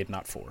remade,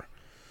 not 4.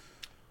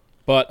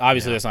 But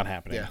obviously that's not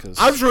happening. Yeah.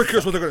 I'm just really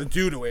curious what they're going to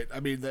do to it. I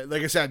mean,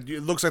 like I said,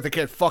 it looks like they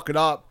can't fuck it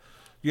up.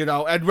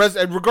 And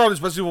regardless,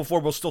 Resident Evil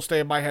 4 will still stay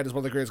in my head as one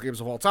of the greatest games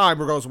of all time,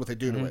 regardless of what they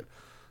do to it.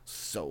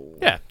 So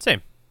yeah,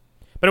 same.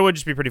 But it would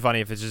just be pretty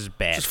funny if it's just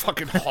bad. Just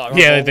fucking hot.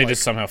 Yeah, they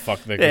just somehow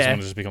fuck. This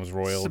one just becomes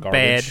royal It's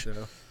garbage.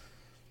 bad.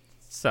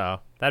 So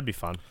that'd be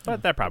fun,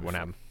 but that probably won't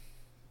happen.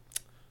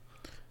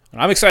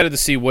 I'm excited to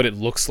see what it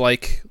looks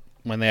like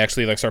when they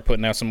actually like start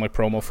putting out some like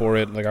promo for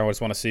it. Like I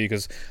always want to see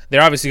because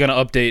they're obviously going to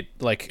update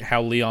like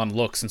how Leon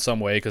looks in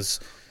some way because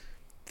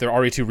their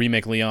RE2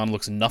 remake Leon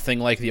looks nothing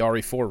like the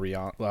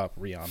RE4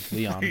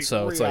 Leon.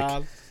 So it's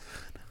like,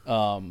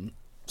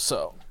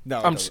 so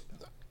no,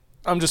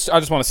 I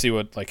just want to see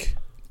what like.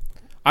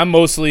 I'm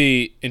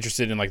mostly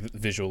interested in like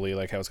visually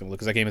like how it's going to look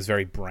because that game is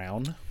very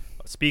brown.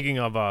 Speaking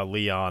of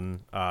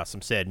Leon,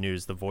 some sad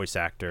news: the voice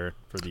actor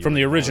from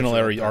the original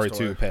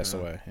RE2 passed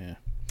away.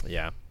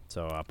 Yeah.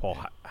 So Paul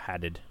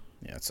Haddad.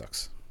 Yeah, it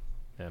sucks.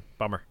 Yeah,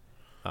 bummer.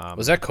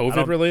 Was that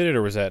COVID related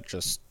or was that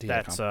just?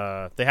 That's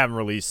they haven't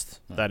released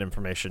that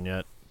information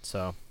yet.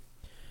 So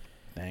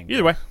dang,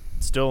 either way,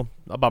 still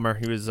a bummer.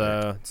 He was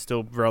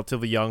still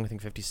relatively young. I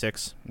think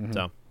 56. Mm-hmm.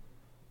 So,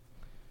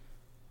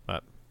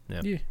 but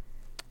yeah.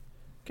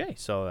 Okay,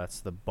 so that's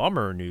the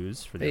bummer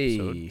news for the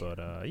episode.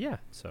 But yeah,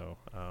 so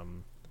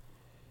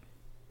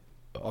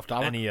off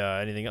topic.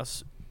 Anything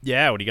else?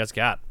 Yeah, what do you guys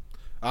got?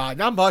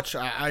 Not much.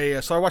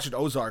 I started watching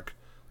Ozark.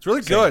 It's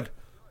really good.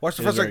 Watched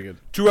the first like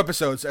 2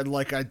 episodes, and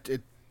like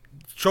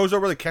shows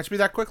don't really catch me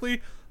that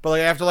quickly. But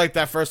like after like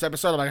that first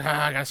episode, I'm like,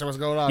 I gotta see what's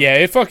going on. Yeah,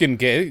 it fucking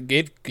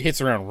it hits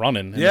around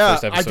running. In the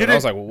first episode. I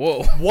was like,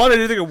 whoa. One, I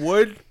didn't think it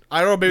would.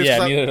 I don't know. Maybe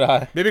neither did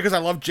I. Maybe because I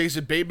love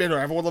Jason Bateman, or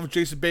everyone loves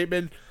Jason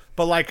Bateman.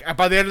 But like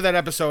by the end of that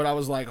episode, I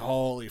was like,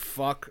 "Holy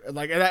fuck!"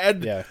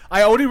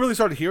 I only really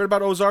started hearing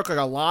about Ozark like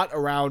a lot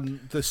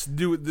around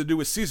the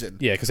newest season.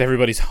 Yeah, because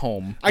everybody's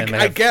home.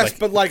 I guess,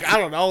 but like I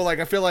don't know. Like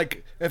I feel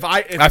like if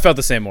I felt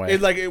the same way.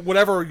 In like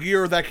whatever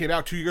year that came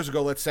out, 2 years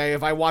ago, let's say,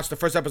 if I watched the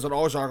first episode of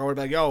Ozark, I would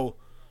be like, "Yo,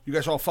 you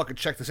guys should all fucking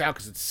check this out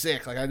because it's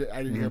sick." Like I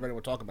didn't hear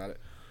anyone talk about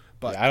it.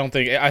 But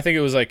yeah, I think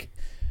it was like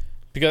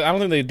because I don't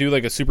think they do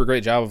like a super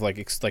great job of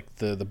like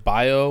the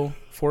bio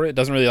for it. It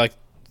doesn't really like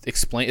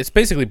explain. It's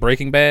basically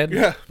Breaking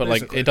Bad, but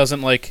like it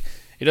doesn't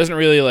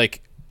really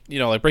like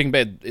like Breaking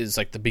Bad is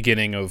like the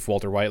beginning of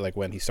Walter White, like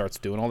when he starts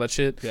doing all that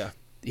shit. Yeah,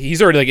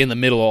 he's already like in the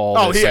middle of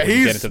all this. Yeah,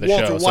 he's get into the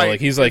Walter show. White So like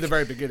he's like at the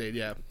very beginning.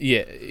 Yeah,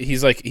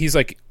 he's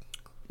like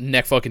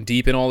neck fucking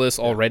deep in all this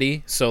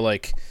already. So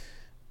like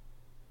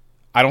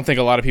I don't think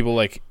a lot of people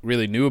like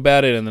really knew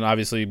about it, and then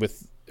obviously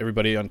with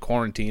everybody on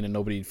quarantine and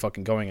nobody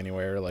fucking going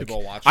anywhere, like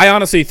I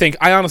honestly think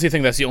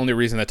that's the only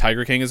reason that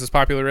Tiger King is as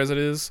popular as it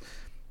is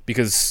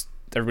because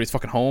everybody's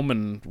fucking home,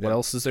 and what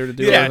else is there to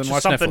do other than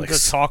watch something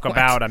Netflix? to talk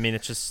about. I mean,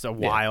 it's just a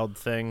wild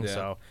thing. Yeah.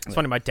 So it's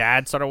funny. My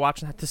dad started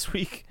watching that this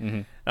week,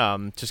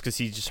 just because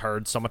he just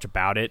heard so much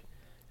about it.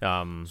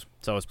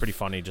 So it's pretty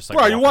funny. Just like,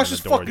 bro, you watch this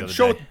fucking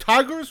show with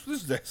tigers? What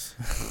is this?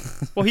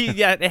 Well,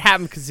 it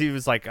happened because he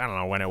was like, I don't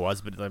know when it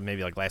was, but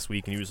maybe like last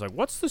week, and he was like,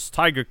 "What's this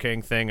Tiger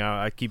King thing?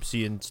 I keep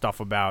seeing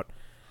stuff about."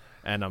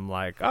 And I'm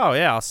like, "Oh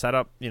yeah, I'll set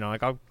up.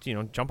 I'll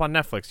jump on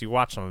Netflix. You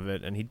watch some of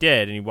it." And he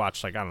did, and he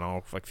watched like I don't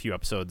know, like a few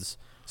episodes.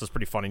 So it's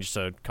pretty funny just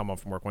to come home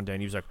from work one day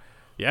and he was like,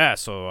 "Yeah,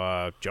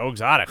 so Joe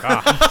Exotic,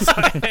 huh?" It's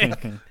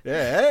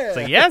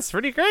like, yeah, it's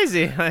pretty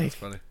crazy. That's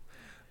funny.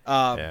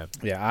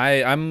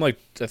 I'm like,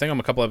 I think I'm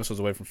a couple episodes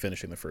away from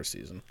finishing the first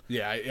season.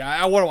 Yeah,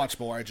 I want to watch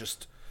more. I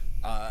just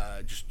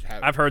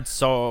haven't. I've heard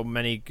so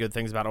many good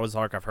things about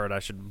Ozark. I've heard I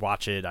should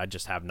watch it. I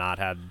just have not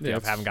had.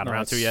 Haven't gotten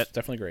around to it yet.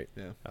 Definitely great.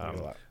 Yeah.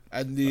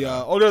 And the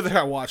only other thing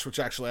I watched, which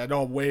actually I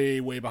know I'm way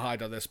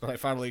behind on this, but I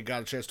finally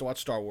got a chance to watch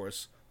Star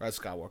Wars: Rise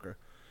of Skywalker.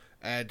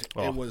 And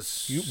it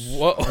was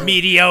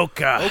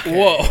mediocre. Okay.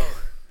 Whoa!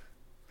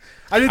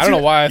 I don't know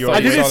why I thought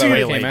I didn't see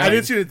it. Came out. I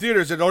didn't see it in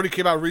theaters. It only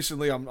came out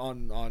recently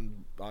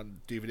on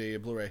DVD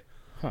and Blu-ray.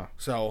 Huh.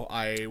 So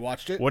I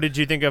watched it. What did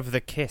you think of the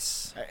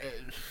kiss?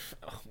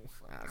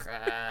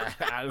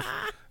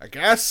 I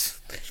guess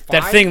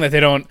that thing that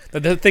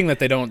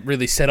they don't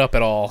really set up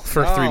at all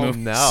for 3 movies.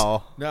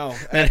 No.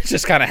 And it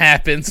just kind of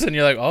happens, and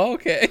you're like, "Oh,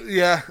 okay."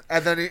 Yeah,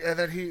 and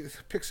then he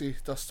pixie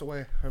dusts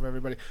away from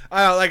everybody.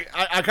 I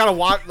kind of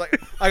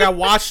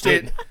watched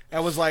it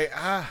and was like,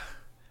 all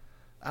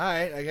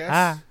right, I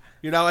guess.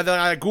 And then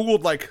I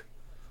googled like,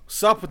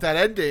 "Sup with that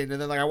ending,"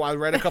 and then like I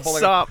read a couple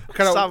sup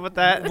with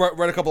that.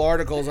 Read a couple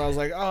articles. And I was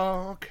like,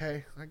 "Oh,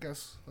 okay, I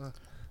guess."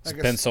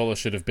 Ben Solo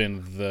should have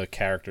been the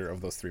character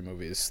of those 3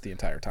 movies the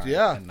entire time.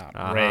 Yeah, and not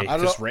Rey.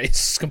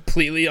 Rey's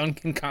completely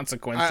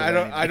inconsequential.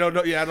 I don't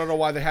know. Yeah, I don't know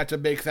why they had to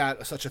make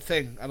that such a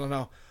thing. I don't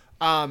know.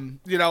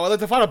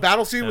 The final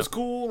battle scene was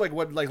cool. Like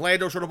when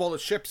Lando showed up all the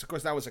ships. Of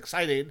course, that was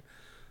exciting.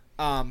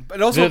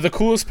 But also the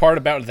coolest part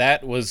about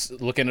that was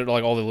looking at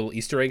like all the little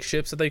Easter egg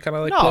ships that they kind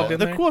of like plugged in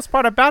there. The coolest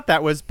part about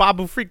that was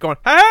Babu Freak going,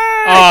 "Hey!"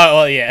 Oh,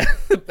 well, yeah.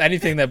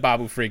 Anything that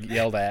Babu Freak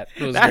yelled at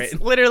was That's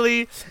great.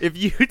 Literally, if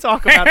you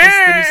talk about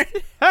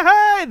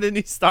the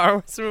new Star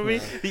Wars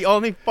movie, the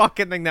only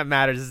fucking thing that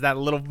matters is that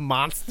little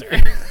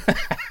monster.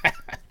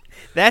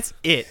 That's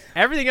it.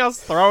 Everything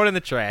else, throw it in the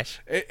trash.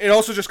 It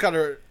also just kind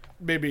of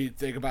made me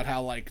think about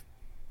how like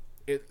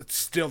it's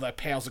still that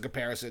pales in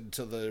comparison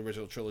to the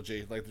original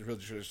trilogy. Like the original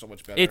trilogy is so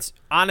much better. It's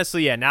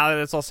honestly, now that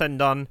it's all said and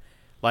done,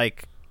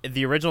 like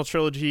the original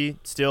trilogy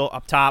still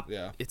up top.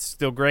 Yeah. It's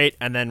still great.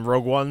 And then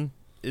Rogue One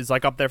is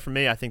like up there for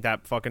me. I think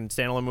that fucking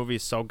standalone movie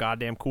is so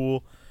goddamn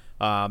cool.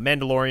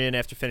 Mandalorian,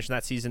 after finishing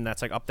that season,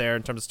 that's like up there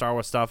in terms of Star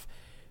Wars stuff.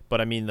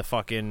 But I mean,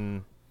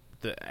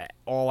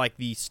 all like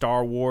the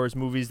Star Wars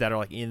movies that are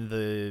like in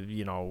the,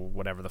 you know,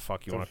 whatever the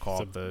fuck you want to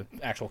call it, the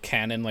actual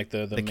canon, like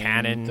the main,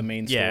 canon, the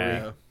main story.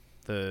 yeah,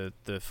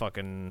 the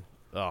fucking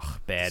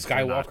bad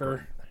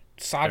Skywalker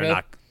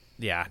saga.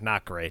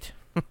 Not great.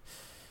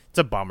 It's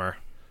a bummer.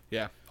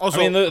 Yeah. Also,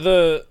 I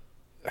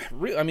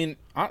mean,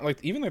 like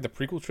even like the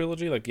prequel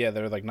trilogy, like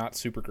they're like not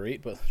super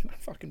great, but they're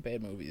not fucking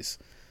bad movies.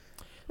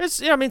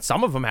 I mean,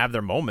 some of them have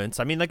their moments.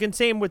 I mean, like, and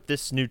same with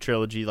this new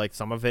trilogy. Like,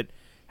 some of it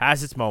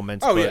has its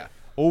moments. Oh, but yeah.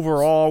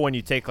 Overall, when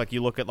you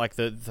look at like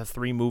the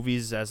three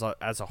movies as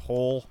a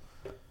whole,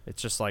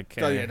 it's just like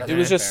it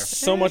was just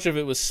so much of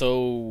it was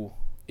so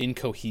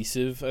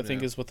incohesive. I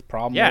think is what the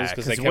problem is,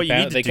 because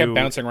they kept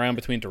bouncing around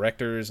between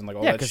directors and like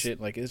all that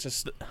shit. Like it's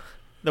just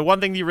the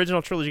one thing the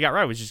original trilogy got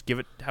right was just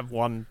have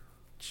one.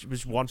 It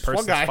was one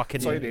person's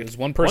fucking. It was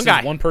one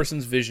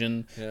person's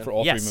vision for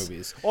all three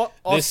movies.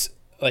 This,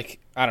 like,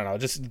 I don't know,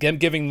 just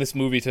giving the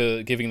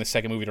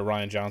second movie to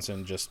Rian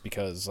Johnson just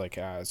because, like,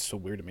 it's so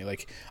weird to me.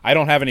 Like, I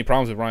don't have any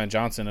problems with Rian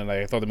Johnson, and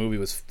I thought the movie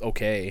was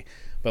okay,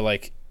 but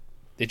like,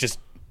 it just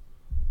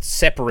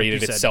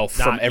separated itself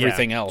from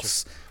everything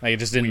else. Like, it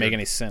just didn't make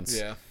any sense.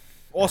 Yeah.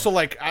 Also,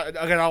 like, again,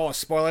 I don't want to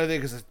spoil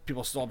anything because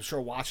people still, I'm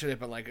sure, watching it.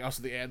 But like,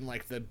 also the end,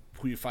 like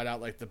who you find out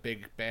like the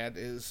big bad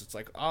is. It's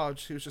like, oh,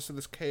 he was just in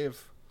this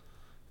cave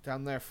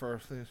down there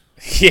for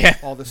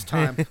all this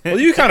time. Well,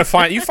 you kind of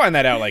find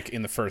that out like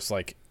in the first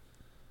like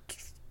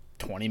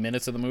 20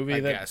 minutes of the movie. I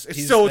that guess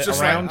it's still just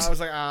around. like, I was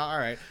like, all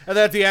right. And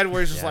then at the end,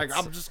 where he's just like,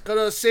 I'm just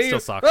gonna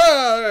save. Still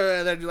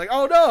and then you're like,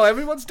 oh no,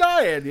 everyone's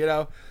dying, you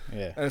know.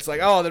 Yeah. And it's like,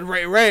 oh, then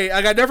Ray.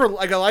 Like I never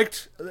I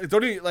liked.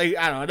 Don't even, like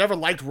I don't know. I never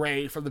liked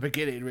Ray from the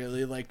beginning.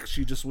 Really, like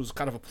she just was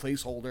kind of a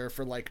placeholder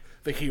for like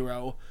the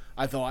hero.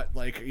 I thought,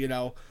 like, you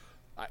know,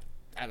 I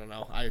don't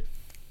know.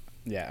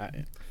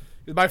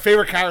 My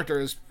favorite character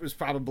is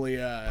probably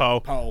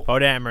Poe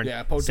Dameron.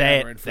 Yeah, Poe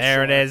Say Dameron. It. There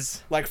sure. it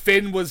is. Like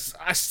Finn was.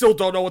 I still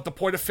don't know what the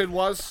point of Finn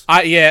was.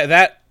 What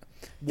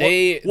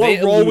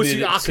role was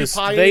he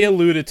occupying? They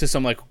alluded to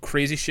some like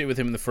crazy shit with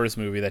him in the first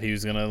movie that he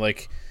was gonna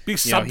like be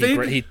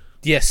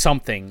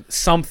something.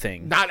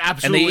 Something. Not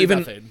absolutely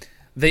nothing.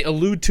 They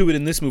allude to it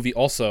in this movie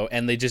also,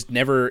 and they just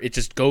never. It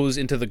just goes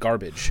into the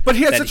garbage. But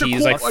he has such a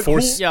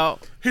cool,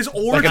 his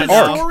origin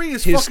story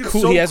is fucking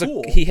cool. So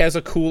cool. He has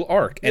a cool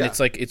arc, and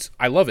it's like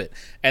I love it.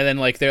 And then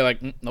like they're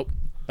like nope,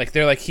 like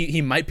they're like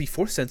he might be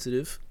force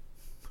sensitive.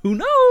 Who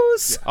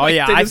knows? Yeah. Oh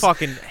yeah, I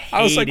fucking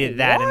hated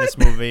that in this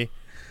movie.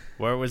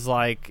 Where it was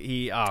like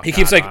he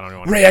keeps like,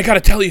 Ray, I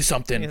gotta tell you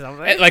something,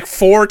 and, like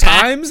 4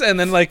 times, and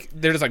then like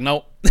they're just like,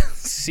 nope.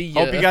 See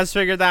ya. Hope you guys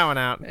figured that one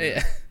out.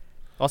 Yeah.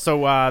 Also,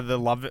 what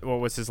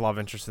was his love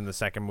interest in the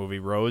second movie?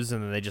 Rose,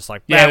 and then they just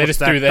like they just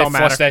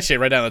flushed that shit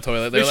right down the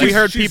toilet. Like, we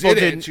heard people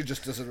didn't. She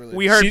just doesn't really.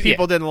 We heard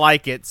people didn't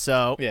like it,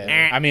 so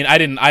I mean, I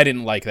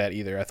didn't like that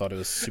either. I thought it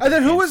was. Super and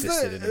then who was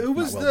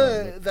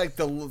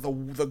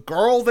the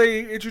girl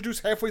they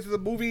introduced halfway through the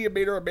movie and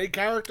made her a main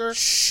character?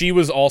 She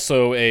was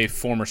also a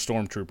former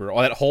stormtrooper.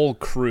 All that whole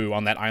crew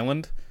on that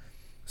island.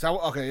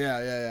 Okay,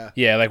 yeah.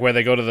 Yeah, like where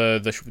they go to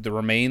the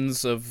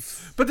remains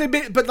of. But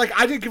like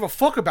I didn't give a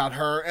fuck about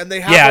her, and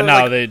they have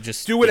her, they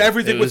just doing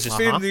everything with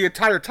Finn the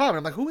entire time.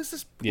 I'm like, who is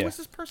this? Who is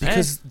this person?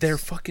 Because they're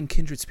fucking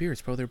kindred spirits,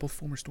 bro. They're both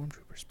former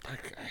stormtroopers. I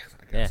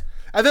guess.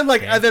 And then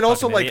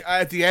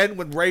at the end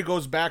when Rey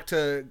goes back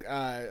to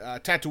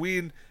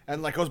Tatooine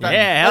and like goes back,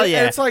 hell yeah,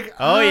 and it's like,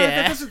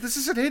 this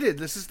isn't hidden.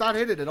 This is not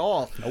hidden at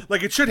all. Nope.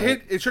 Like it should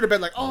hit. It should have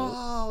been like,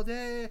 oh,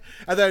 yeah.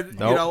 And then you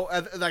know,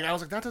 and like I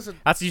was like, that doesn't.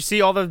 That's you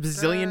see all the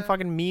bazillion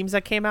fucking memes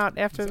that came out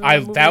after.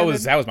 That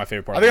was my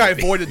favorite part. I think I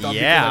avoided them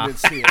because I didn't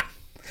see it.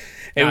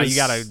 You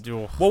gotta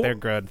do. They're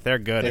good. They're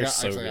good. They're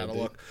so good.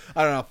 Look.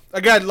 I don't know.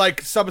 Again,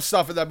 like some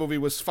stuff in that movie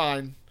was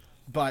fine,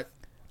 but.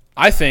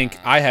 I think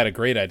I had a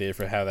great idea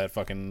for how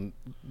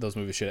those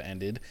movies should have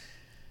ended.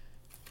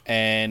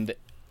 And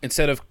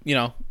instead of,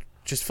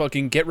 just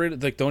fucking get rid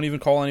of, like, don't even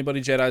call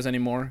anybody Jedis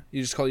anymore.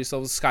 You just call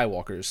yourselves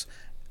Skywalkers.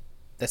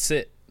 That's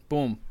it.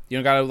 Boom. You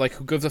don't gotta, like,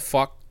 who gives a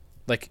fuck?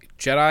 Like,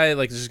 Jedi,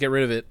 like, just get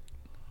rid of it.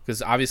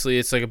 Because obviously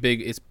it's like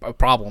it's a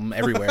problem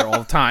everywhere all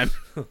the time.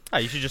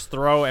 You should just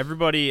throw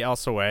everybody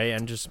else away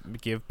and just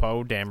give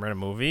Poe Dameron a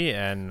movie,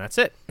 and that's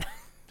it.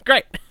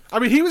 Great. I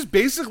mean, he was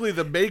basically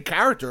the main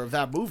character of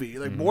that movie.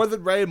 Like, more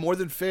than Rey, more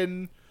than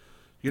Finn.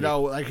 You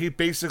know, like, he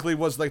basically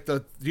was, like,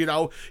 he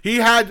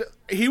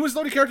was the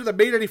only character that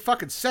made any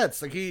fucking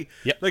sense. Like, he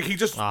was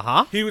just,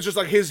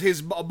 like,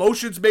 his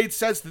emotions made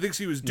sense. The things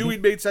he was doing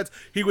made sense.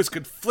 He was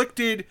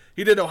conflicted.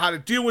 He didn't know how to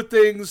deal with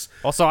things.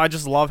 Also, I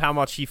just love how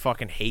much he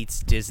fucking hates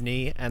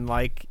Disney, and,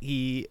 like,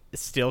 he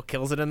still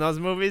kills it in those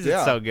movies.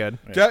 It's so good.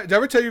 Did I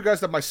ever tell you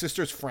guys that my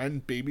sister's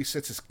friend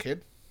babysits his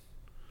kid?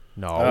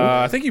 No.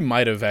 I think you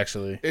might have,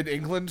 actually. In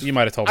England? You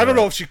might have told me. I don't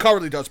know if she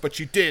currently does, but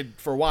she did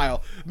for a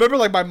while. Remember,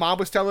 like, my mom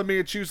was telling me,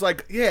 and she was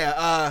like,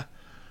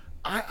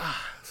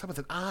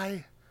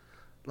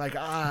 Like,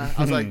 I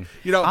was like,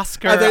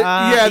 Oscar,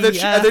 and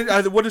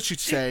then what did she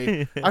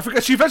say? I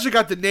forgot. She eventually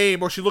got the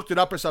name, or she looked it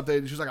up or something.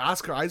 And she was like,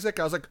 Oscar Isaac.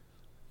 I was like,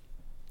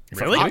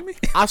 really?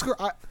 Oscar,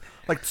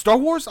 like Star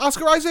Wars,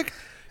 Oscar Isaac,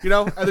 And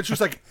then she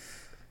was like,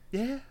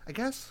 yeah, I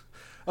guess.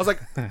 I was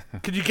like,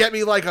 could you get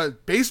me like a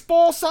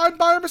baseball signed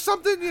by him or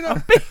something?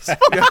 Baseball.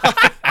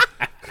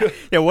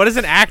 Yeah, what does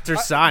an actor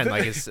sign?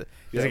 Like, is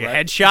like a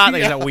headshot?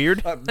 Like, is that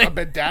weird? A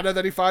bandana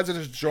that he finds in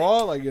his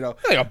jaw, like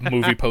like a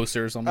movie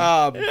poster or something.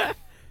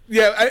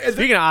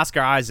 Speaking of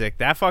Oscar Isaac,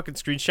 that fucking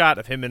screenshot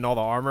of him in all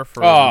the armor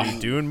for the new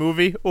Dune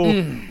movie.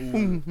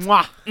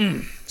 Mwah.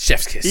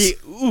 Chef's kiss.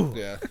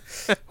 Yeah.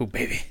 Ooh,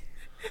 baby.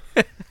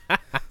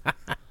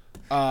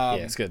 Yeah,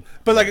 it's good.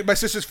 But like my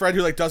sister's friend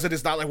who like does it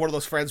is not like one of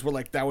those friends where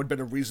like that would have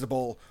been a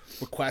reasonable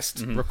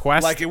request.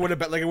 Request? Like it would have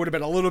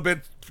been a little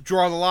bit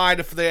drawing the line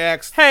if they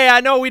asked. Hey,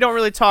 I know we don't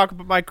really talk,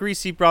 but my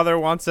greasy brother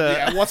wants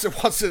wants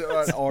an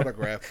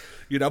autograph.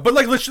 But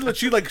like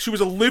she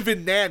was a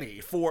live-in nanny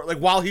for like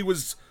while he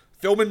was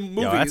filming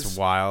movies. Yo, that's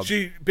wild.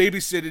 She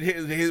babysitted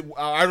his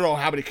I don't know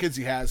how many kids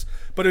he has,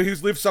 but he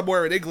lived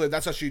somewhere in England.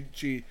 That's how she.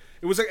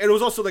 It was like, and it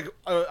was also like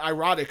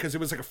ironic because it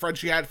was like a friend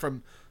she had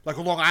from like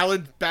Long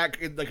Island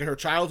back in like in her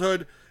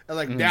childhood, and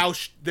like now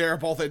they're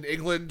both in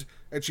England,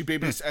 and she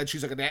and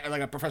she's like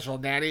a professional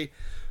nanny.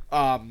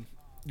 But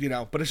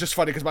it's just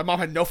funny because my mom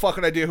had no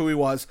fucking idea who he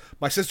was.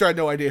 My sister had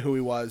no idea who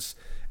he was,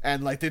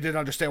 and like they didn't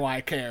understand why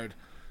I cared.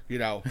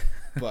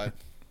 But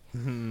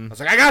I was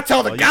like, I gotta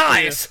tell the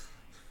guys.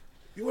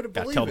 You wouldn't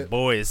believe it. Gotta tell the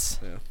boys.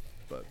 Yeah,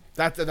 but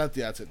that's it.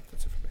 That's it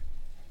for me.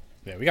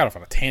 Yeah, we got off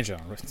on a tangent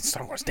on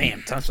Star Wars.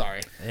 Damn, I'm sorry.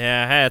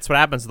 Yeah, hey, that's what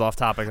happens with off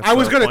topic. I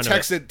was gonna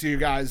text it to you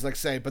guys,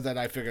 but then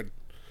I figured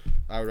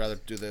I would rather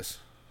do this.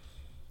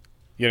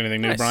 You got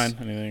anything new, Nice. Brian?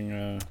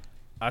 Anything?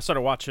 I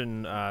started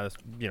watching,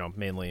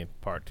 mainly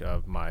part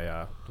of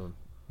my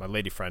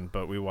lady friend,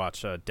 but we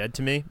watch Dead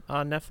to Me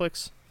on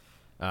Netflix.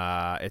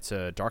 It's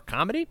a dark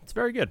comedy. It's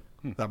very good.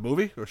 That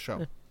movie or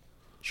show?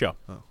 Show.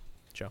 Oh.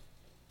 Show.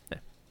 Yeah.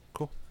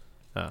 Cool.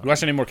 You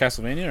watch any more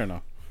Castlevania or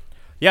no?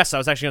 Yes, I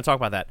was actually going to talk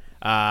about that.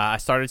 I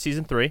started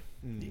season 3.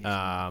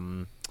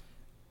 Dan,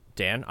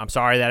 I'm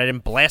sorry that I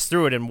didn't blast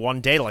through it in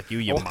one day like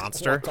you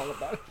monster.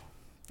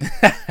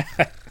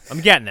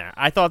 I'm getting there.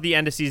 I thought the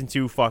end of season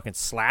 2 fucking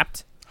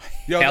slapped.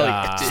 Yo,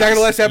 Hell second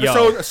to last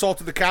episode, Assault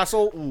of the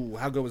Castle. Ooh,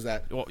 how good was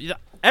that? Well,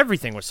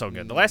 everything was so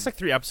good. The last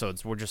 3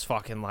 episodes were just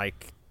fucking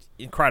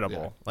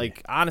incredible.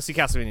 Honestly,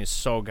 Castlevania is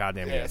so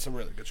goddamn good. Yeah, it's a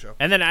really good show.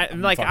 And then I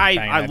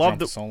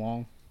love so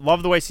long.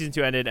 Love the way season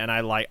 2 ended, and I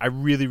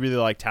really, really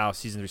liked how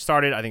season 3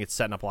 started. I think it's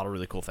setting up a lot of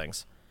really cool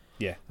things.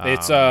 Yeah,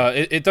 it's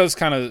it does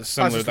kind of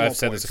similar. I've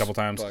said this a couple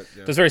times. But,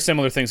 yeah. Does very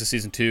similar things to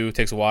season 2. It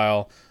takes a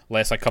while.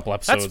 Last couple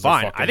episodes. That's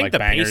fine. Are fucking, I think the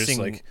bangers,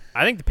 pacing.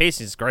 I think the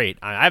pacing is great.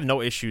 I have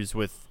no issues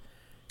with,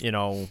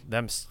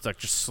 them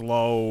just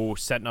slow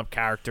setting up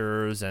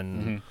characters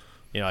and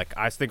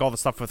I think all the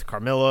stuff with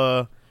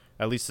Carmilla,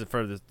 at least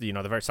for the the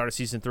very start of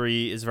season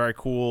 3, is very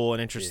cool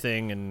and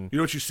interesting. And you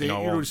know what you see? You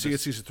know what you see in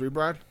season 3,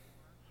 Brad?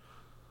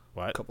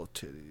 What? A couple of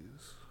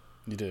titties.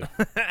 You do.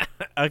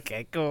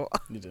 Okay, cool.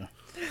 You do.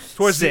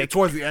 Towards the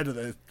end of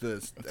the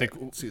I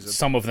think season.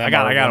 some of them I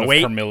gotta one wait.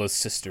 of Carmilla's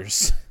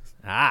sisters.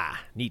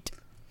 Neat.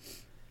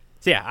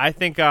 So yeah, I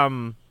think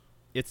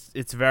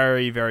it's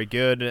very, very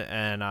good,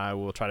 and I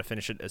will try to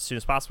finish it as soon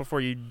as possible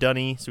for you,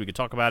 Dunny, so we can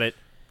talk about it.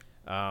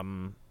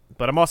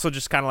 But I'm also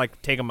just kind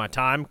of taking my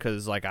time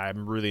because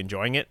I'm really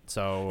enjoying it.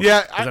 So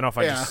yeah, I don't know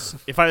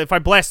if if I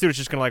blast through, it's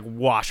just gonna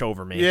wash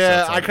over me.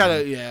 Yeah, so I kind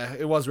of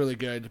it was really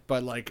good,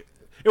 but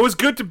it was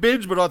good to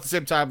binge, but at the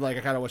same time, I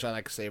kind of wish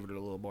I savored it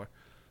a little more.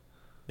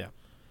 Yeah,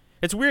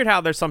 it's weird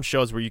how there's some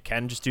shows where you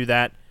can just do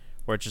that,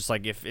 where it's just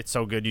if it's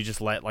so good, you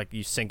just let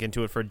you sink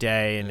into it for a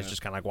day, and it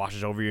just kind of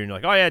washes over you, and you're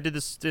like, oh yeah, I did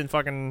this in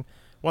fucking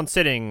one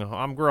sitting.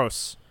 I'm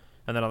gross.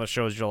 And then other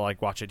shows you'll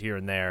watch it here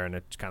and there, and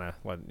it kind of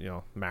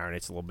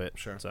marinates a little bit.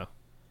 Sure. So,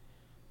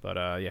 but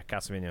yeah,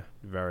 Castlevania,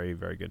 very,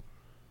 very good.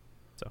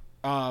 So,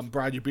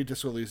 Brian, you beat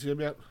Disco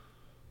Elysium yet?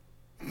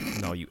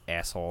 No, you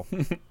asshole.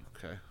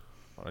 Okay.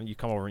 Why don't you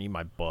come over and eat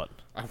my butt?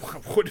 I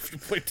would if you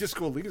play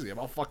Disco Elysium.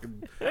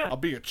 I'll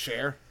be a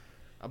chair.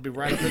 I'll be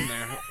right in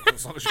there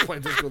as long as you play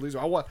Disco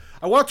Elysium. I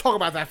want to talk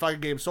about that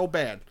fucking game so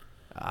bad.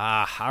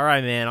 All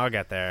right, man. I'll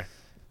get there.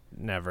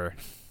 Never.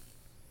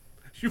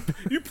 You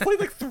played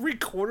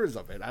 3/4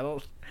 of it. I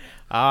don't.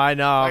 I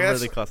know. I'm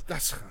really close.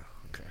 That's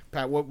okay.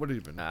 Pat, what have you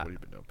been? What have you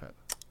been doing, Pat?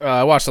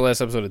 I watched the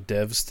last episode of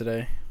Devs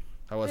today.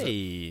 How was it?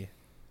 It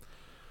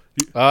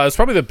was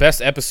probably the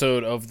best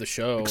episode of the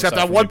show. Except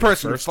that one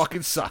person who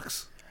fucking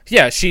sucks.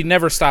 Yeah, she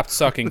never stopped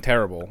sucking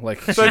terrible.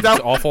 She's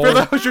awful.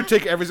 That was your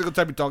take every single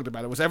time you talked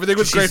about it. Everything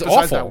was great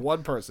besides that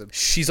one person.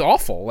 She's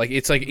awful.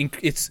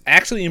 It's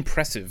actually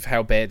impressive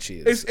how bad she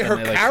is. Is her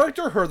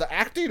character, the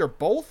acting, or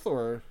both,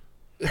 or?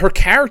 Her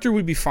character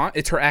would be fine.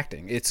 It's her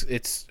acting.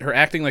 It's her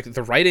acting.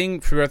 The writing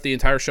throughout the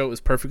entire show is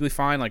perfectly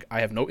fine. I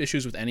have no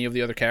issues with any of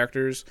the other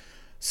characters,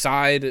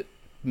 side,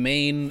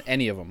 main,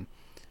 any of them.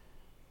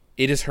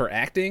 It is her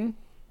acting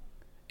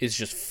is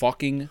just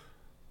fucking.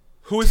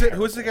 Who is it?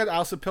 Who is it again?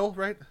 Alison Pill,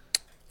 right?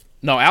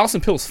 No,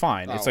 Allison Pill's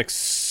fine. It's like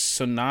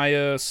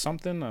Sanaya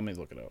something. Let me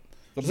look it up.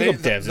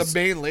 The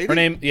main lady?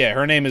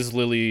 Her name is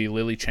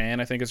Lily Chan,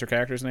 I think is her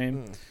character's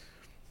name.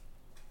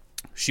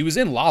 She was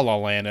in La La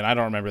Land, and I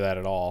don't remember that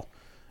at all.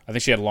 I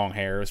think she had long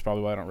hair. That's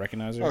probably why I don't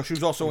recognize her. Oh, she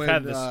was also we've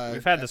had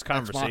this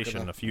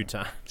conversation a few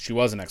times. She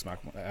was an Ex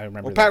Machina. I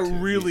remember. Well, that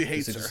Pat really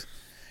hates her.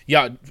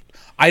 Yeah,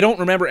 I don't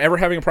remember ever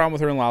having a problem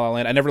with her in La La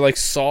Land. I never I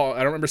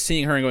don't remember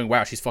seeing her and going,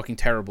 "Wow, she's fucking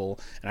terrible."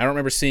 And I don't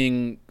remember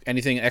seeing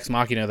anything in Ex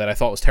Machina that I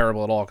thought was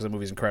terrible at all because the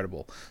movie's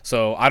incredible.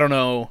 So I don't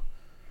know.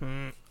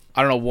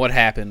 I don't know what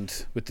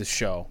happened with this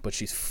show, but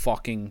she's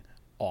fucking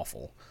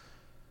awful.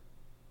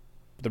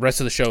 The rest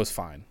of the show is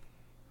fine.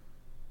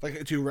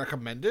 Like, do you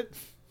recommend it?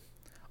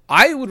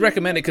 I would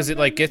recommend it because it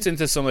like gets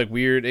into some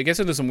weird. It gets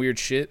into some weird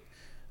shit.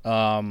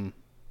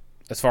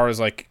 As far as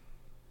like,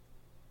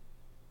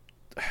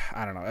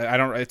 I don't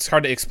know. It's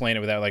hard to explain it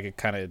without it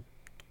kind of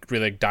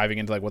really diving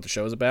into what the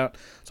show is about.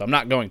 So I'm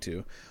not going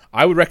to.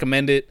 I would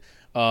recommend it.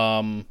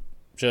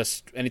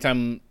 Just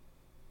anytime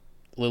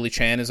Lily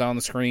Chan is on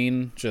the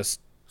screen, just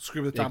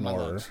scream at the top of my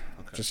ignore her. lungs.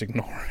 Okay.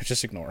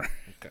 Just ignore her.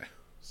 Okay.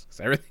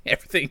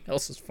 Everything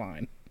else is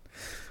fine.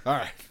 All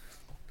right.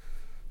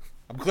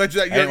 I'm glad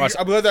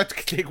that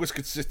take was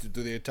consistent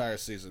through the entire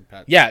season,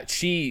 Pat. Yeah,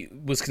 she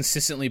was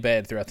consistently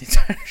bad throughout the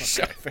entire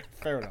show.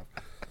 Fair enough.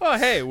 Well,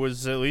 hey, it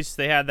was at least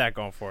they had that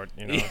going for it.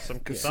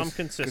 Some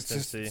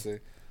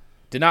consistency.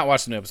 Did not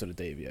watch the new episode of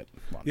Dave yet.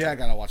 I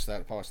gotta watch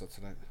that. I'll watch that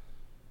tonight.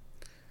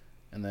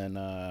 And then,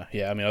 other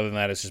than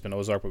that, it's just been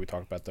Ozark, but we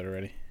talked about that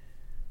already.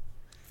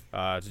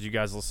 Did you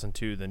guys listen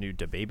to the new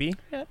DaBaby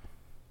yet?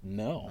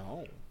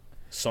 No.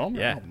 Song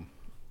or album?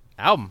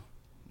 Album.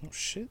 Oh,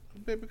 shit.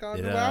 Baby got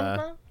a new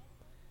album?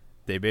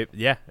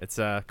 It's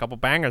a couple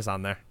bangers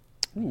on there.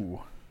 Ooh.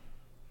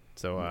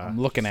 So I'm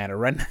looking at it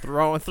right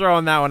now.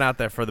 Throwing that one out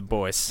there for the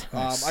boys.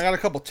 I got a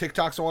couple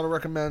TikToks I want to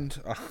recommend.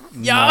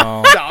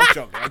 No.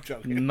 No, I'm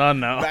joking. No.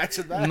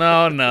 Imagine that.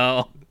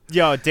 No.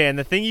 Yo, Dan,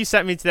 the thing you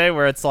sent me today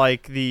where it's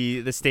like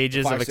the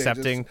stages of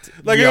accepting.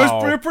 It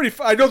was pretty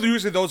I know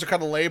usually those are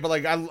kind of lame,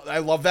 but I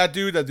love that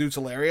dude. That dude's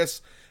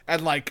hilarious.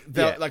 And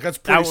that's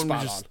pretty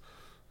spot on.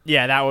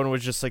 Yeah, that one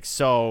was just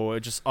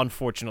just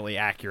unfortunately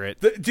accurate.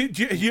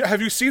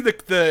 Have you seen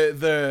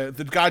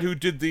the guy who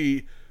did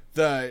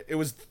it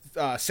was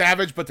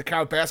Savage, but the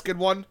Count Baskin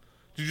one?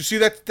 Did you see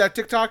that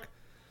TikTok?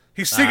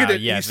 He's singing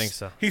it. Yeah, I think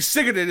so. He's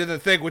singing it in the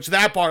thing, which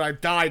that part I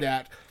died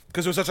at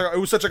because it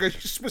was such a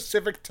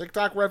specific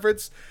TikTok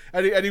reference,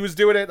 and he was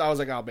doing it. And I was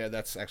like, oh man,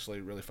 that's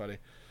actually really funny.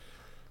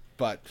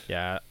 But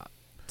yeah,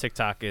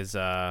 TikTok is.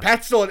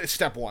 Pat's still at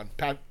step 1.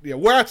 Pat,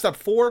 we're at step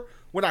 4.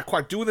 We're not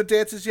quite doing the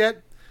dances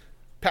yet.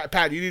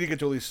 Pat, you need to get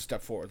to at least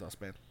step 4 with us,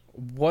 man.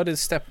 What is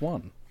step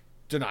 1?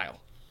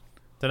 Denial.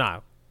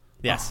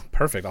 Yes. Oh,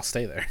 perfect. I'll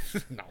stay there.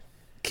 No.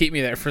 Keep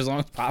me there for as long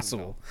as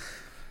possible.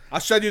 No.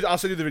 I'll send you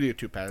the video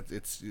too, Pat.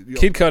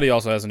 Kid Cudi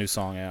also has a new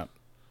song out.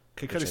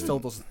 Kid Cudi still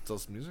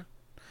does music?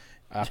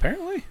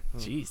 Apparently.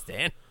 Jeez,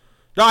 Dan.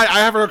 No, I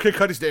haven't heard Kid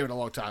Cudi's name in a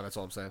long time. That's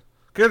all I'm saying.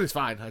 Kid Cudi's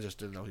fine. I just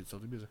didn't know he'd still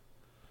do music.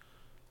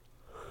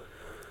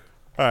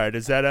 All right,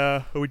 is that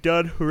are we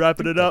done? We're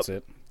wrapping it up. That's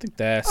it. I think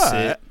that's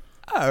it.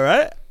 All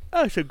right,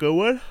 that's a good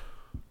one.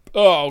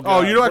 Oh,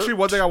 God. Oh, actually,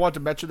 one thing I want to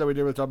mention that we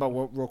didn't really talk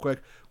about real quick.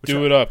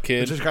 Do it up,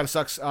 kid. Which just kind of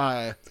sucks.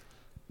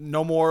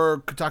 No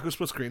more Kotaku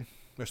split screen.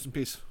 Rest in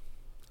peace.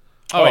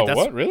 Oh, wait,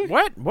 what? Really?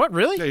 What?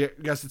 Really? Yeah,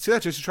 you guys did see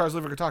that? Jason Charles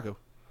leaving Kotaku.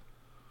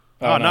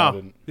 Oh,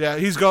 no. Yeah,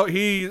 he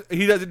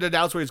doesn't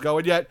announce where he's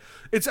going yet.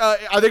 It's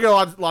I think a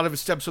lot of it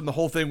stems from the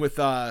whole thing with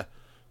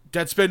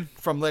Deadspin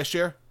from last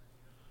year.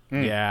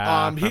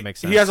 Yeah, that makes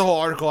sense. He has a whole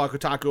article on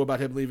Kotaku about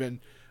him leaving.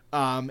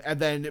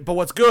 But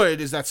what's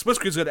good is that Split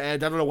Screen's going to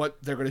end. I don't know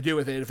what they're going to do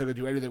with it, if they're going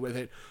to do anything with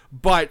it.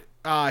 But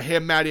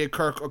him, Maddie, and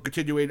Kirk are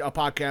continuing a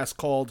podcast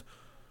called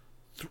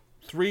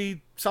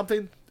Three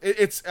something.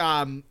 It's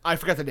I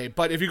forget the name,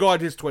 but if you go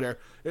on his Twitter,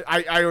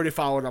 I already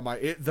followed on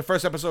the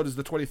first episode is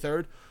the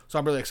 23rd, so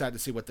I'm really excited to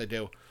see what they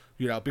do.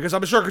 Because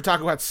I'm sure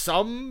Kotaku had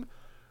some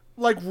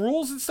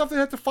rules and stuff they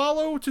had to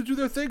follow to do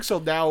their thing. So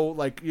now,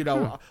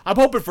 I'm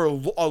hoping for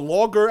a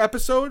longer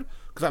episode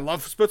because I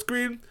love Split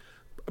Screen.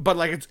 But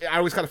I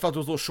always kind of felt it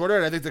was a little shorter,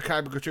 and I think the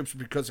kind of contributes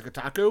because of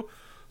Kotaku.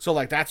 So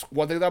that's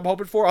one thing that I'm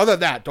hoping for. Other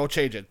than that, don't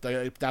change it.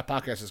 That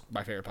podcast is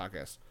my favorite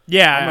podcast.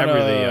 Yeah,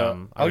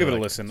 I'll give it a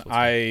listen.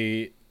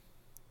 I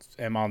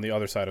am on the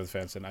other side of the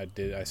fence, and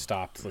I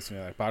stopped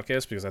listening to that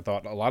podcast because I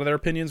thought a lot of their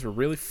opinions were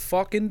really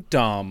fucking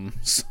dumb.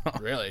 So.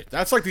 Really,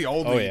 that's the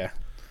only. Oh yeah.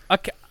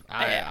 Okay. All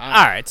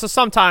right, so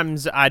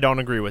sometimes I don't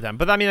agree with them,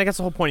 but I mean, that's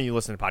the whole point of you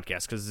listening to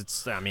podcasts because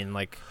it's,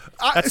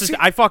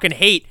 I fucking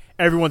hate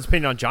everyone's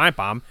opinion on Giant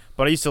Bomb,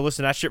 but I used to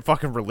listen to that shit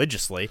fucking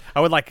religiously.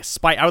 I would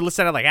I would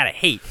listen to it out of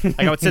hate.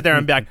 I would sit there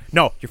and be like,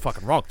 "No, you're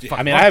fucking wrong."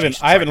 I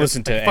haven't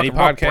listened to any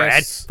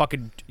podcasts.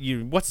 Fucking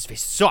what's his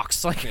face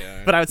sucks.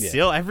 But I would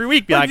still every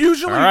week be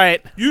usually, "All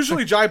right."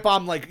 Usually, Giant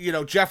Bomb,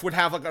 Jeff would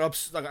have an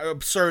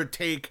absurd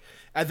take,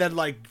 and then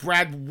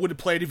Brad wouldn't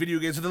play any video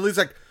games, and then he's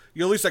like.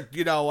 You at least like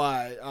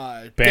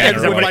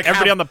Banner,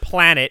 everybody on the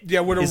planet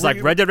is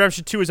like Red Dead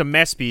Redemption 2 is a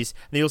mess piece,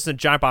 and you listen to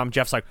Giant Bomb.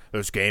 Jeff's like,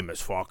 this game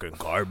is fucking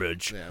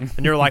garbage,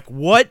 and you're like,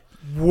 what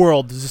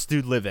world does this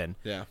dude live in?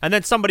 Yeah. And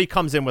then somebody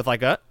comes in with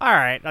like all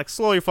right, like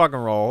slow your fucking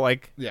roll,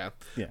 like I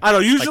don't know.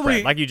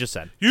 Usually, like you just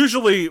said,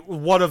 usually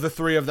one of the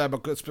three of them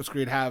at split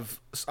screen have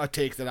a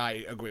take that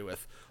I agree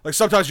with. Like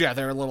sometimes,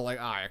 they're a little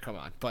like, all right, come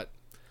on, but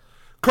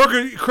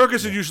Kirk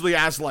isn't usually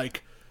as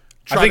like.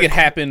 I think it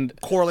happened.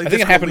 I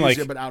think it happened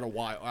like but out of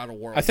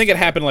world. I think it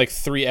happened like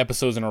 3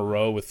 episodes in a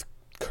row with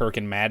Kirk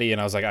and Maddie, and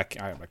I was like, I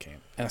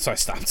can't, and so I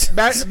stopped.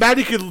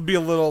 Maddie could be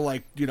a little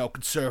like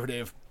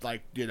conservative,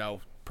 like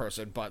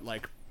person, but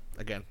like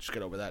again, just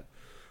get over that.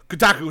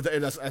 Kotaku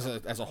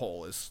as a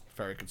whole is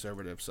very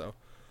conservative, so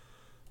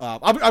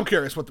I'm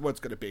curious what's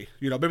going to be.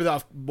 Maybe they'll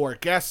have more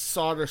guests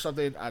on or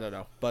something. I don't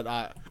know,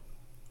 but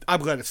I'm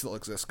glad it still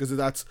exists because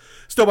that's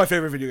still my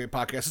favorite video game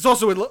podcast. It's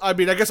also, I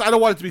guess I don't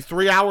want it to be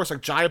 3 hours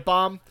like Giant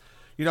Bomb,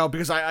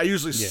 because I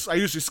usually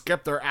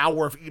skip their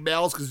hour of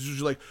emails because it's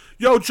usually like,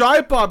 yo,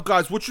 Giant Bomb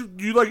guys,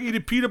 you like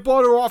eating peanut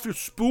butter off your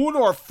spoon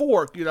or a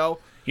fork, and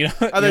they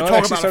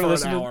talk about it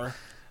for an hour.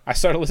 I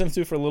started listening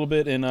to it for a little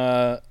bit in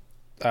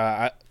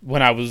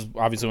when I was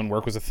obviously when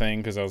work was a thing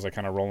because I was like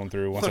kind of rolling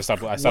through. Once I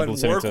stopped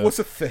listening work to was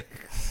a thing.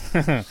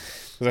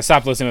 Because I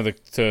stopped listening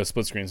to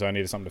Split Screen, so I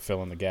needed something to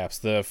fill in the gaps.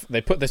 They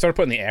started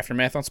putting the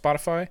Aftermath on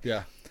Spotify.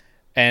 Yeah,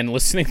 and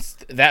listening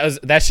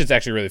that shit's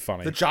actually really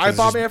funny. The Giant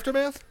Bomb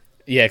Aftermath.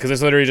 Yeah, because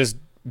it's literally just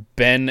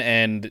Ben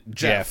and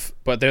Jeff,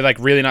 but they're like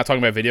really not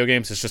talking about video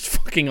games. It's just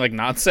fucking like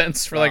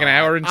nonsense for like an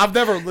hour. I've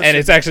never listened, and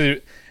it's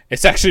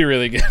actually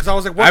really good. Because I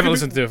was like, I haven't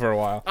listened to it for a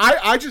while.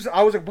 I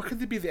was like, what could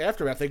they be the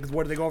Aftermath thing? Because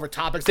what do they go over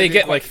topics they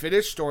get like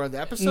finished or in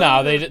the episode?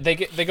 No,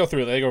 they go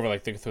through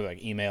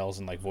emails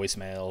and like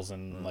voicemails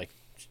and like.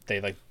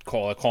 They like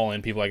call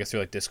in people, I guess,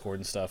 through like Discord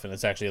and stuff, and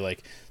it's actually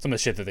like some of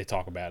the shit that they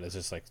talk about is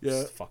just like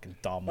fucking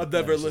dumb. I've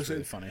never listened.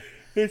 Really funny.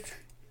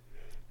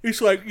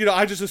 It's like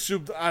I just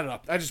assumed I don't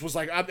know. I just was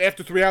like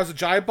after 3 hours of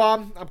Giant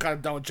Bomb, I'm kind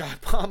of done with Giant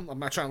Bomb. I'm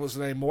not trying to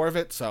listen to any more of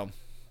it. So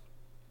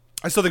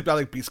I still think I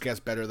like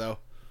Beastcast better though.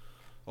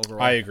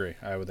 Overall, I agree.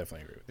 I would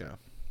definitely agree with that.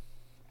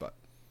 But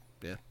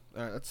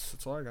all right, that's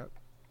all I got.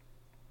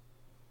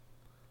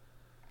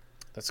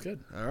 That's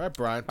good. All right,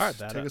 Brian. All right,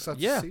 take us out.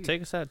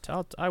 Take us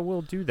out. I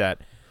will do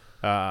that.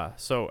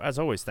 So, as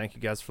always, thank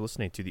you guys for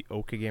listening to the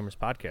OK Gamers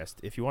podcast.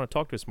 If you want to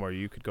talk to us more,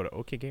 you could go to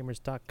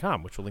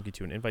okgamers.com, which will link you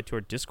to an invite to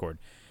our Discord.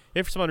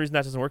 If for some other reason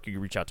that doesn't work, you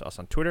can reach out to us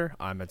on Twitter.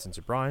 I'm at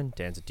Zinser Brian,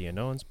 Dan's at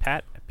DNOens,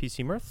 Pat at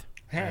PC Mirth.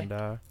 Hey.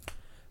 And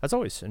as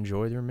always,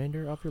 enjoy the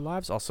remainder of your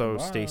lives. Also,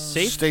 stay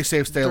safe. Stay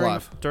safe, stay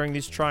alive. During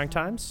these trying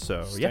times.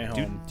 So, stay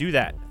home. Do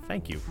that.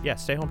 Thank you. Yeah,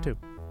 stay home too.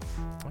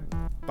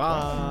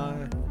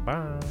 Bye. Bye.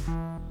 Bye.